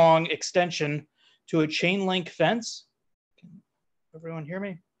long extension to a chain link fence. Can everyone hear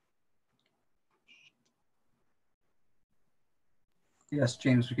me? Yes,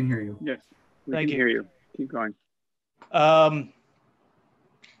 James, we can hear you. Yes, we Thank can you. hear you. Keep going.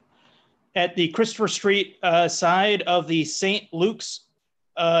 At the Christopher Street side of the St. Luke's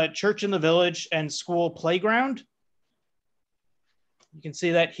Church in the Village and School Playground. You can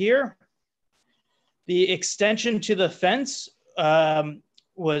see that here. The extension to the fence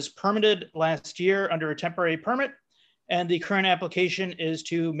was permitted last year under a temporary permit, and the current application is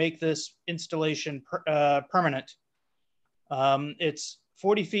to make this installation permanent. It's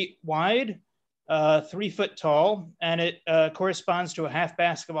 40 feet wide, 3 foot tall, and it corresponds to a half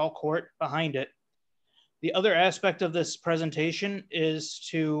basketball court behind it. The other aspect of this presentation is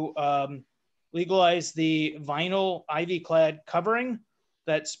to legalize the vinyl ivy-clad covering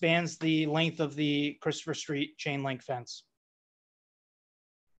that spans the length of the Christopher Street chain link fence.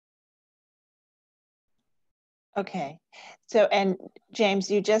 Okay, so, and James,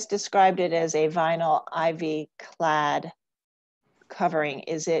 you just described it as a vinyl ivy-clad covering.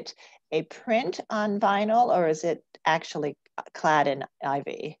 Is it a print on vinyl, or is it actually clad in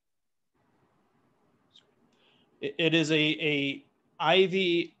ivy? It is a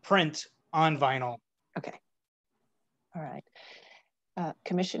ivy print on vinyl. Okay. All right.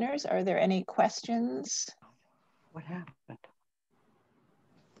 Commissioners, are there any questions? What happened?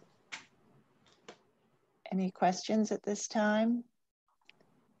 Any questions at this time?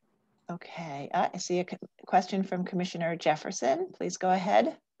 Okay, I see a question from Commissioner Jefferson. Please go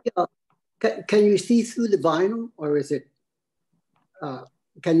ahead. Yeah. Can you see through the vinyl, or is it,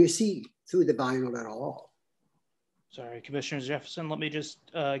 can you see through the vinyl at all? Sorry, Commissioner Jefferson, let me just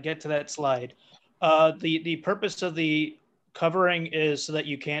get to that slide. The purpose of the covering is so that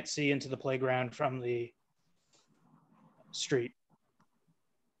you can't see into the playground from the street.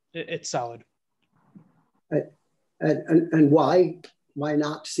 It's solid. And why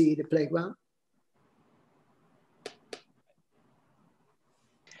not see the playground?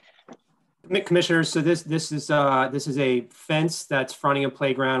 Commissioners, so this is a fence that's fronting a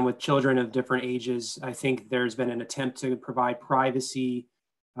playground with children of different ages. I think there's been an attempt to provide privacy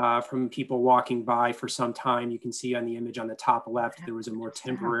from people walking by for some time. You can see on the image on the top left, there was a more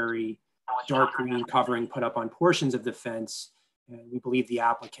temporary dark green covering put up on portions of the fence. And we believe the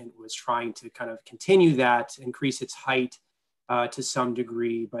applicant was trying to kind of continue that, increase its height to some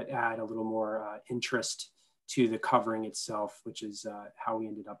degree, but add a little more interest to the covering itself, which is how we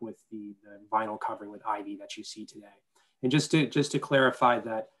ended up with the vinyl covering with ivy that you see today. And just to clarify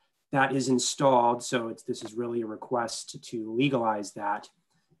that is installed, so this is really a request to legalize that.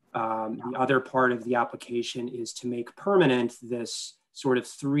 The other part of the application is to make permanent this sort of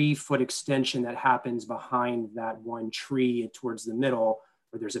 3-foot extension that happens behind that one tree towards the middle,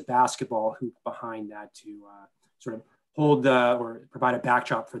 where there's a basketball hoop behind that to sort of hold or provide a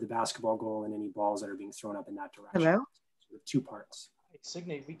backdrop for the basketball goal and any balls that are being thrown up in that direction. Hello? Sort of 2 parts. Hey,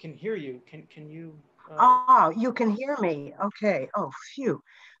 Signe, we can hear you. Can you? Oh, you can hear me. Okay. Oh, phew.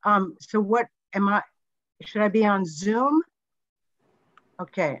 So what am I? Should I be on Zoom?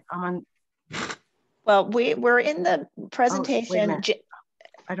 Okay, I'm on. Well, we're in the presentation. Oh,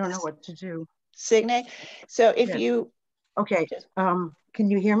 I don't know what to do. Signe, so if you. Okay. Can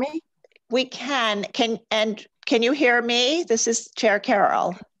you hear me? We can. Can you hear me? This is Chair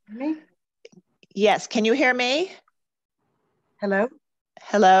Carroll. Me? Yes. Can you hear me? Hello?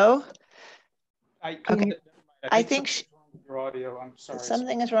 Hello? Okay. I think your audio. I'm sorry.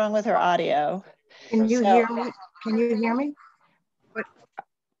 Something is wrong with her audio. Can you hear me? Can you hear me?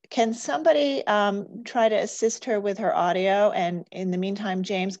 Can somebody try to assist her with her audio? And in the meantime,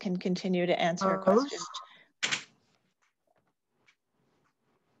 James can continue to answer her questions.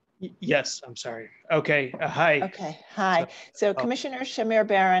 Yes, I'm sorry. Okay, hi. Okay, hi. So Commissioner Shamir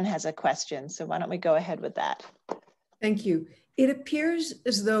Barron has a question. So why don't we go ahead with that? Thank you. It appears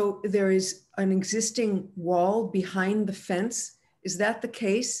as though there is an existing wall behind the fence. Is that the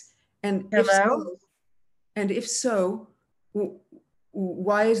case? And Hello? if so,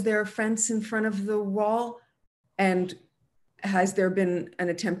 why is there a fence in front of the wall? And has there been an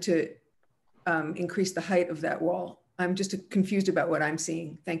attempt to increase the height of that wall? I'm just confused about what I'm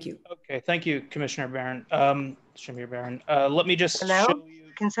seeing. Thank you. Okay, thank you, Commissioner Barron. Shamir Barron. Let me just Hello? show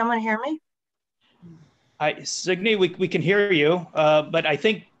you. Can someone hear me? Hi, Signe, we can hear you, but I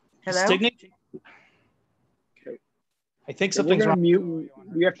think, Hello? Signe, I think something's wrong.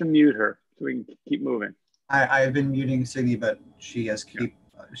 We have to mute her so we can keep moving. I've been muting Signe, but she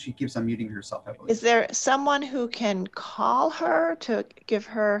keeps on muting herself, I believe. Is there someone who can call her to give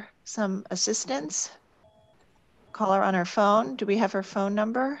her some assistance? Call her on her phone. Do we have her phone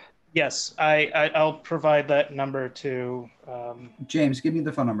number? Yes, I'll provide that number to. James, give me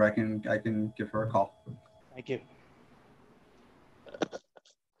the phone number. I can give her a call. Thank you.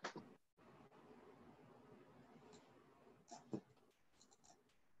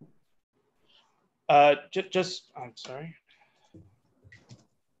 I'm sorry.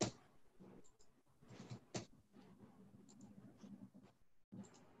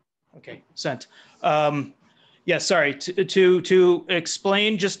 Okay, sent. Yeah, sorry, to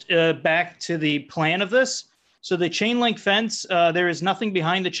explain just back to the plan of this. So the chain link fence, there is nothing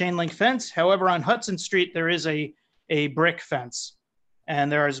behind the chain link fence. However, on Hudson Street, there is a brick fence.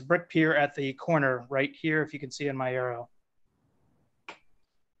 And there is a brick pier at the corner right here, if you can see in my arrow.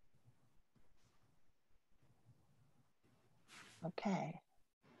 Okay.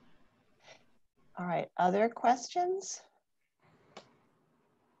 All right, other questions?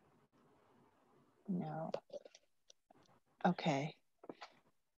 No. Okay.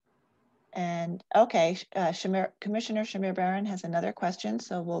 And okay, Commissioner Shamir Barron has another question,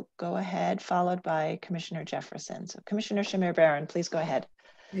 so we'll go ahead, followed by Commissioner Jefferson. So Commissioner Shamir Barron, please go ahead.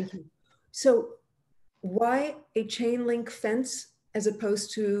 Thank you. So why a chain link fence as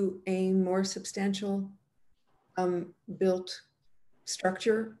opposed to a more substantial built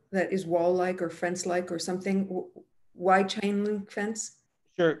structure that is wall-like or fence-like or something? Why chain link fence?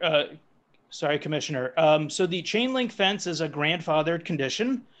 Sure. Sorry, Commissioner. So the chain link fence is a grandfathered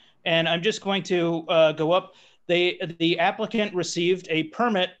condition, and I'm just going to go up. The applicant received a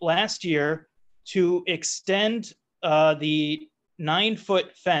permit last year to extend the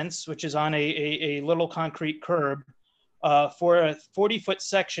 9-foot fence, which is on a little concrete curb, for a 40-foot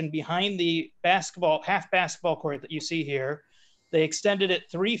section behind the half basketball court that you see here. They extended it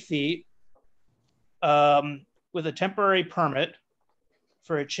 3 feet with a temporary permit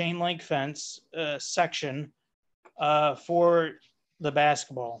for a chain link fence section for the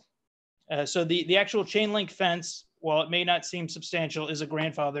basketball. So the actual chain link fence, while it may not seem substantial, is a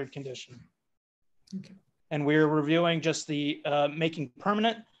grandfathered condition. Okay. And we're reviewing just the making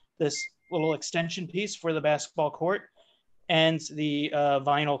permanent this little extension piece for the basketball court and the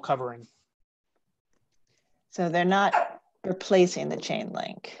vinyl covering. So they're not replacing the chain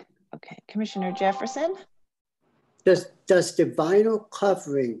link. Okay, Commissioner Jefferson? Does the vinyl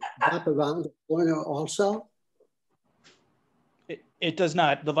covering wrap around the corner also? It does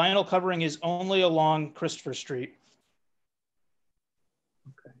not. The vinyl covering is only along Christopher Street.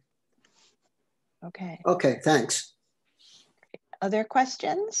 Okay. Okay, thanks. Other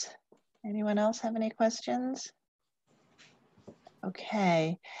questions? Anyone else have any questions?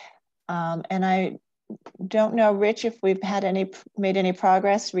 Okay. And I don't know, Rich, if we've had made any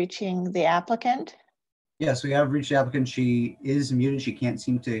progress reaching the applicant. Yes, we have reached the applicant. She is muted. She can't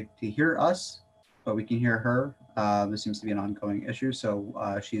seem to hear us, but we can hear her. This seems to be an ongoing issue.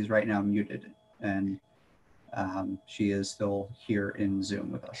 So she is right now muted, and she is still here in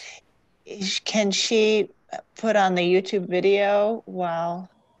Zoom with us. Can she put on the YouTube video while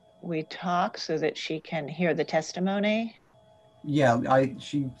we talk so that she can hear the testimony? Yeah,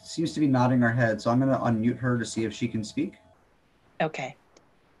 she seems to be nodding her head, so I'm going to unmute her to see if she can speak. Okay.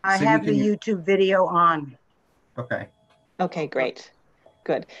 I have the YouTube video on. Okay. Okay, great.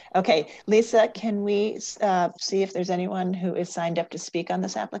 Good. Okay, Lisa, can we see if there's anyone who is signed up to speak on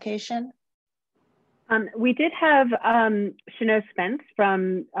this application? We did have Shano Spence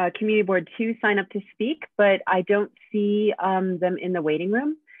from Community Board 2 sign up to speak, but I don't see them in the waiting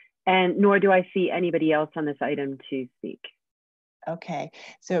room, and nor do I see anybody else on this item to speak. Okay,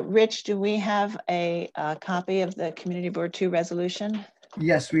 so Rich, do we have a copy of the Community Board 2 resolution?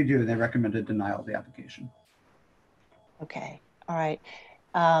 Yes, we do. They recommended denial of the application. Okay, all right.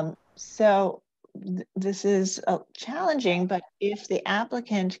 So this is challenging, but if the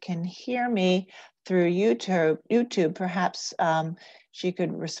applicant can hear me through YouTube, perhaps she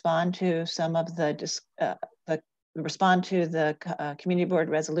could respond to some of the community board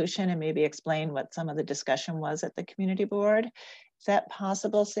resolution and maybe explain what some of the discussion was at the community board. Is that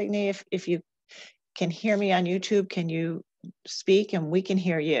possible, Signe? If you can hear me on YouTube, can you speak and we can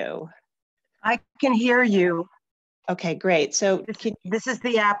hear you? I can hear you. Okay, great. So this is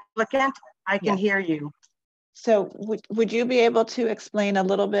the applicant. I can hear you. So would you be able to explain a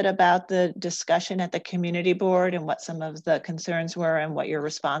little bit about the discussion at the community board and what some of the concerns were and what your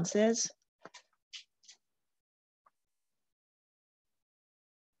response is?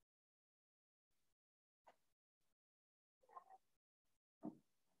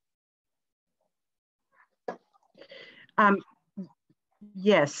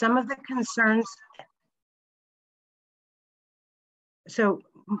 Yes, some of the concerns. So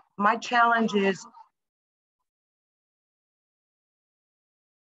my challenge is,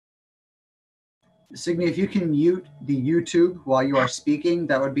 Signe, if you can mute the YouTube while you are speaking,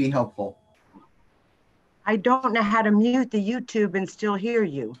 that would be helpful. I don't know how to mute the YouTube and still hear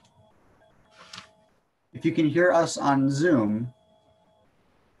you. If you can hear us on Zoom.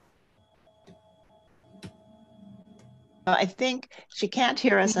 I think she can't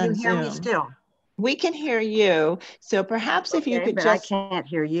hear us on Zoom. Can you hear me still? We can hear you. So perhaps if you could but just. I can't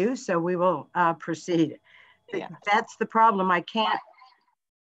hear you, so we will proceed. Yeah. That's the problem. I can't.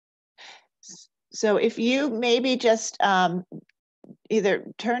 So if you maybe just either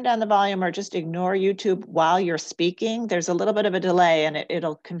turn down the volume or just ignore YouTube while you're speaking, there's a little bit of a delay and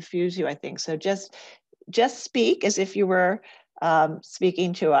it'll confuse you, I think. So just speak as if you were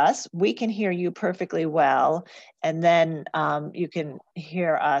speaking to us. We can hear you perfectly well. And then you can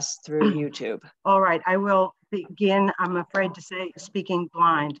hear us through YouTube. All right, I will begin, I'm afraid to say, speaking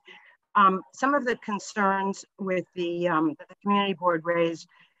blind. Some of the concerns with that the community board raised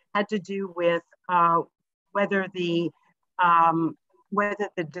had to do with whether the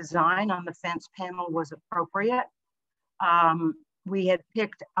design on the fence panel was appropriate. We had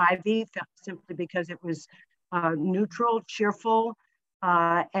picked ivy simply because it was neutral, cheerful,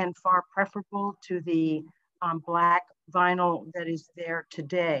 and far preferable to the black vinyl that is there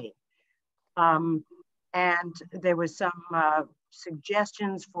today. And there was some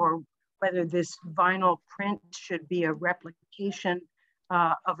suggestions for whether this vinyl print should be a replication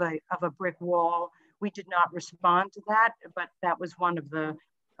of a brick wall. We did not respond to that, but that was one of the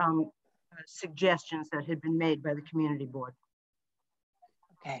suggestions that had been made by the community board.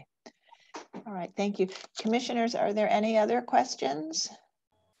 Okay. All right, thank you. Commissioners, are there any other questions?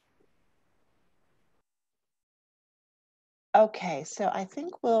 Okay, so I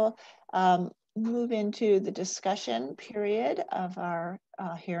think we'll move into the discussion period of our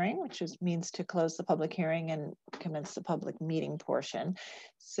hearing, which means to close the public hearing and commence the public meeting portion.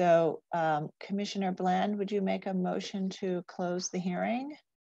 So Commissioner Bland, would you make a motion to close the hearing?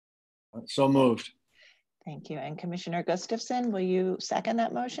 So moved. Thank you. And Commissioner Gustafson, will you second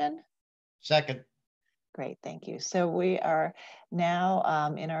that motion? Second. Great, thank you. So we are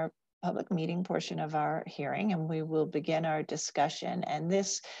now in our public meeting portion of our hearing, and we will begin our discussion. And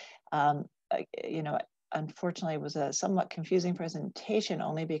this, you know, unfortunately was a somewhat confusing presentation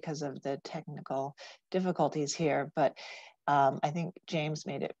only because of the technical difficulties here. But I think James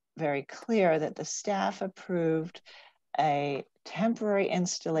made it very clear that the staff approved a temporary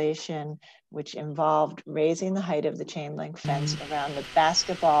installation which involved raising the height of the chain link fence around the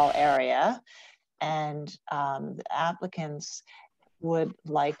basketball area. And the applicants would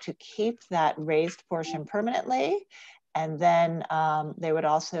like to keep that raised portion permanently. And then they would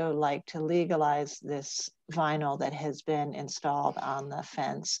also like to legalize this vinyl that has been installed on the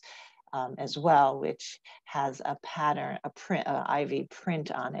fence as well, which has a pattern, a print, ivy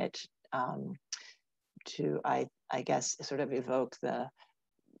print on it to, I guess, sort of evoke the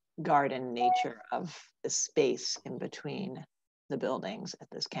garden nature of the space in between the buildings at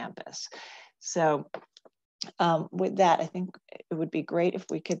this campus. So with that, I think it would be great if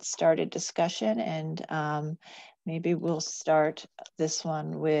we could start a discussion, and maybe we'll start this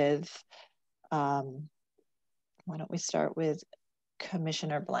one with, why don't we start with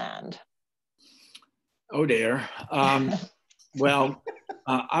Commissioner Bland? Oh dear. Well,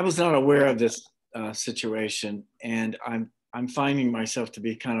 I was not aware of this situation, and I'm finding myself to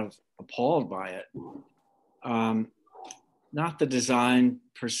be kind of appalled by it. Not the design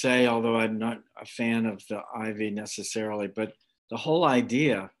per se, although I'm not a fan of the ivy necessarily, but the whole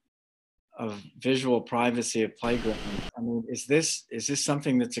idea of visual privacy of playgrounds. I mean, is this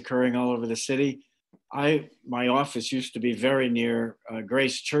something that's occurring all over the city? My office used to be very near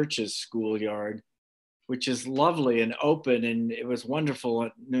Grace Church's schoolyard, which is lovely and open, and it was wonderful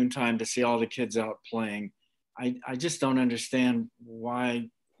at noontime to see all the kids out playing. I just don't understand why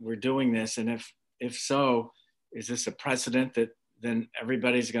we're doing this, and if so, is this a precedent that then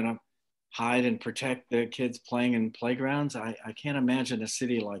everybody's going to hide and protect the kids playing in playgrounds? I can't imagine a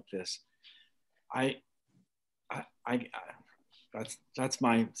city like this. That's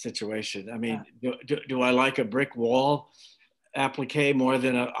my situation. I mean, do I like a brick wall applique more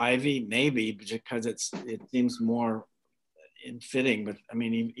than an ivy? Maybe, because it seems more fitting. But I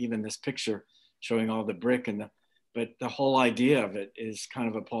mean, even this picture showing all the brick but the whole idea of it is kind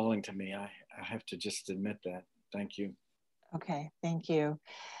of appalling to me. I have to just admit that. Thank you. Okay, thank you.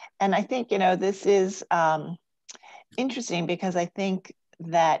 And I think, you know, this is interesting because I think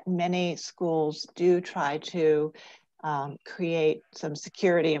that many schools do try to create some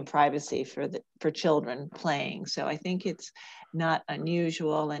security and privacy for children playing. So I think it's not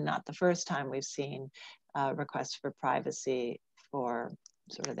unusual and not the first time we've seen requests for privacy for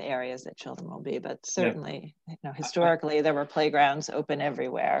sort of the areas that children will be, but certainly, you know, historically there were playgrounds open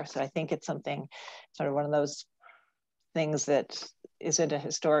everywhere. So I think it's something, sort of one of those things that isn't a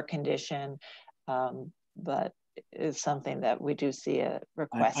historic condition, but is something that we do see a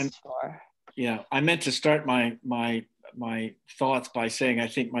request for. Yeah, I meant to start my thoughts by saying I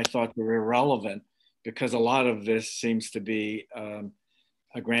think my thoughts are irrelevant because a lot of this seems to be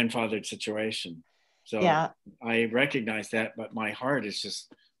a grandfathered situation. So yeah. I recognize that, but my heart is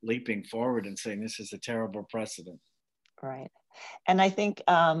just leaping forward and saying this is a terrible precedent. Right. And I think,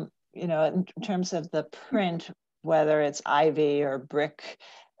 you know, in terms of the print, whether it's ivy or brick,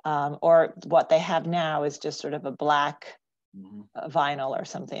 or what they have now is just sort of a black vinyl or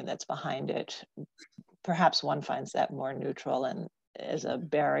something that's behind it. Perhaps one finds that more neutral and as a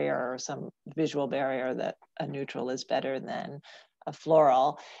barrier or some visual barrier that a neutral is better than a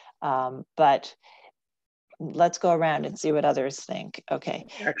floral. But let's go around and see what others think. Okay.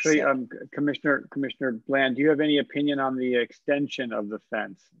 Actually, so, Commissioner Bland, do you have any opinion on the extension of the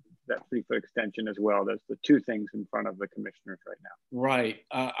fence, that 3-foot extension as well? That's the two things in front of the commissioners right now. Right.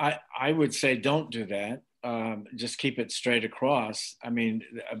 I would say don't do that. Just keep it straight across. I mean,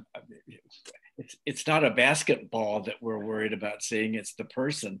 it's not a basketball that we're worried about seeing. It's the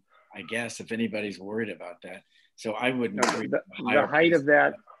person, I guess, if anybody's worried about that. So I wouldn't. No, the height of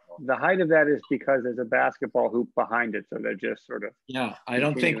that. The height of that is because there's a basketball hoop behind it, so they're just sort of. Yeah, I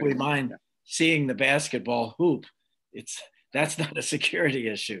don't think we mind seeing the basketball hoop. That's not a security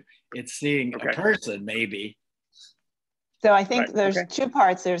issue. It's seeing a person, maybe. So I think there's two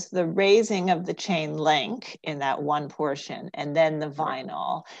parts. There's the raising of the chain link in that one portion, and then the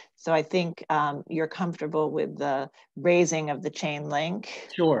vinyl. So I think you're comfortable with the raising of the chain link.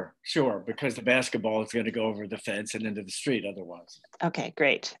 Sure, because the basketball is going to go over the fence and into the street otherwise. Okay,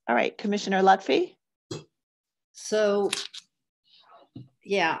 great. All right, Commissioner Lutfi. So,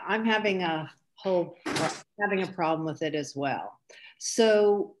 yeah, I'm having a problem with it as well.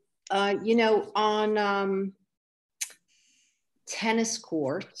 So, you know, on tennis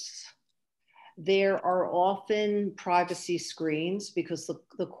courts, there are often privacy screens because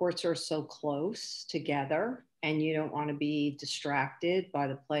the courts are so close together and you don't want to be distracted by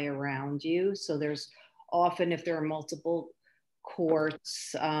the play around you. So there's often, if there are multiple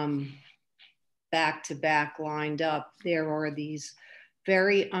courts back to back lined up, there are these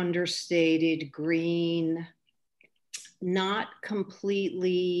very understated green, not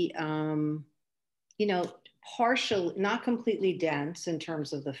completely, you know, partial, not completely dense in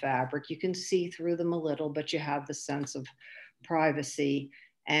terms of the fabric. You can see through them a little, but you have the sense of privacy.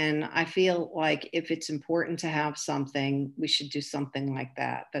 And I feel like if it's important to have something, we should do something like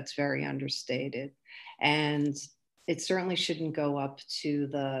that. That's very understated. And it certainly shouldn't go up to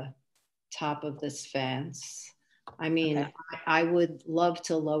the top of this fence. I mean, I would love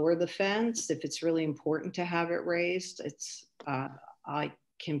to lower the fence if it's really important to have it raised. I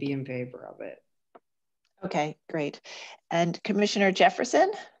can be in favor of it. Okay, great. And Commissioner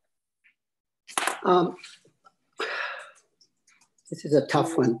Jefferson? This is a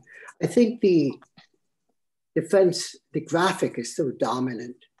tough one. I think the fence, the graphic is so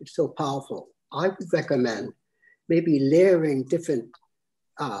dominant, it's so powerful. I would recommend maybe layering different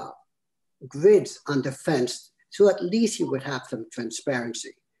grids on the fence, so at least you would have some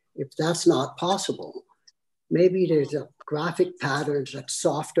transparency. If that's not possible, maybe there's a graphic pattern that's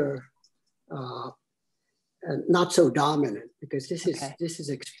softer, and not so dominant, because this is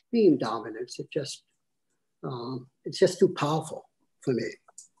extreme dominance. It's just too powerful for me.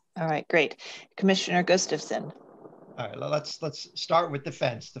 All right, great. Commissioner Gustafson. All right, let's start with the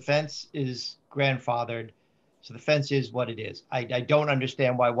fence. The fence is grandfathered, so the fence is what it is. I don't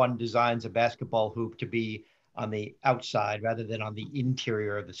understand why one designs a basketball hoop to be on the outside rather than on the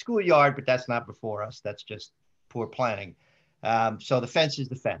interior of the schoolyard, but that's not before us. That's just poor planning. So the fence is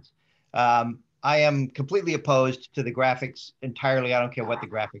the fence. I am completely opposed to the graphics entirely. I don't care what the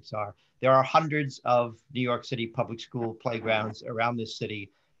graphics are. There are hundreds of New York City public school playgrounds around this city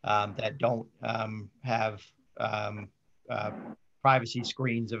that don't have privacy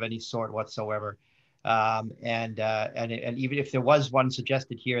screens of any sort whatsoever. And even if there was one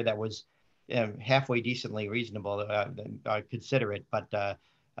suggested here that was halfway decently reasonable, then I'd consider it. But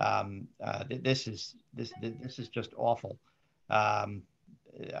this is just awful.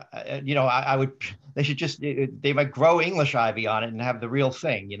 You know, they should just, they might grow English ivy on it and have the real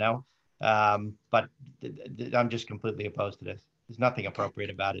thing, you know, but I'm just completely opposed to this. There's nothing appropriate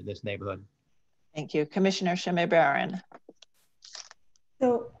about it in this neighborhood. Thank you. Commissioner Shimei-Barron.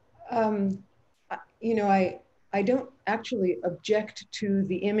 So, you know, I don't actually object to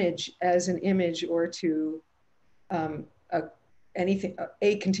the image as an image or to a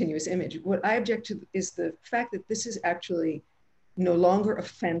continuous image. What I object to is the fact that this is actually no longer a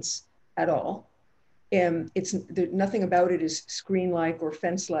fence at all. Nothing about it is screen-like or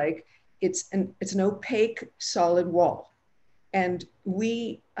fence-like. It's an opaque, solid wall. And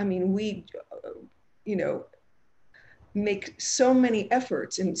we, you know, make so many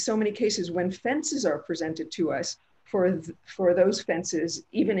efforts in so many cases when fences are presented to us for those fences,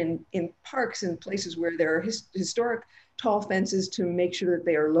 even in parks and places where there are historic tall fences, to make sure that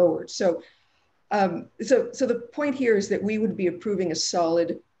they are lowered. So the point here is that we would be approving a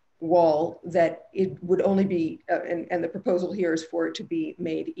solid wall, that it would only be, and the proposal here is for it to be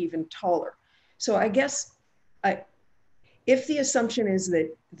made even taller. So I guess if the assumption is that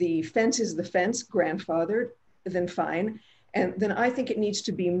the fence is the fence, grandfathered, then fine. And then I think it needs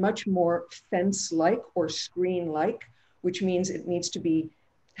to be much more fence-like or screen-like, which means it needs to be,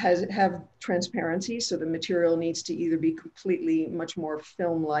 have transparency. So the material needs to either be completely much more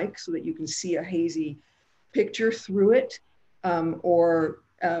film-like so that you can see a hazy picture through it, or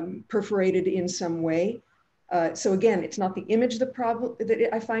perforated in some way. So again, it's not the image that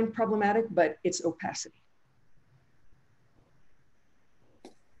I find problematic, but it's opacity.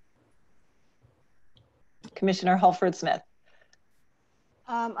 Commissioner Halford-Smith.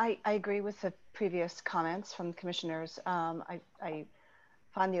 I agree with the previous comments from commissioners. I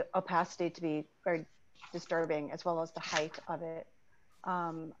find the opacity to be very disturbing, as well as the height of it.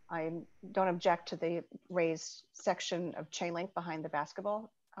 I don't object to the raised section of chain link behind the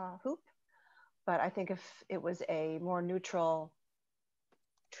basketball hoop, but I think if it was a more neutral,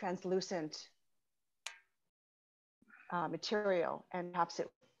 translucent material, and perhaps it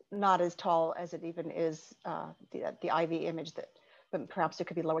not as tall as it even is the Ivy image, but perhaps it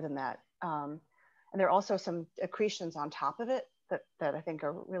could be lower than that. And there are also some accretions on top of it that I think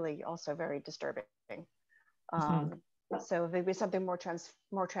are really also very disturbing. So if it be something more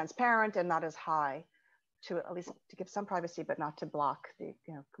transparent and not as high, to at least to give some privacy, but not to block the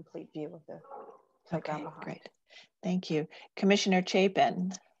complete view of the playground behind. Great. Thank you. Commissioner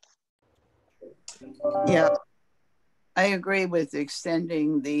Chapin. Yeah, I agree with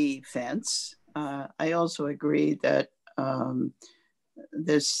extending the fence. I also agree that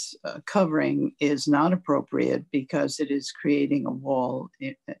this covering is not appropriate because it is creating a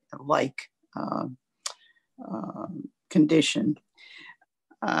wall-like condition.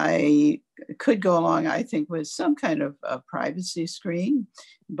 I could go along, I think, with some kind of a privacy screen,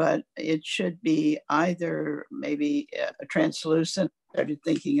 but it should be either maybe a translucent. I started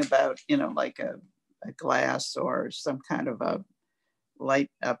thinking about, like a glass or some kind of a light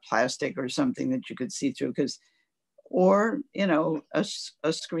plastic or something that you could see through, or a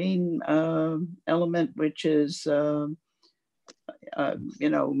screen element which is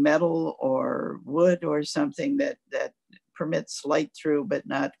metal or wood or something that permits light through but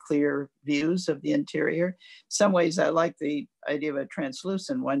not clear views of the interior. Some ways I like the idea of a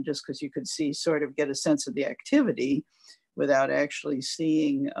translucent one, just because you could get a sense of the activity without actually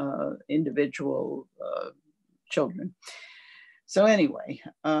seeing individual children. So anyway,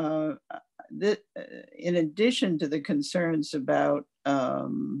 in addition to the concerns about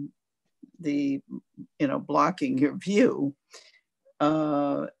blocking your view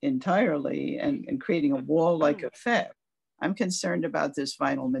entirely and creating a wall-like effect, I'm concerned about this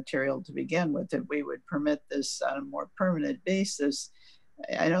vinyl material to begin with, that we would permit this on a more permanent basis.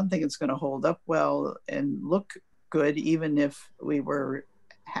 I don't think it's going to hold up well and look good, even if we were,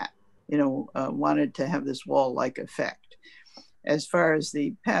 wanted to have this wall-like effect. As far as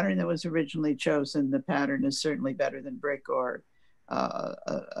the pattern that was originally chosen, the pattern is certainly better than brick or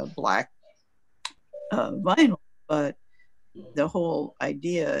a black vinyl, but the whole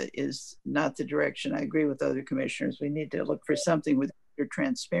idea is not the direction. I agree with other commissioners. We need to look for something with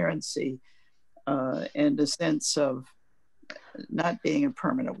transparency and a sense of not being a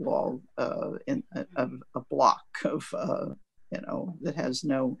permanent wall, in a block of, that has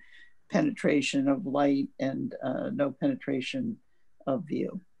no penetration of light and no penetration of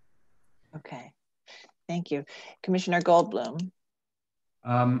view. Okay, thank you. Commissioner Goldblum.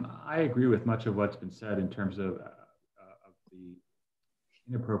 I agree with much of what's been said in terms of the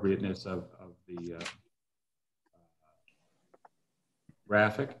inappropriateness of the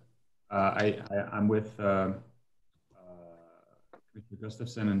graphic. I'm with Commissioner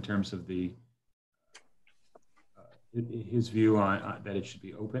Gustafson in terms of his view on that it should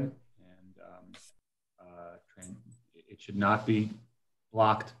be open and it should not be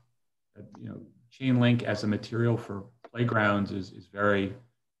blocked. chain link as a material for playgrounds is very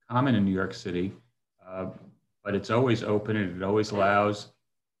common in New York City, but it's always open and it always allows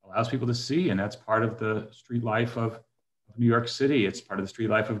people to see, and that's part of the street life of New York City. It's part of the street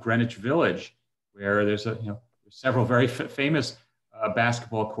life of Greenwich Village, where there's several very famous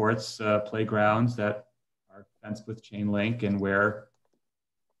basketball courts, playgrounds that are fenced with chain link, and where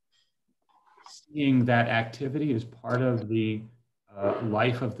seeing that activity is part of the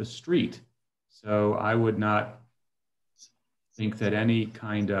life of the street. So I would not think that any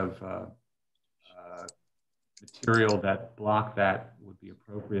kind of material that block that would be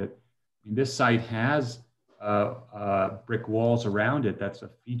appropriate. I mean, this site has brick walls around it. That's a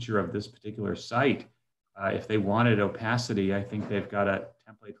feature of this particular site. If they wanted opacity, I think they've got a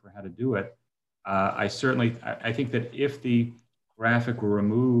template for how to do it. I think that if the graphic were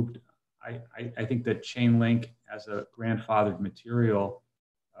removed, I think that chain link as a grandfathered material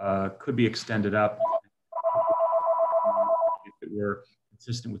could be extended up if it were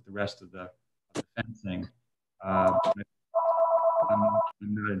consistent with the rest of the fencing. I'm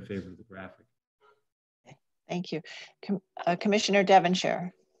not in favor of the graphic. Thank you. Commissioner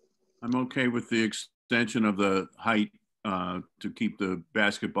Devonshire. I'm okay with the extension of the height to keep the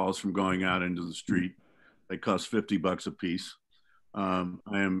basketballs from going out into the street. They cost $50 a piece. I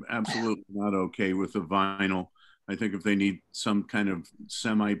am absolutely not okay with the vinyl. I think if they need some kind of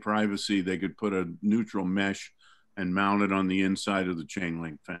semi-privacy, they could put a neutral mesh and mount it on the inside of the chain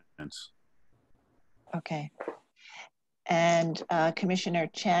link fence. Okay. And Commissioner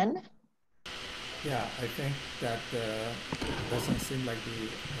Chen? Yeah, I think that doesn't seem like the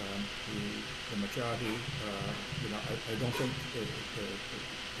majority. I don't think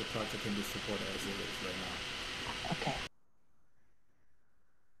the project can be supported as it is right now. Okay.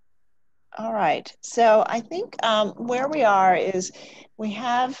 All right. So I think where we are is we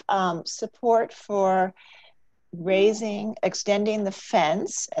have support for extending the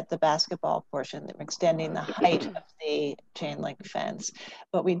fence at the basketball portion, extending the height of the chain link fence,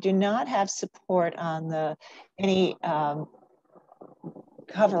 but we do not have support on any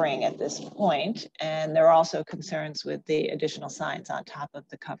covering at this point. And there are also concerns with the additional signs on top of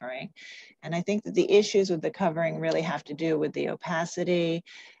the covering. And I think that the issues with the covering really have to do with the opacity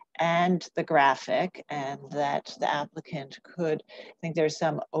and the graphic, and that the applicant could, I think there's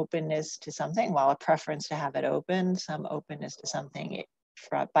some openness to something, while a preference to have it open, some openness to something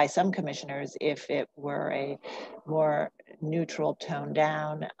by some commissioners if it were a more neutral, toned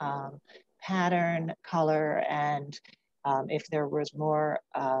down pattern, color, and if there was more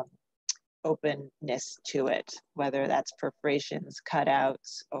openness to it, whether that's perforations,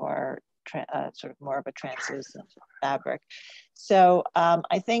 cutouts, or sort of more of a translucent fabric. So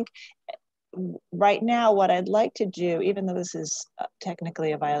I think right now what I'd like to do, even though this is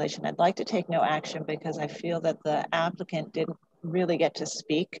technically a violation, I'd like to take no action because I feel that the applicant didn't really get to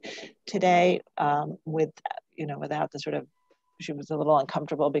speak today without the sort of, she was a little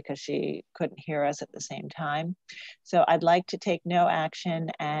uncomfortable because she couldn't hear us at the same time. So I'd like to take no action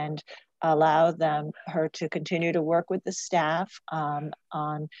and allow her to continue to work with the staff on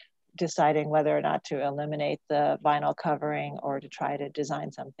deciding whether or not to eliminate the vinyl covering or to try to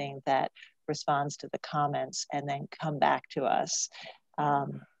design something that responds to the comments and then come back to us.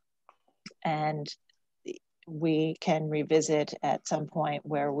 And we can revisit at some point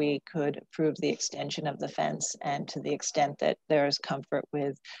where we could approve the extension of the fence, and to the extent that there's comfort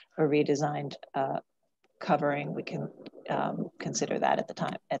with a redesigned covering, we can consider that at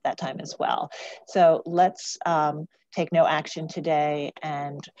that time as well. So let's take no action today,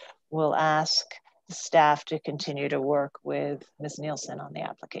 and we'll ask the staff to continue to work with Ms. Nielsen on the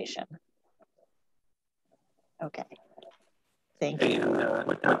application. Okay. Thank you. And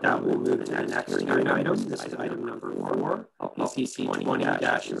with that, we'll move to the next hearing item. This is item number 4, LPC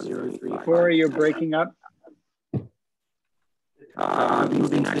 20-03. Before you're breaking up.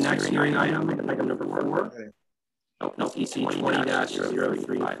 Moving to the next hearing item, item number 4. LPC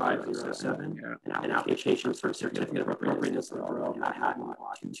 20-035507, an application for a certificate of appropriateness of the borough of Manhattan,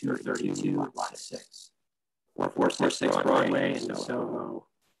 232, lot 6, 446 Broadway in Soho.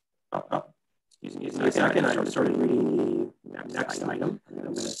 Excuse me a second, I started reading the next item. I'm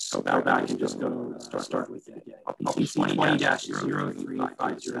going to go back and just start with it again. LPC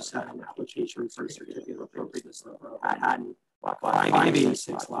 20-03507, application for a certificate of appropriateness of the borough of Manhattan, lot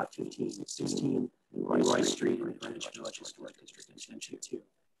 586, lot 15, 16, Leroy Street in Greenwich Village Historic District Extension 2.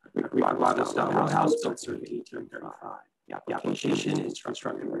 Plaza House built circa 1835. The application is to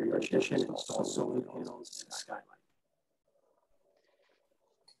construct a rear addition and install solar panels and a skylight.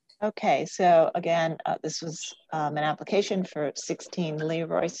 Okay, so again, this was an application for 16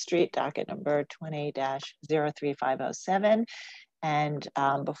 Leroy Street, docket number 20-03507. And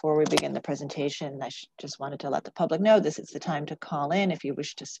before we begin the presentation, I just wanted to let the public know this is the time to call in if you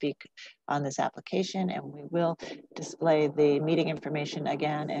wish to speak on this application, and we will display the meeting information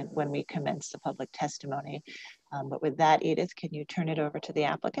again and when we commence the public testimony. But with that, Edith, can you turn it over to the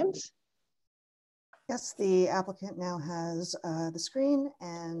applicants? Yes, the applicant now has the screen,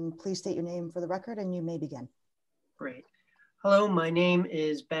 and please state your name for the record and you may begin. Great. Hello, my name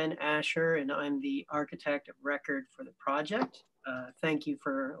is Ben Asher and I'm the architect of record for the project. Thank you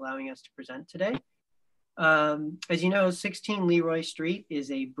for allowing us to present today. As you know, 16 Leroy Street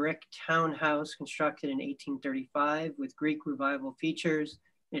is a brick townhouse constructed in 1835 with Greek revival features,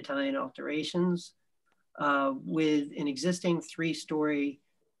 Italian alterations, with an existing 3-story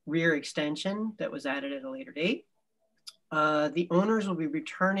rear extension that was added at a later date. The owners will be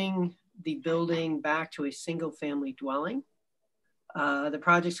returning the building back to a single family dwelling. The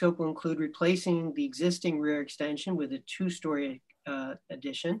project scope will include replacing the existing rear extension with a 2-story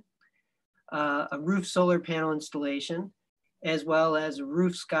addition, a roof solar panel installation, as well as a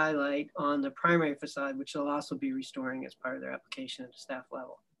roof skylight on the primary facade, which they'll also be restoring as part of their application at the staff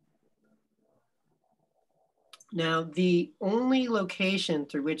level. Now, the only location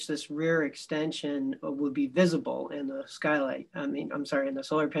through which this rear extension will be visible and the skylight, and the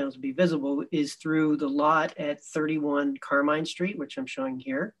solar panels will be visible is through the lot at 31 Carmine Street, which I'm showing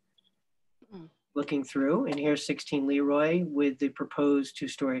here. Looking through, and here's 16 Leroy with the proposed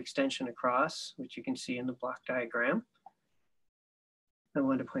 2-story extension across, which you can see in the block diagram. I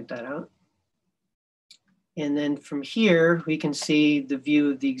wanted to point that out. And then from here, we can see the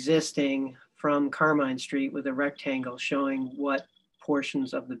view of the existing from Carmine Street with a rectangle showing what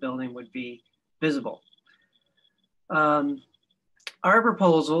portions of the building would be visible. Our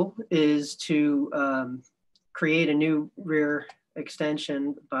proposal is to create a new rear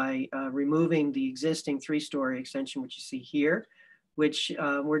extension by removing the existing 3-story extension, which you see here, which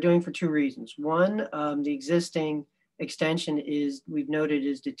we're doing for 2 reasons. One, the existing extension we've noted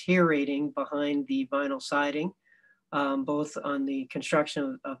is deteriorating behind the vinyl siding, both on the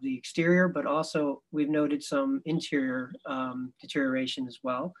construction of the exterior, but also we've noted some interior deterioration as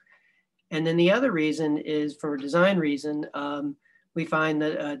well. And then the other reason is for a design reason, we find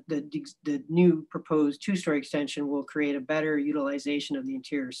that the new proposed 2-story extension will create a better utilization of the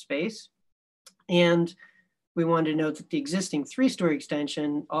interior space. And we wanted to note that the existing 3-story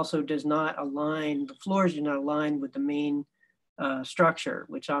extension also does not align, the floors do not align with the main structure,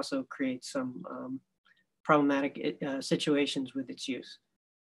 which also creates some problematic situations with its use.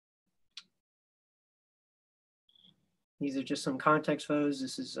 These are just some context photos.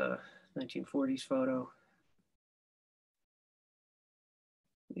 This is a 1940s photo.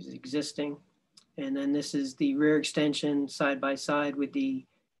 This is existing. And then this is the rear extension side by side with the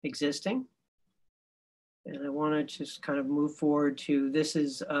existing. And I want to just kind of move forward to, this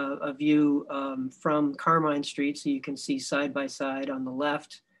is a view from Carmine Street. So you can see side by side on the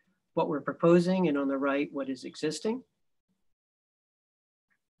left what we're proposing, and on the right, what is existing.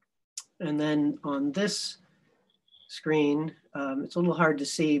 And then on this screen, it's a little hard to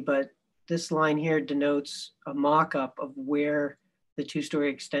see, but this line here denotes a mock-up of where the 2-story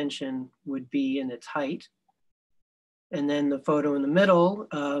extension would be in its height. And then the photo in the middle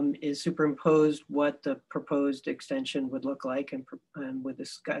is superimposed what the proposed extension would look like, and with the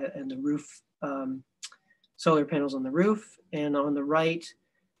sky and the roof, solar panels on the roof, and on the right,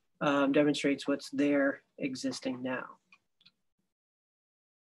 demonstrates what's there existing now.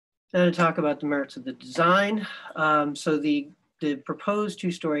 Now to talk about the merits of the design. So the proposed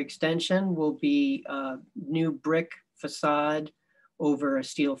 2-story extension will be a new brick facade over a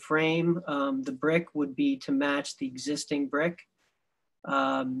steel frame. The brick would be to match the existing brick.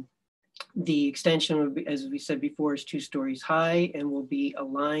 The extension would be, as we said before, is 2 stories high and will be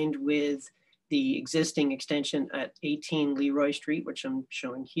aligned with the existing extension at 18 Leroy Street, which I'm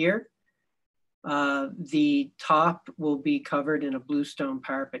showing here. The top will be covered in a bluestone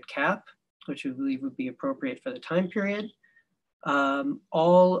parapet cap, which we believe would be appropriate for the time period.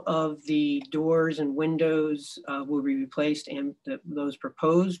 All of the doors and windows will be replaced, and those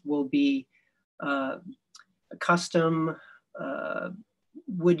proposed will be custom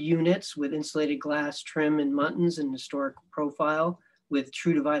wood units with insulated glass trim and muntins and historic profile with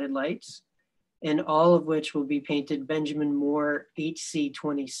true divided lights, and all of which will be painted Benjamin Moore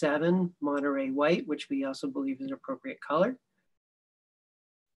HC27 Monterey white, which we also believe is an appropriate color.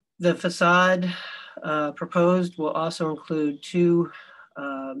 The facade proposed will also include 2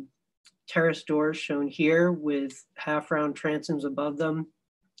 terrace doors shown here with half round transoms above them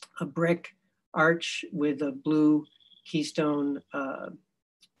a brick arch with a blue keystone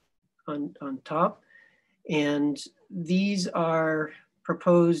on top. And these are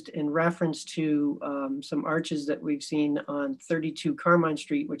proposed in reference to some arches that we've seen on 32 Carmine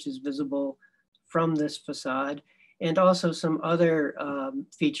Street, which is visible from this facade, and also some other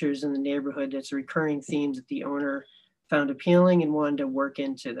features in the neighborhood that's recurring themes that the owner found appealing and wanted to work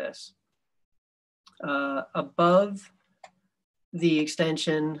into this. Above the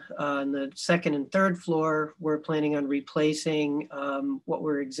extension on the second and third floor, we're planning on replacing what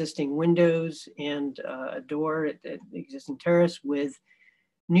were existing windows and a door at the existing terrace with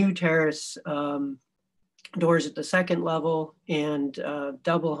new terrace doors at the second level and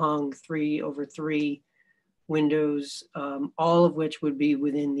double hung 3/3 windows, all of which would be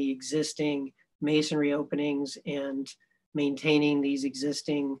within the existing masonry openings and maintaining these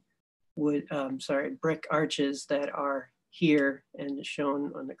existing brick arches that are here and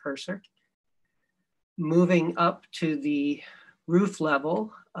shown on the cursor. Moving up to the roof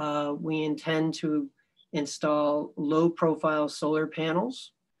level, we intend to install low profile solar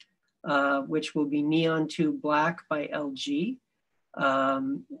panels, which will be neon tube black by LG.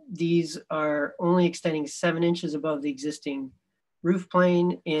 These are only extending 7 inches above the existing roof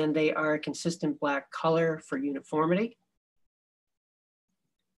plane, and they are a consistent black color for uniformity.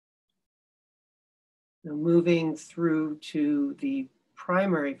 Now moving through to the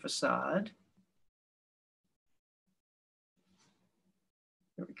primary facade.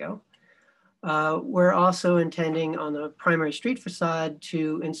 There we go. We're also intending on the primary street facade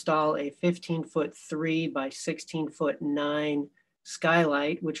to install a 15'3" by 16'9"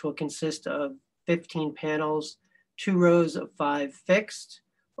 skylight, which will consist of 15 panels, 2 rows of 5 fixed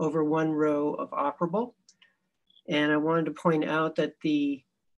over 1 row of operable. And I wanted to point out that the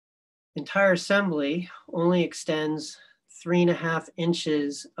entire assembly only extends 3.5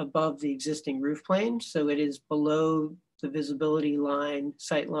 inches above the existing roof plane. So it is below the visibility line,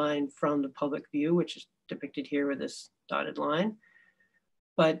 sight line from the public view, which is depicted here with this dotted line.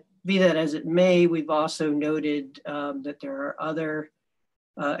 But be that as it may, we've also noted that there are other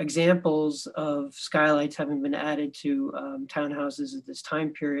examples of skylights having been added to townhouses at this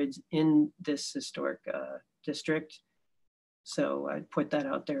time period in this historic district. So I'd put that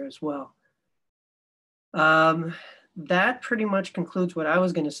out there as well. That pretty much concludes what I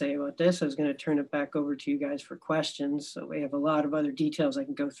was going to say about this. I was going to turn it back over to you guys for questions. So we have a lot of other details I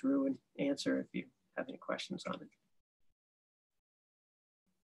can go through and answer if you have any questions on it.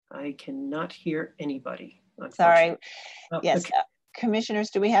 I cannot hear anybody. Sorry. Oh, yes, okay. Commissioners,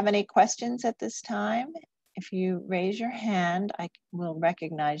 do we have any questions at this time? If you raise your hand, I will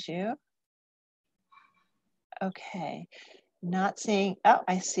recognize you. Okay. Not seeing, oh,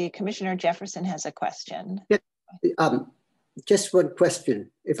 I see Commissioner Jefferson has a question. Yeah, just one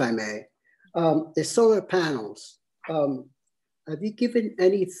question, if I may. The solar panels, have you given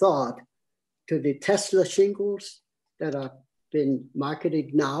any thought to the Tesla shingles that are been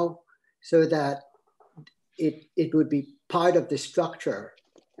marketed now so that it would be part of the structure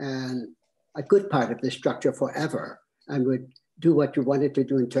and a good part of the structure forever and would do what you wanted to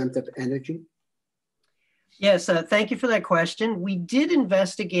do in terms of energy? Yes, thank you for that question. We did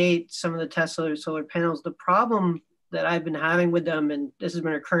investigate some of the Tesla solar panels. The problem that I've been having with them, and this has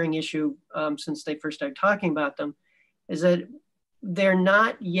been a recurring issue since they first started talking about them, is that they're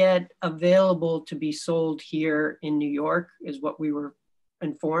not yet available to be sold here in New York, is what we were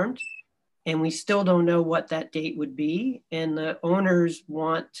informed. And we still don't know what that date would be. And the owners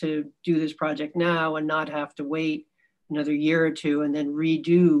want to do this project now and not have to wait another year or two and then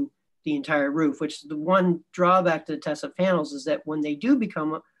redo the entire roof, which is the one drawback to the Tesla panels, is that when they do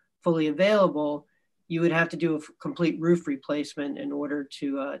become fully available, you would have to do a complete roof replacement in order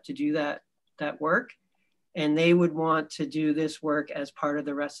to do that work. And they would want to do this work as part of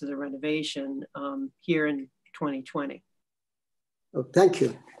the rest of the renovation here in 2020. Oh, thank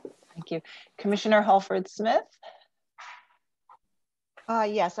you. Thank you. Commissioner Halford-Smith?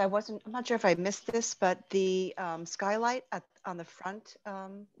 Yes, I'm not sure if I missed this, but the skylight on the front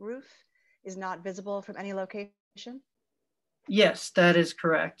roof is not visible from any location? Yes, that is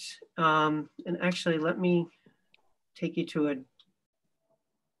correct. And actually, let me take you to an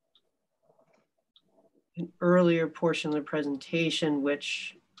earlier portion of the presentation,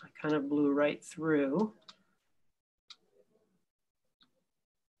 which I kind of blew right through.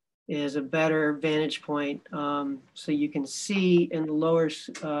 Is a better vantage point. So you can see in the lower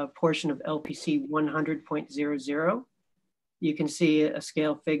portion of LPC 100.00, you can see a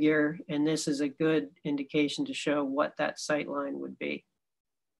scale figure, and this is a good indication to show what that sight line would be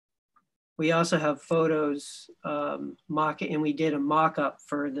we also have photos and we did a mock-up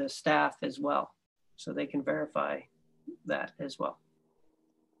for the staff as well, so they can verify that as well.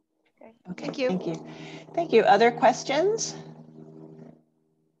 Okay, thank you. Thank you. Thank you. Other questions?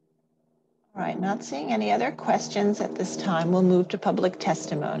 All right, not seeing any other questions at this time. We'll move to public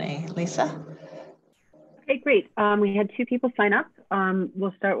testimony. Lisa? Okay, great. We had 2 people sign up.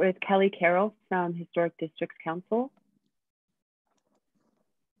 We'll start with Kelly Carroll from Historic Districts Council.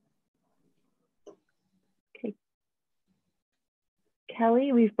 Okay.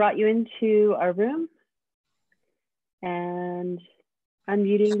 Kelly, we've brought you into our room and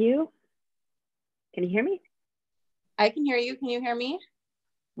unmuting you. Can you hear me? I can hear you. Can you hear me?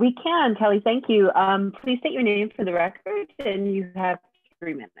 We can, Kelly, thank you. Please state your name for the record and you have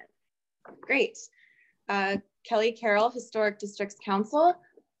 3 minutes. Great. Kelly Carroll, Historic Districts Council.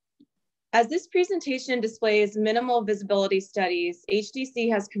 As this presentation displays minimal visibility studies,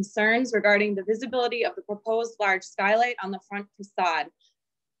 HDC has concerns regarding the visibility of the proposed large skylight on the front facade.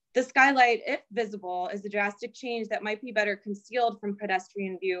 The skylight, if visible, is a drastic change that might be better concealed from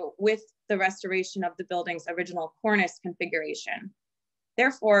pedestrian view with the restoration of the building's original cornice configuration.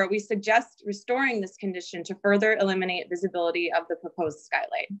 Therefore, we suggest restoring this condition to further eliminate visibility of the proposed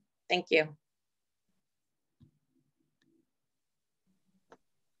skylight. Thank you.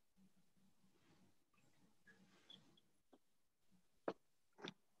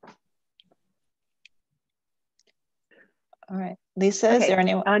 All right, Lisa, is there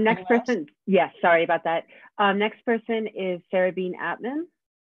anyone? Next person, yes, sorry about that. Next person is Sarah Bean Atman.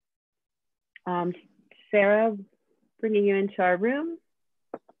 Sarah, bringing you into our room.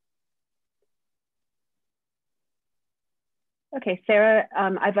 Okay, Sarah,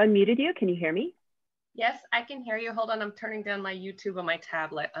 I've unmuted you. Can you hear me? Yes, I can hear you. Hold on, I'm turning down my YouTube on my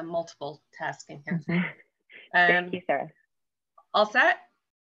tablet. I'm multiple tasking here. Thank you, Sarah. All set?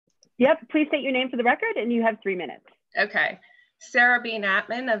 Yep, please state your name for the record and you have 3 minutes. Okay, Sarah Bean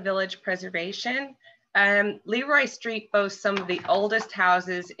Atman of Village Preservation. Leroy Street boasts some of the oldest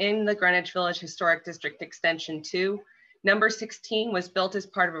houses in the Greenwich Village Historic District Extension 2. Number 16 was built as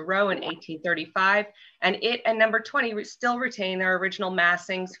part of a row in 1835, and it and number 20 still retain their original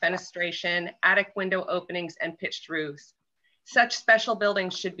massings, fenestration, attic window openings, and pitched roofs. Such special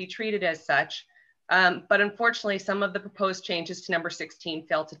buildings should be treated as such, but unfortunately, some of the proposed changes to number 16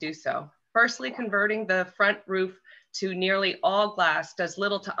 fail to do so. Firstly, converting the front roof to nearly all glass does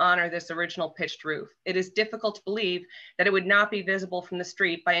little to honor this original pitched roof. It is difficult to believe that it would not be visible from the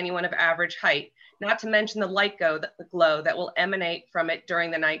street by anyone of average height, not to mention the light glow that will emanate from it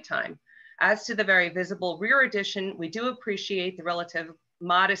during the nighttime. As to the very visible rear addition, we do appreciate the relative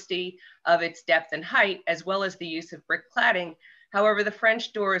modesty of its depth and height, as well as the use of brick cladding. However, the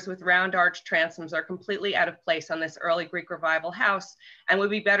French doors with round arch transoms are completely out of place on this early Greek revival house and would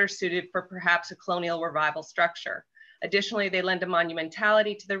be better suited for perhaps a colonial revival structure. Additionally, they lend a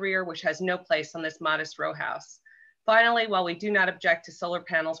monumentality to the rear, which has no place on this modest row house. Finally, while we do not object to solar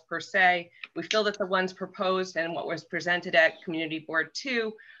panels per se, we feel that the ones proposed and what was presented at Community Board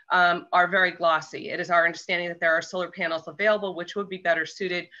 2 are very glossy. It is our understanding that there are solar panels available, which would be better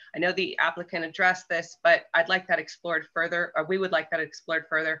suited. I know the applicant addressed this, but I'd like that explored further, or we would like that explored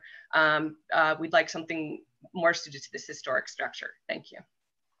further. We'd like something more suited to this historic structure. Thank you.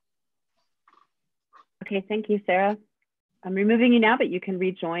 Okay, thank you, Sarah. I'm removing you now, but you can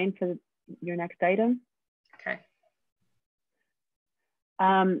rejoin for your next item. Okay.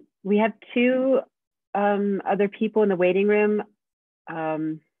 We have 2 other people in the waiting room.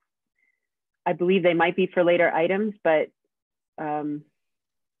 I believe they might be for later items, but I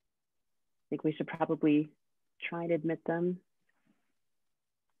think we should probably try to admit them.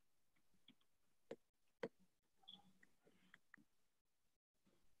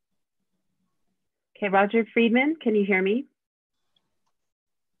 Okay, Roger Friedman, can you hear me?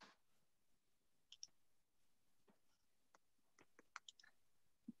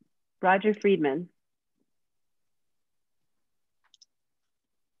 Roger Friedman.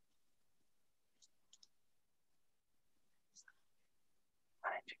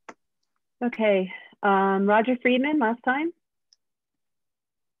 Okay, Roger Friedman, last time.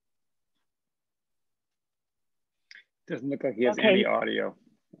 Doesn't look like he has any audio.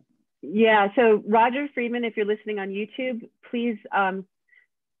 Yeah, so Roger Friedman, if you're listening on YouTube, please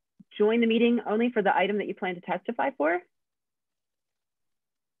join the meeting only for the item that you plan to testify for.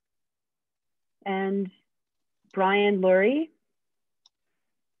 And Brian Lurie.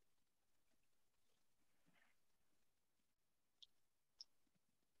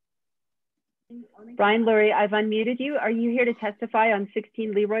 Brian Lurie, I've unmuted you. Are you here to testify on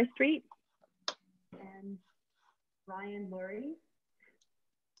 16 Leroy Street? And Brian Lurie.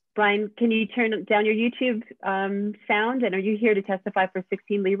 Brian, can you turn down your YouTube sound? And are you here to testify for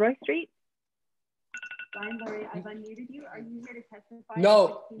 16 Leroy Street? Brian, Larry, I've unmuted you. Are you here to testify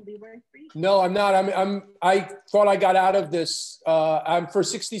No. for 16 Leroy Street? No, I'm not. I thought I got out of this. I'm for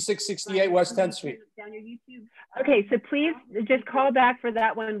 6668 West 10th Street. Down your YouTube. Okay, so please just call back for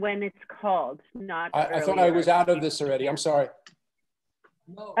that one when it's called, not I thought I was out of this already. I'm sorry.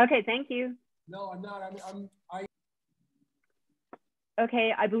 No. Okay, thank you. No, I'm not.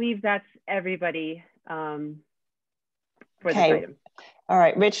 Okay, I believe that's everybody for this Okay. item. All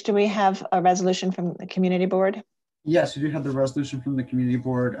right, Rich, do we have a resolution from the community board? Yes, we do have the resolution from the community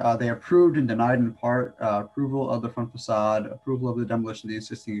board. They approved and denied in part approval of the front facade, approval of the demolition of the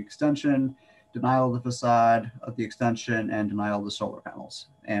existing extension, denial of the facade of the extension, and denial of the solar panels.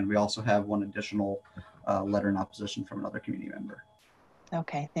 And we also have one additional letter in opposition from another community member.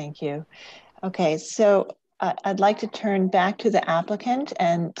 Okay, thank you. Okay, so I'd like to turn back to the applicant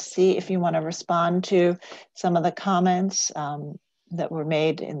and see if you want to respond to some of the comments that were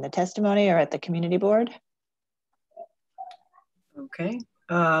made in the testimony or at the community board. Okay,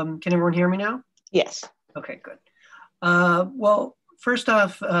 can everyone hear me now? Yes. Okay, good. Well, first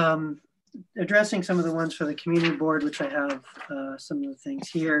off, addressing some of the ones for the community board, which I have some of the things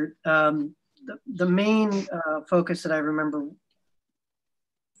here. The main focus that I remember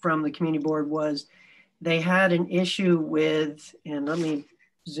from the community board was they had an issue with, and let me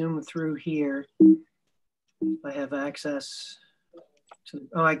zoom through here. If I have access to,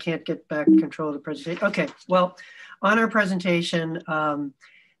 oh, I can't get back control of the presentation. Okay, well, on our presentation,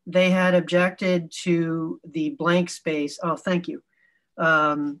 they had objected to the blank space, oh, thank you,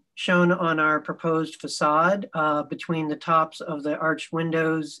 shown on our proposed facade between the tops of the arched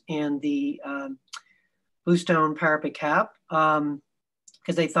windows and the bluestone parapet cap,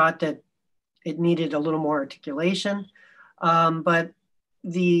 because they thought that it needed a little more articulation. But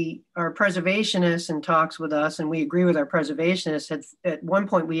our preservationist in talks with us, and we agree with our preservationist, at one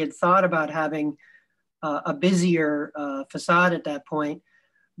point we had thought about having a busier facade at that point,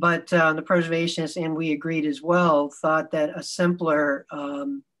 but the preservationist, and we agreed as well, thought that a simpler,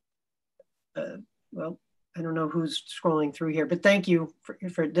 well, I don't know who's scrolling through here, but thank you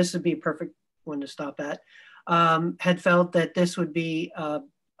for this would be a perfect one to stop at, had felt that this would be a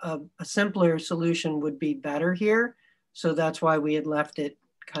simpler solution would be better here. So that's why we had left it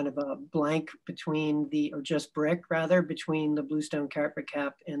kind of a blank between the, or just brick rather, between the bluestone carpet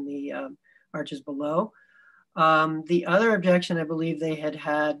cap and the arches below. The other objection I believe they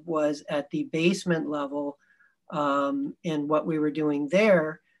had was at the basement level and what we were doing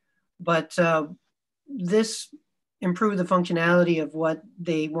there. But this improved the functionality of what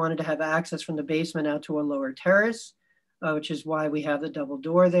they wanted to have access from the basement out to a lower terrace, which is why we have the double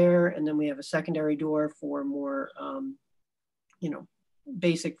door there. And then we have a secondary door for more, you know,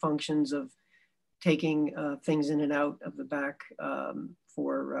 basic functions of taking things in and out of the back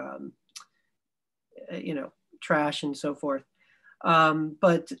for, you know, trash and so forth.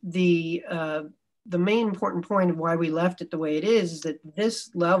 But the main important point of why we left it the way it is that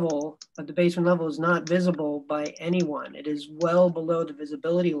this level, at the basement level, is not visible by anyone. It is well below the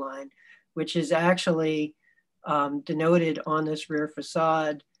visibility line, which is actually denoted on this rear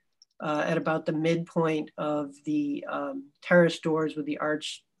facade at about the midpoint of the terrace doors with the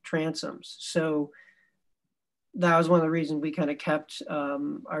arch transoms. So that was one of the reasons we kind of kept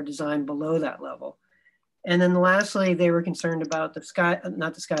our design below that level. And then lastly, they were concerned about the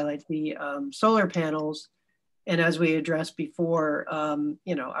not the skylights, the solar panels. And as we addressed before,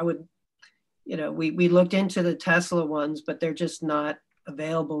 you know, I would, you know, we looked into the Tesla ones, but they're just not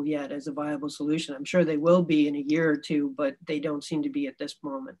available yet as a viable solution. I'm sure they will be in a year or two, but they don't seem to be at this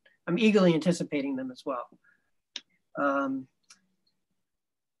moment. I'm eagerly anticipating them as well.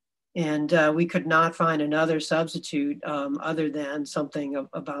 And we could not find another substitute other than something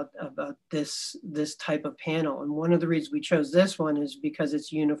about this type of panel. And one of the reasons we chose this one is because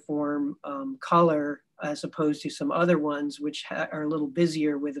it's uniform color as opposed to some other ones which are a little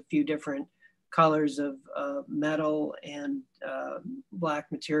busier with a few different colors of metal and black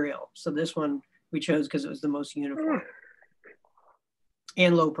material. So this one we chose because it was the most uniform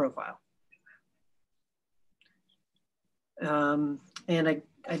and low profile. And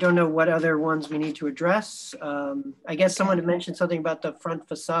I don't know what other ones we need to address. I guess someone had mentioned something about the front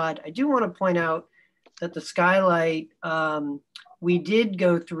facade. I do want to point out that the skylight, we did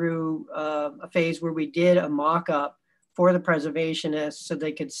go through a phase where we did a mock-up for the preservationists so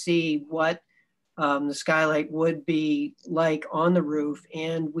they could see what the skylight would be like on the roof.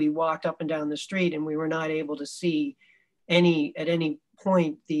 And we walked up and down the street and we were not able to see at any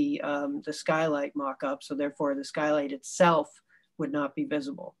point the skylight mock-up. So therefore the skylight itself would not be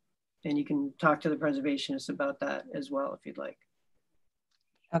visible. And you can talk to the preservationists about that as well if you'd like.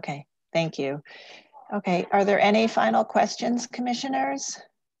 Okay, thank you. Okay, are there any final questions, commissioners,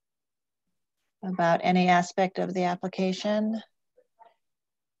 about any aspect of the application?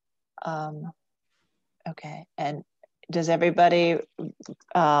 Okay, and does everybody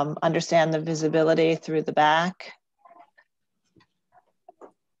understand the visibility through the back?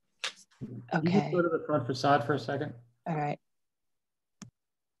 Can you just go to the front facade for a second? All right.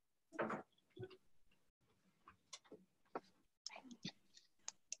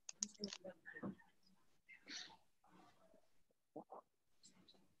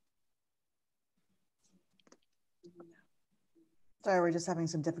 Sorry, we're just having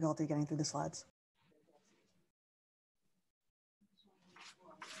some difficulty getting through the slides.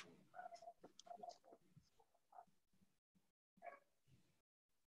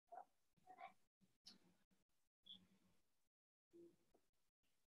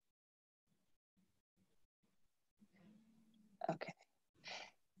 Okay.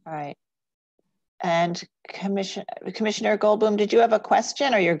 All right. And Commissioner Goldblum, did you have a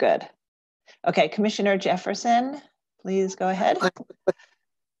question or you're good? Okay, Commissioner Jefferson, please go ahead.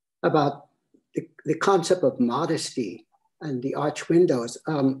 About the concept of modesty and the arch windows.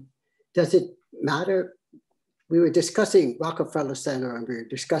 Does it matter? We were discussing Rockefeller Center and we were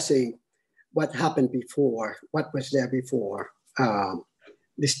discussing what happened before, what was there before,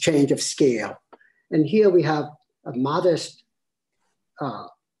 this change of scale. And here we have a modest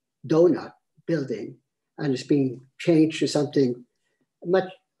donut building and it's being changed to something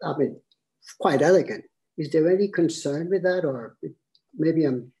much, I mean, quite elegant. Is there any concern with that, or maybe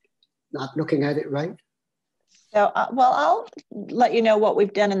I'm not looking at it right? So, well, I'll let you know what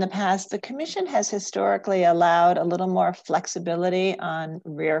we've done in the past. The commission has historically allowed a little more flexibility on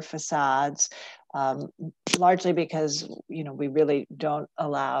rear facades, largely because, you know, we really don't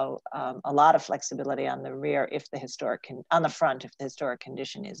allow a lot of flexibility on the rear if the historic, on the front if the historic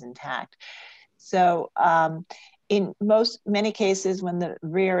condition is intact. So in many cases, when the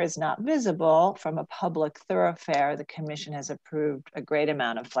rear is not visible from a public thoroughfare, the commission has approved a great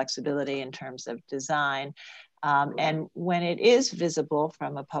amount of flexibility in terms of design. And when it is visible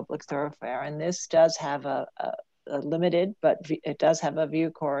from a public thoroughfare, and this does have a limited, but it does have a view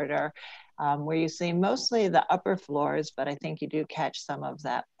corridor where you see mostly the upper floors, but I think you do catch some of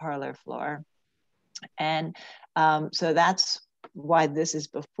that parlor floor. And so that's why this is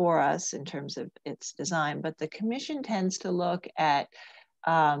before us in terms of its design. But the commission tends to look at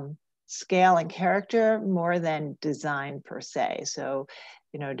scale and character more than design per se. So,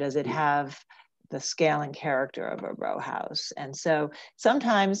 you know, does it have the scale and character of a row house? And so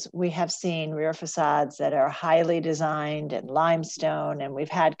sometimes we have seen rear facades that are highly designed and limestone, and we've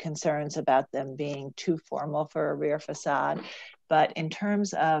had concerns about them being too formal for a rear facade. But in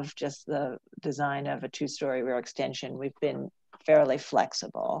terms of just the design of a two-story rear extension, we've been fairly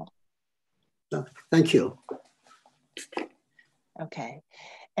flexible. Thank you. Okay.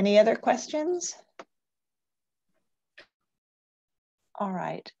 Any other questions? All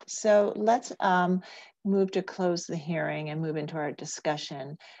right, so let's move to close the hearing and move into our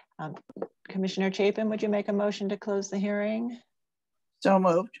discussion. Commissioner Chapin, would you make a motion to close the hearing? So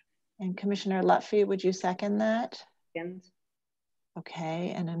moved. And Commissioner Lutfi, would you second that? Second.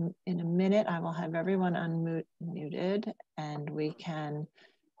 Okay, and in a minute, I will have everyone unmuted and we can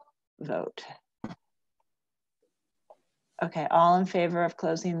vote. Okay, all in favor of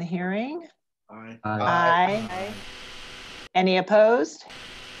closing the hearing? Aye. Aye. Aye. Any opposed?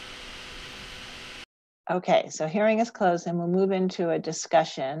 Okay, so hearing is closed and we'll move into a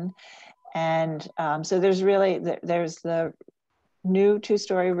discussion. And so there's the new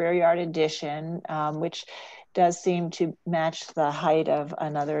two-story rear yard addition, which does seem to match the height of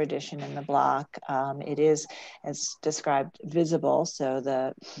another addition in the block. It is, as described, visible. So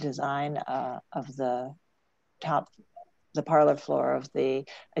the design of the parlor floor of the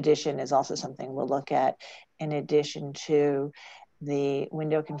addition is also something we'll look at, in addition to the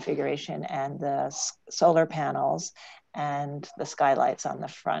window configuration and the solar panels and the skylights on the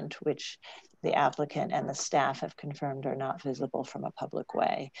front, which the applicant and the staff have confirmed are not visible from a public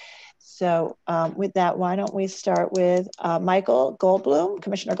way. So with that, why don't we start with Michael Goldblum.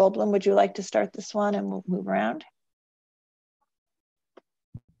 Commissioner Goldblum, would you like to start this one and we'll move around?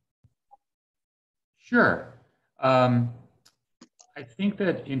 Sure. I think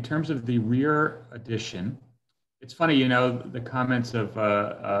that in terms of the rear addition, it's funny, you know, the comments of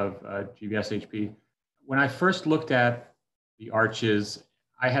GBSHP. When I first looked at the arches,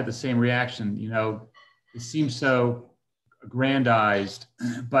 I had the same reaction. You know, it seems so aggrandized,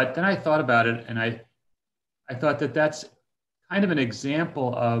 but then I thought about it, and I thought that that's kind of an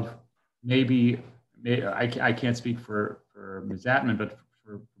example of I can't speak for Ms. Atman, but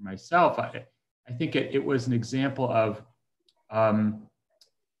for myself, I think it was an example of a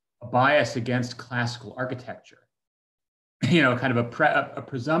bias against classical architecture. You know, kind of a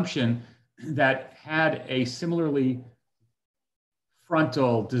presumption that had a similarly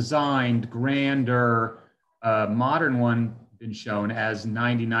frontal, designed, grander, modern one been shown, as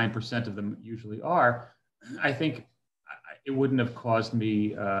 99% of them usually are, I think it wouldn't have caused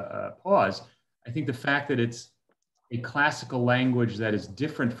me pause. I think the fact that it's a classical language that is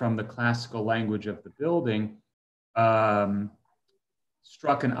different from the classical language of the building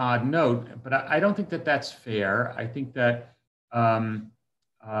struck an odd note, but I don't think that that's fair. I think that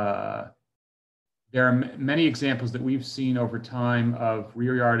there are many examples that we've seen over time of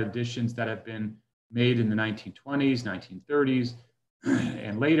rear yard additions that have been made in the 1920s, 1930s,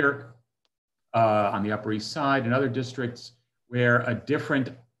 and later on the Upper East Side and other districts where a different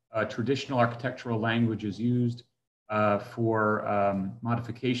traditional architectural language is used for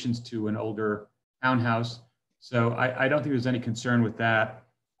modifications to an older townhouse. So I don't think there's any concern with that.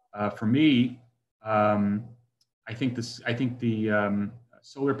 For me, I think the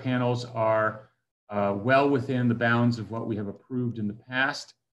solar panels are well within the bounds of what we have approved in the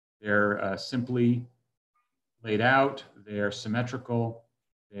past. They're simply laid out, they're symmetrical,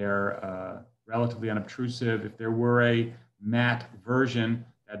 they're relatively unobtrusive. If there were a matte version,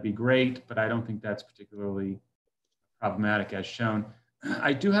 that'd be great, but I don't think that's particularly problematic as shown.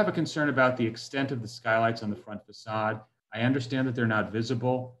 I do have a concern about the extent of the skylights on the front facade. I understand that they're not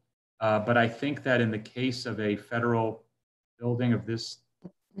visible, but I think that in the case of a federal building of this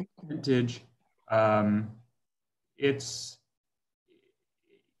vintage,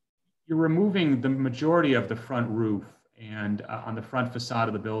 you're removing the majority of the front roof and on the front facade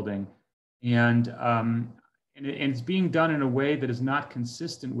of the building. And it's being done in a way that is not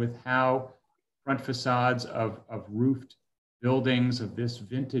consistent with how front facades of roofed buildings of this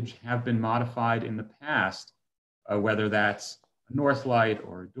vintage have been modified in the past, whether that's a Northlight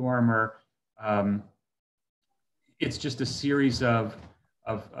or a dormer. It's just a series of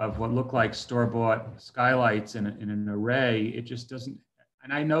what look like store-bought skylights in an array. It just doesn't,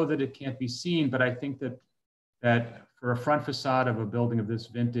 and I know that it can't be seen, but I think that for a front facade of a building of this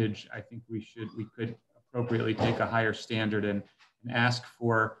vintage, I think we could appropriately take a higher standard and ask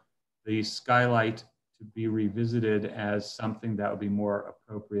for the skylight to be revisited as something that would be more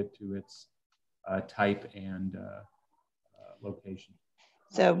appropriate to its type and location.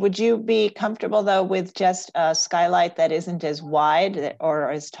 So would you be comfortable though with just a skylight that isn't as wide or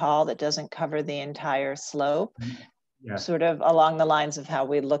as tall, that doesn't cover the entire slope? Yeah. Sort of along the lines of how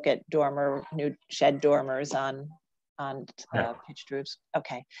we look at new shed dormers on pitched roofs.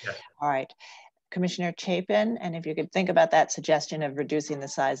 Okay. Yeah. All right. Commissioner Chapin, and if you could think about that suggestion of reducing the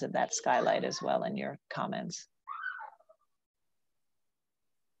size of that skylight as well in your comments.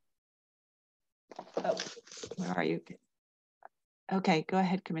 Oh, where are you? Okay, go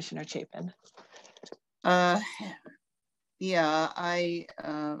ahead, Commissioner Chapin. Yeah, I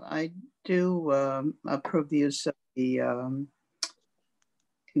do approve the use of the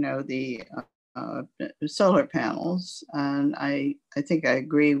solar panels, and I think I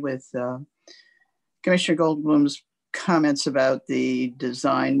agree with Commissioner Goldblum's comments about the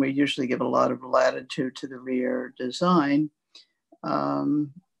design. We usually give a lot of latitude to the rear design.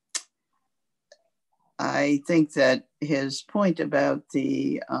 I think that his point about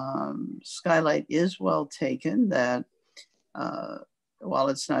the skylight is well taken, that while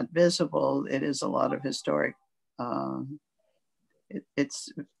it's not visible, it is a lot of historic,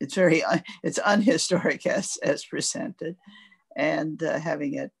 it's unhistoric as presented. And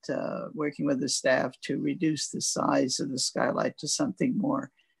having it, working with the staff to reduce the size of the skylight to something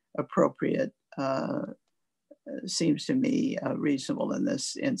more appropriate seems to me reasonable in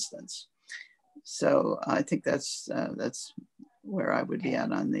this instance. So I think that's where I would be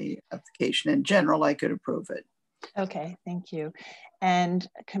at on the application. In general, I could approve it. Okay, thank you. And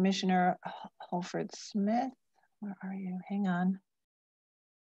Commissioner Holford Smith, where are you? Hang on.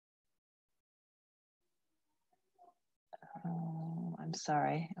 Oh, I'm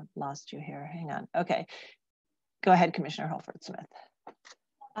sorry, I've lost you here. Hang on. Okay, go ahead, Commissioner Holford Smith.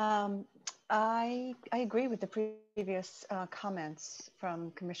 I agree with the previous comments from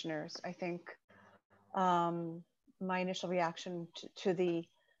commissioners. I think my initial reaction to the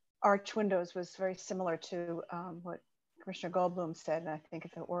arch windows was very similar to what Commissioner Goldblum said. And I think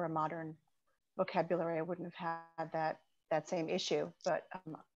if it were a modern vocabulary, I wouldn't have had that same issue, but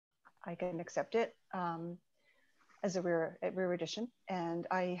I can accept it as a rear addition. And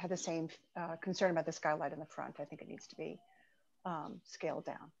I had the same concern about the skylight in the front. I think it needs to be scaled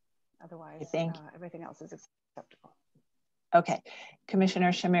down. Otherwise, everything else is acceptable. Okay,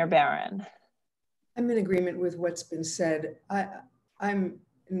 Commissioner Shamir Baran. I'm in agreement with what's been said. I'm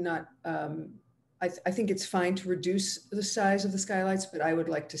not, I think it's fine to reduce the size of the skylights, but I would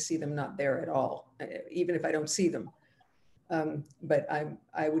like to see them not there at all, even if I don't see them. But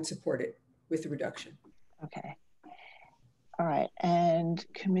I would support it with the reduction. Okay. All right, and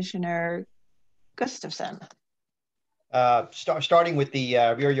Commissioner Gustafson. Starting with the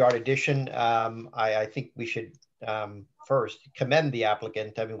rear yard addition, I think we should first commend the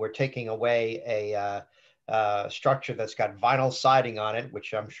applicant. I mean, we're taking away a structure that's got vinyl siding on it,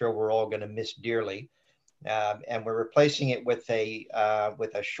 which I'm sure we're all going to miss dearly, and we're replacing it with a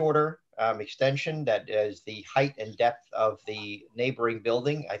shorter extension that is the height and depth of the neighboring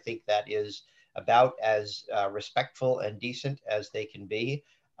building. I think that is about as respectful and decent as they can be.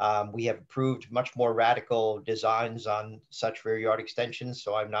 We have approved much more radical designs on such rear yard extensions,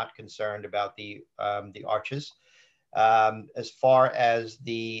 so I'm not concerned about the arches. As far as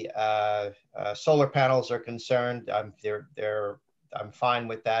the solar panels are concerned, I'm fine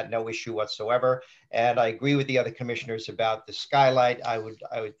with that, no issue whatsoever. And I agree with the other commissioners about the skylight. I would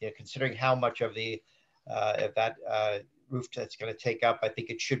considering how much of that roof that's going to take up, I think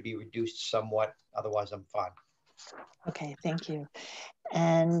it should be reduced somewhat. Otherwise, I'm fine. Okay, thank you.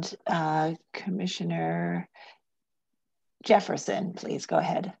 And Commissioner Jefferson, please go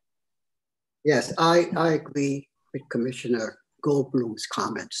ahead. Yes, I agree with Commissioner Goldblum's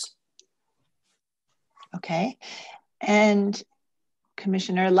comments. Okay, and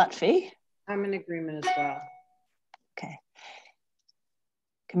Commissioner Lutfi? I'm in agreement as well. Okay.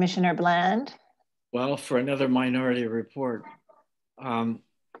 Commissioner Bland? Well, for another minority report,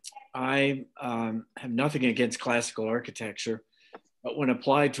 I have nothing against classical architecture, but when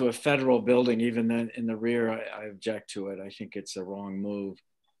applied to a federal building, even then in the rear, I object to it. I think it's a wrong move.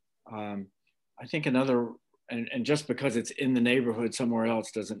 I think and just because it's in the neighborhood somewhere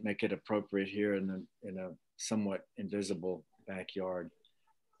else doesn't make it appropriate here in a somewhat invisible backyard.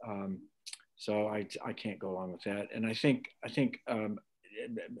 So I can't go along with that. And I think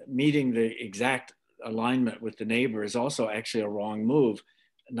meeting the exact alignment with the neighbor is also actually a wrong move.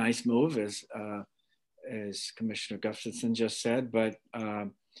 A nice move, as Commissioner Gustafson just said, but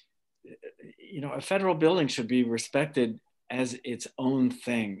you know, a federal building should be respected as its own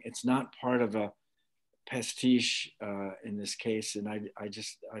thing. It's not part of a pastiche in this case, and I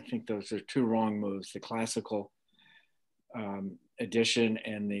think those are two wrong moves: the classical addition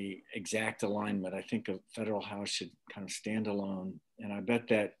and the exact alignment. I think a federal house should kind of stand alone, and I bet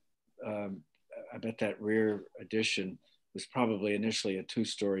that rear addition was probably initially a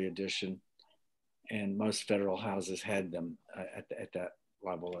two-story addition, and most federal houses had them at that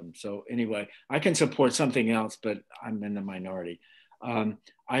level. And so anyway, I can support something else, but I'm in the minority.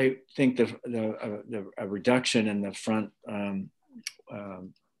 I think a reduction in the front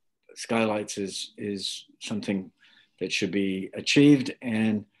skylights is something that should be achieved,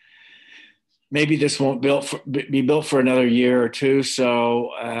 and maybe this won't be built for another year or two.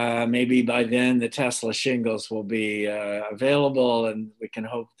 So maybe by then the Tesla shingles will be available, and we can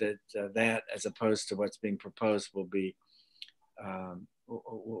hope that that, as opposed to what's being proposed, will be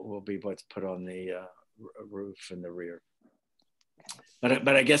what's put on the roof in the rear.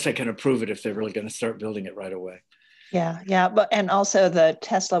 But I guess I can approve it if they're really going to start building it right away. Yeah, and also the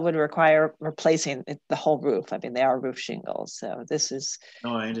Tesla would require replacing the whole roof. I mean, they are roof shingles, so this is.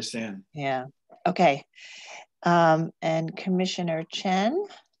 No, I understand. Yeah. Okay. And Commissioner Chen?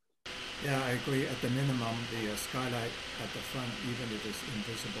 Yeah, I agree. At the minimum, the skylight at the front, even if it's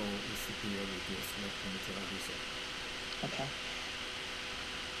invisible, it should be reduced, like Commissioner Lutfi said. Okay.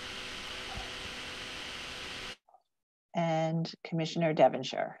 And Commissioner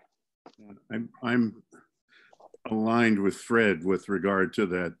Devonshire. I'm aligned with Fred with regard to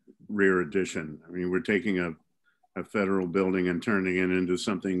that rear addition. I mean, we're taking a federal building and turning it into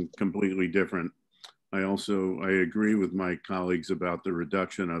something completely different. I agree with my colleagues about the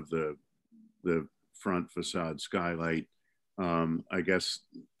reduction of the front facade skylight. I guess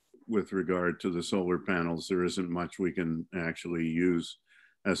with regard to the solar panels, there isn't much we can actually use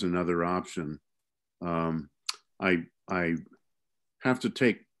as another option. I have to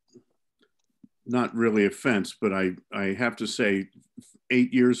take, not really offense, but I have to say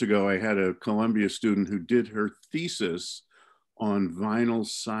 8 years ago, I had a Columbia student who did her thesis on vinyl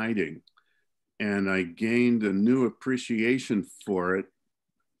siding, and I gained a new appreciation for it,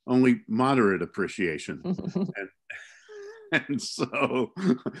 only moderate appreciation. and so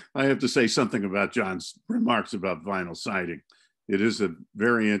I have to say something about John's remarks about vinyl siding. It is a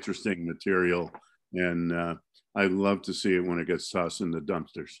very interesting material, and I love to see it when it gets tossed in the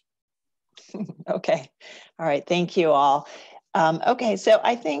dumpsters. Okay. All right. Thank you all. Okay. So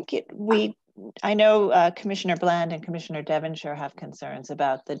I think I know Commissioner Bland and Commissioner Devonshire have concerns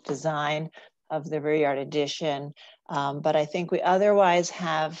about the design of the rear yard addition, but I think we otherwise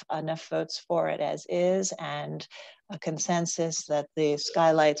have enough votes for it as is, and a consensus that the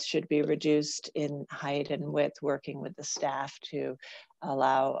skylights should be reduced in height and width, working with the staff to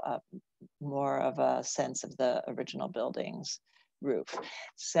allow more of a sense of the original building's roof.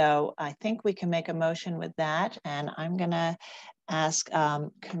 So I think we can make a motion with that, and I'm gonna ask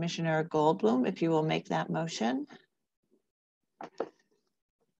Commissioner Goldblum if you will make that motion.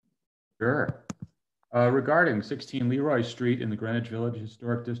 Sure. Regarding 16 Leroy Street in the Greenwich Village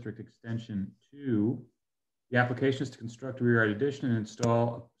Historic District Extension 2, the application is to construct a rear yard addition and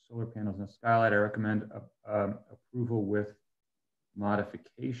install solar panels and a skylight. I recommend approval with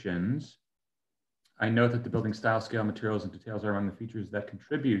modifications. I note that the building style, scale, materials, and details are among the features that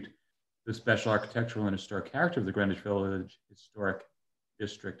contribute to the special architectural and historic character of the Greenwich Village Historic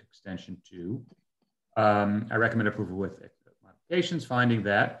District Extension 2. I recommend approval with modifications, finding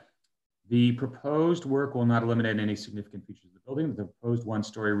that the proposed work will not eliminate any significant features of the building. The proposed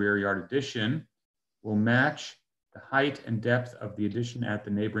one-story rear yard addition will match the height and depth of the addition at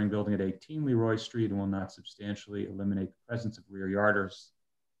the neighboring building at 18 Leroy Street and will not substantially eliminate the presence of rear yarders,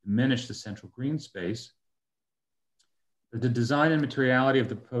 diminish the central green space. The design and materiality of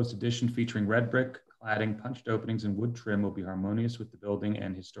the proposed addition, featuring red brick cladding, punched openings, and wood trim, will be harmonious with the building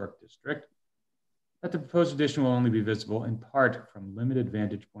and historic district. That the proposed addition will only be visible in part from limited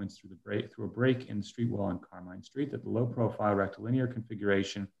vantage points through a break in the street wall on Carmine Street. That the low profile rectilinear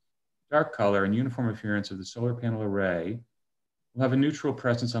configuration, dark color, and uniform appearance of the solar panel array will have a neutral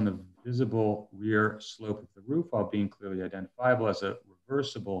presence on the visible rear slope of the roof while being clearly identifiable as a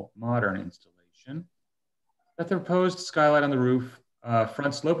reversible modern installation. That the proposed skylight on the roof,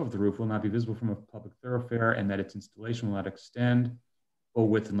 front slope of the roof, will not be visible from a public thoroughfare, and that its installation will not extend full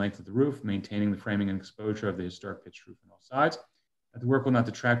width and length of the roof, maintaining the framing and exposure of the historic pitched roof on all sides. That the work will not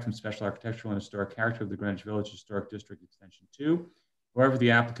detract from special architectural and historic character of the Greenwich Village Historic District Extension 2. However,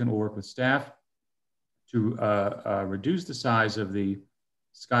 the applicant will work with staff to reduce the size of the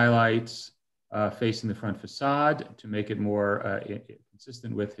skylights facing the front facade to make it more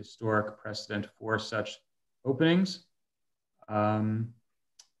consistent with historic precedent for such openings. Period.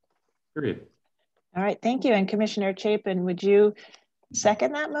 All right, thank you. And Commissioner Chapin, would you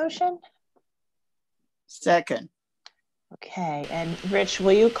second that motion? Second. Okay, and Rich,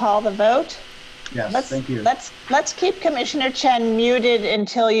 will you call the vote? Yes, thank you. Let's keep Commissioner Chen muted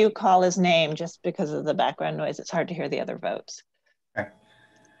until you call his name, just because of the background noise. It's hard to hear the other votes. Okay.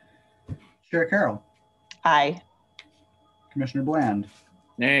 Chair Carroll. Aye. Commissioner Bland.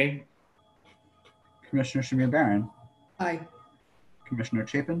 Nay. Commissioner Shamir Barron. Aye. Commissioner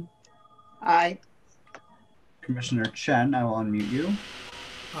Chapin. Aye. Commissioner Chen, I will unmute you.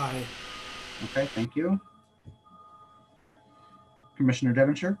 Aye. Okay, thank you. Commissioner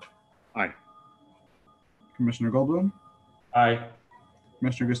Devonshire. Aye. Commissioner Goldblum. Aye.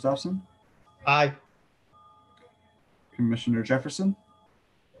 Commissioner Gustafson. Aye. Commissioner Jefferson.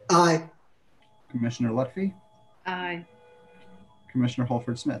 Aye. Commissioner Lutfi. Aye. Commissioner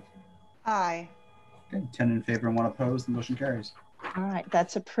Holford Smith. Aye. Okay, 10 in favor and 1 opposed. The motion carries. All right,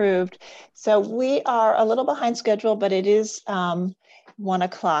 that's approved. So we are a little behind schedule, but it is 1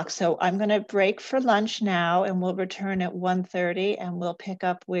 o'clock. So I'm going to break for lunch now, and we'll return at 1:30, and we'll pick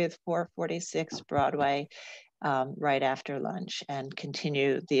up with 446 Broadway right after lunch and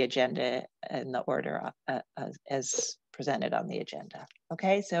continue the agenda in the order as presented on the agenda.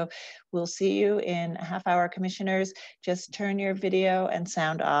 Okay, so we'll see you in a half hour, commissioners. Just turn your video and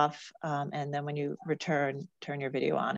sound off, and then when you return, turn your video on.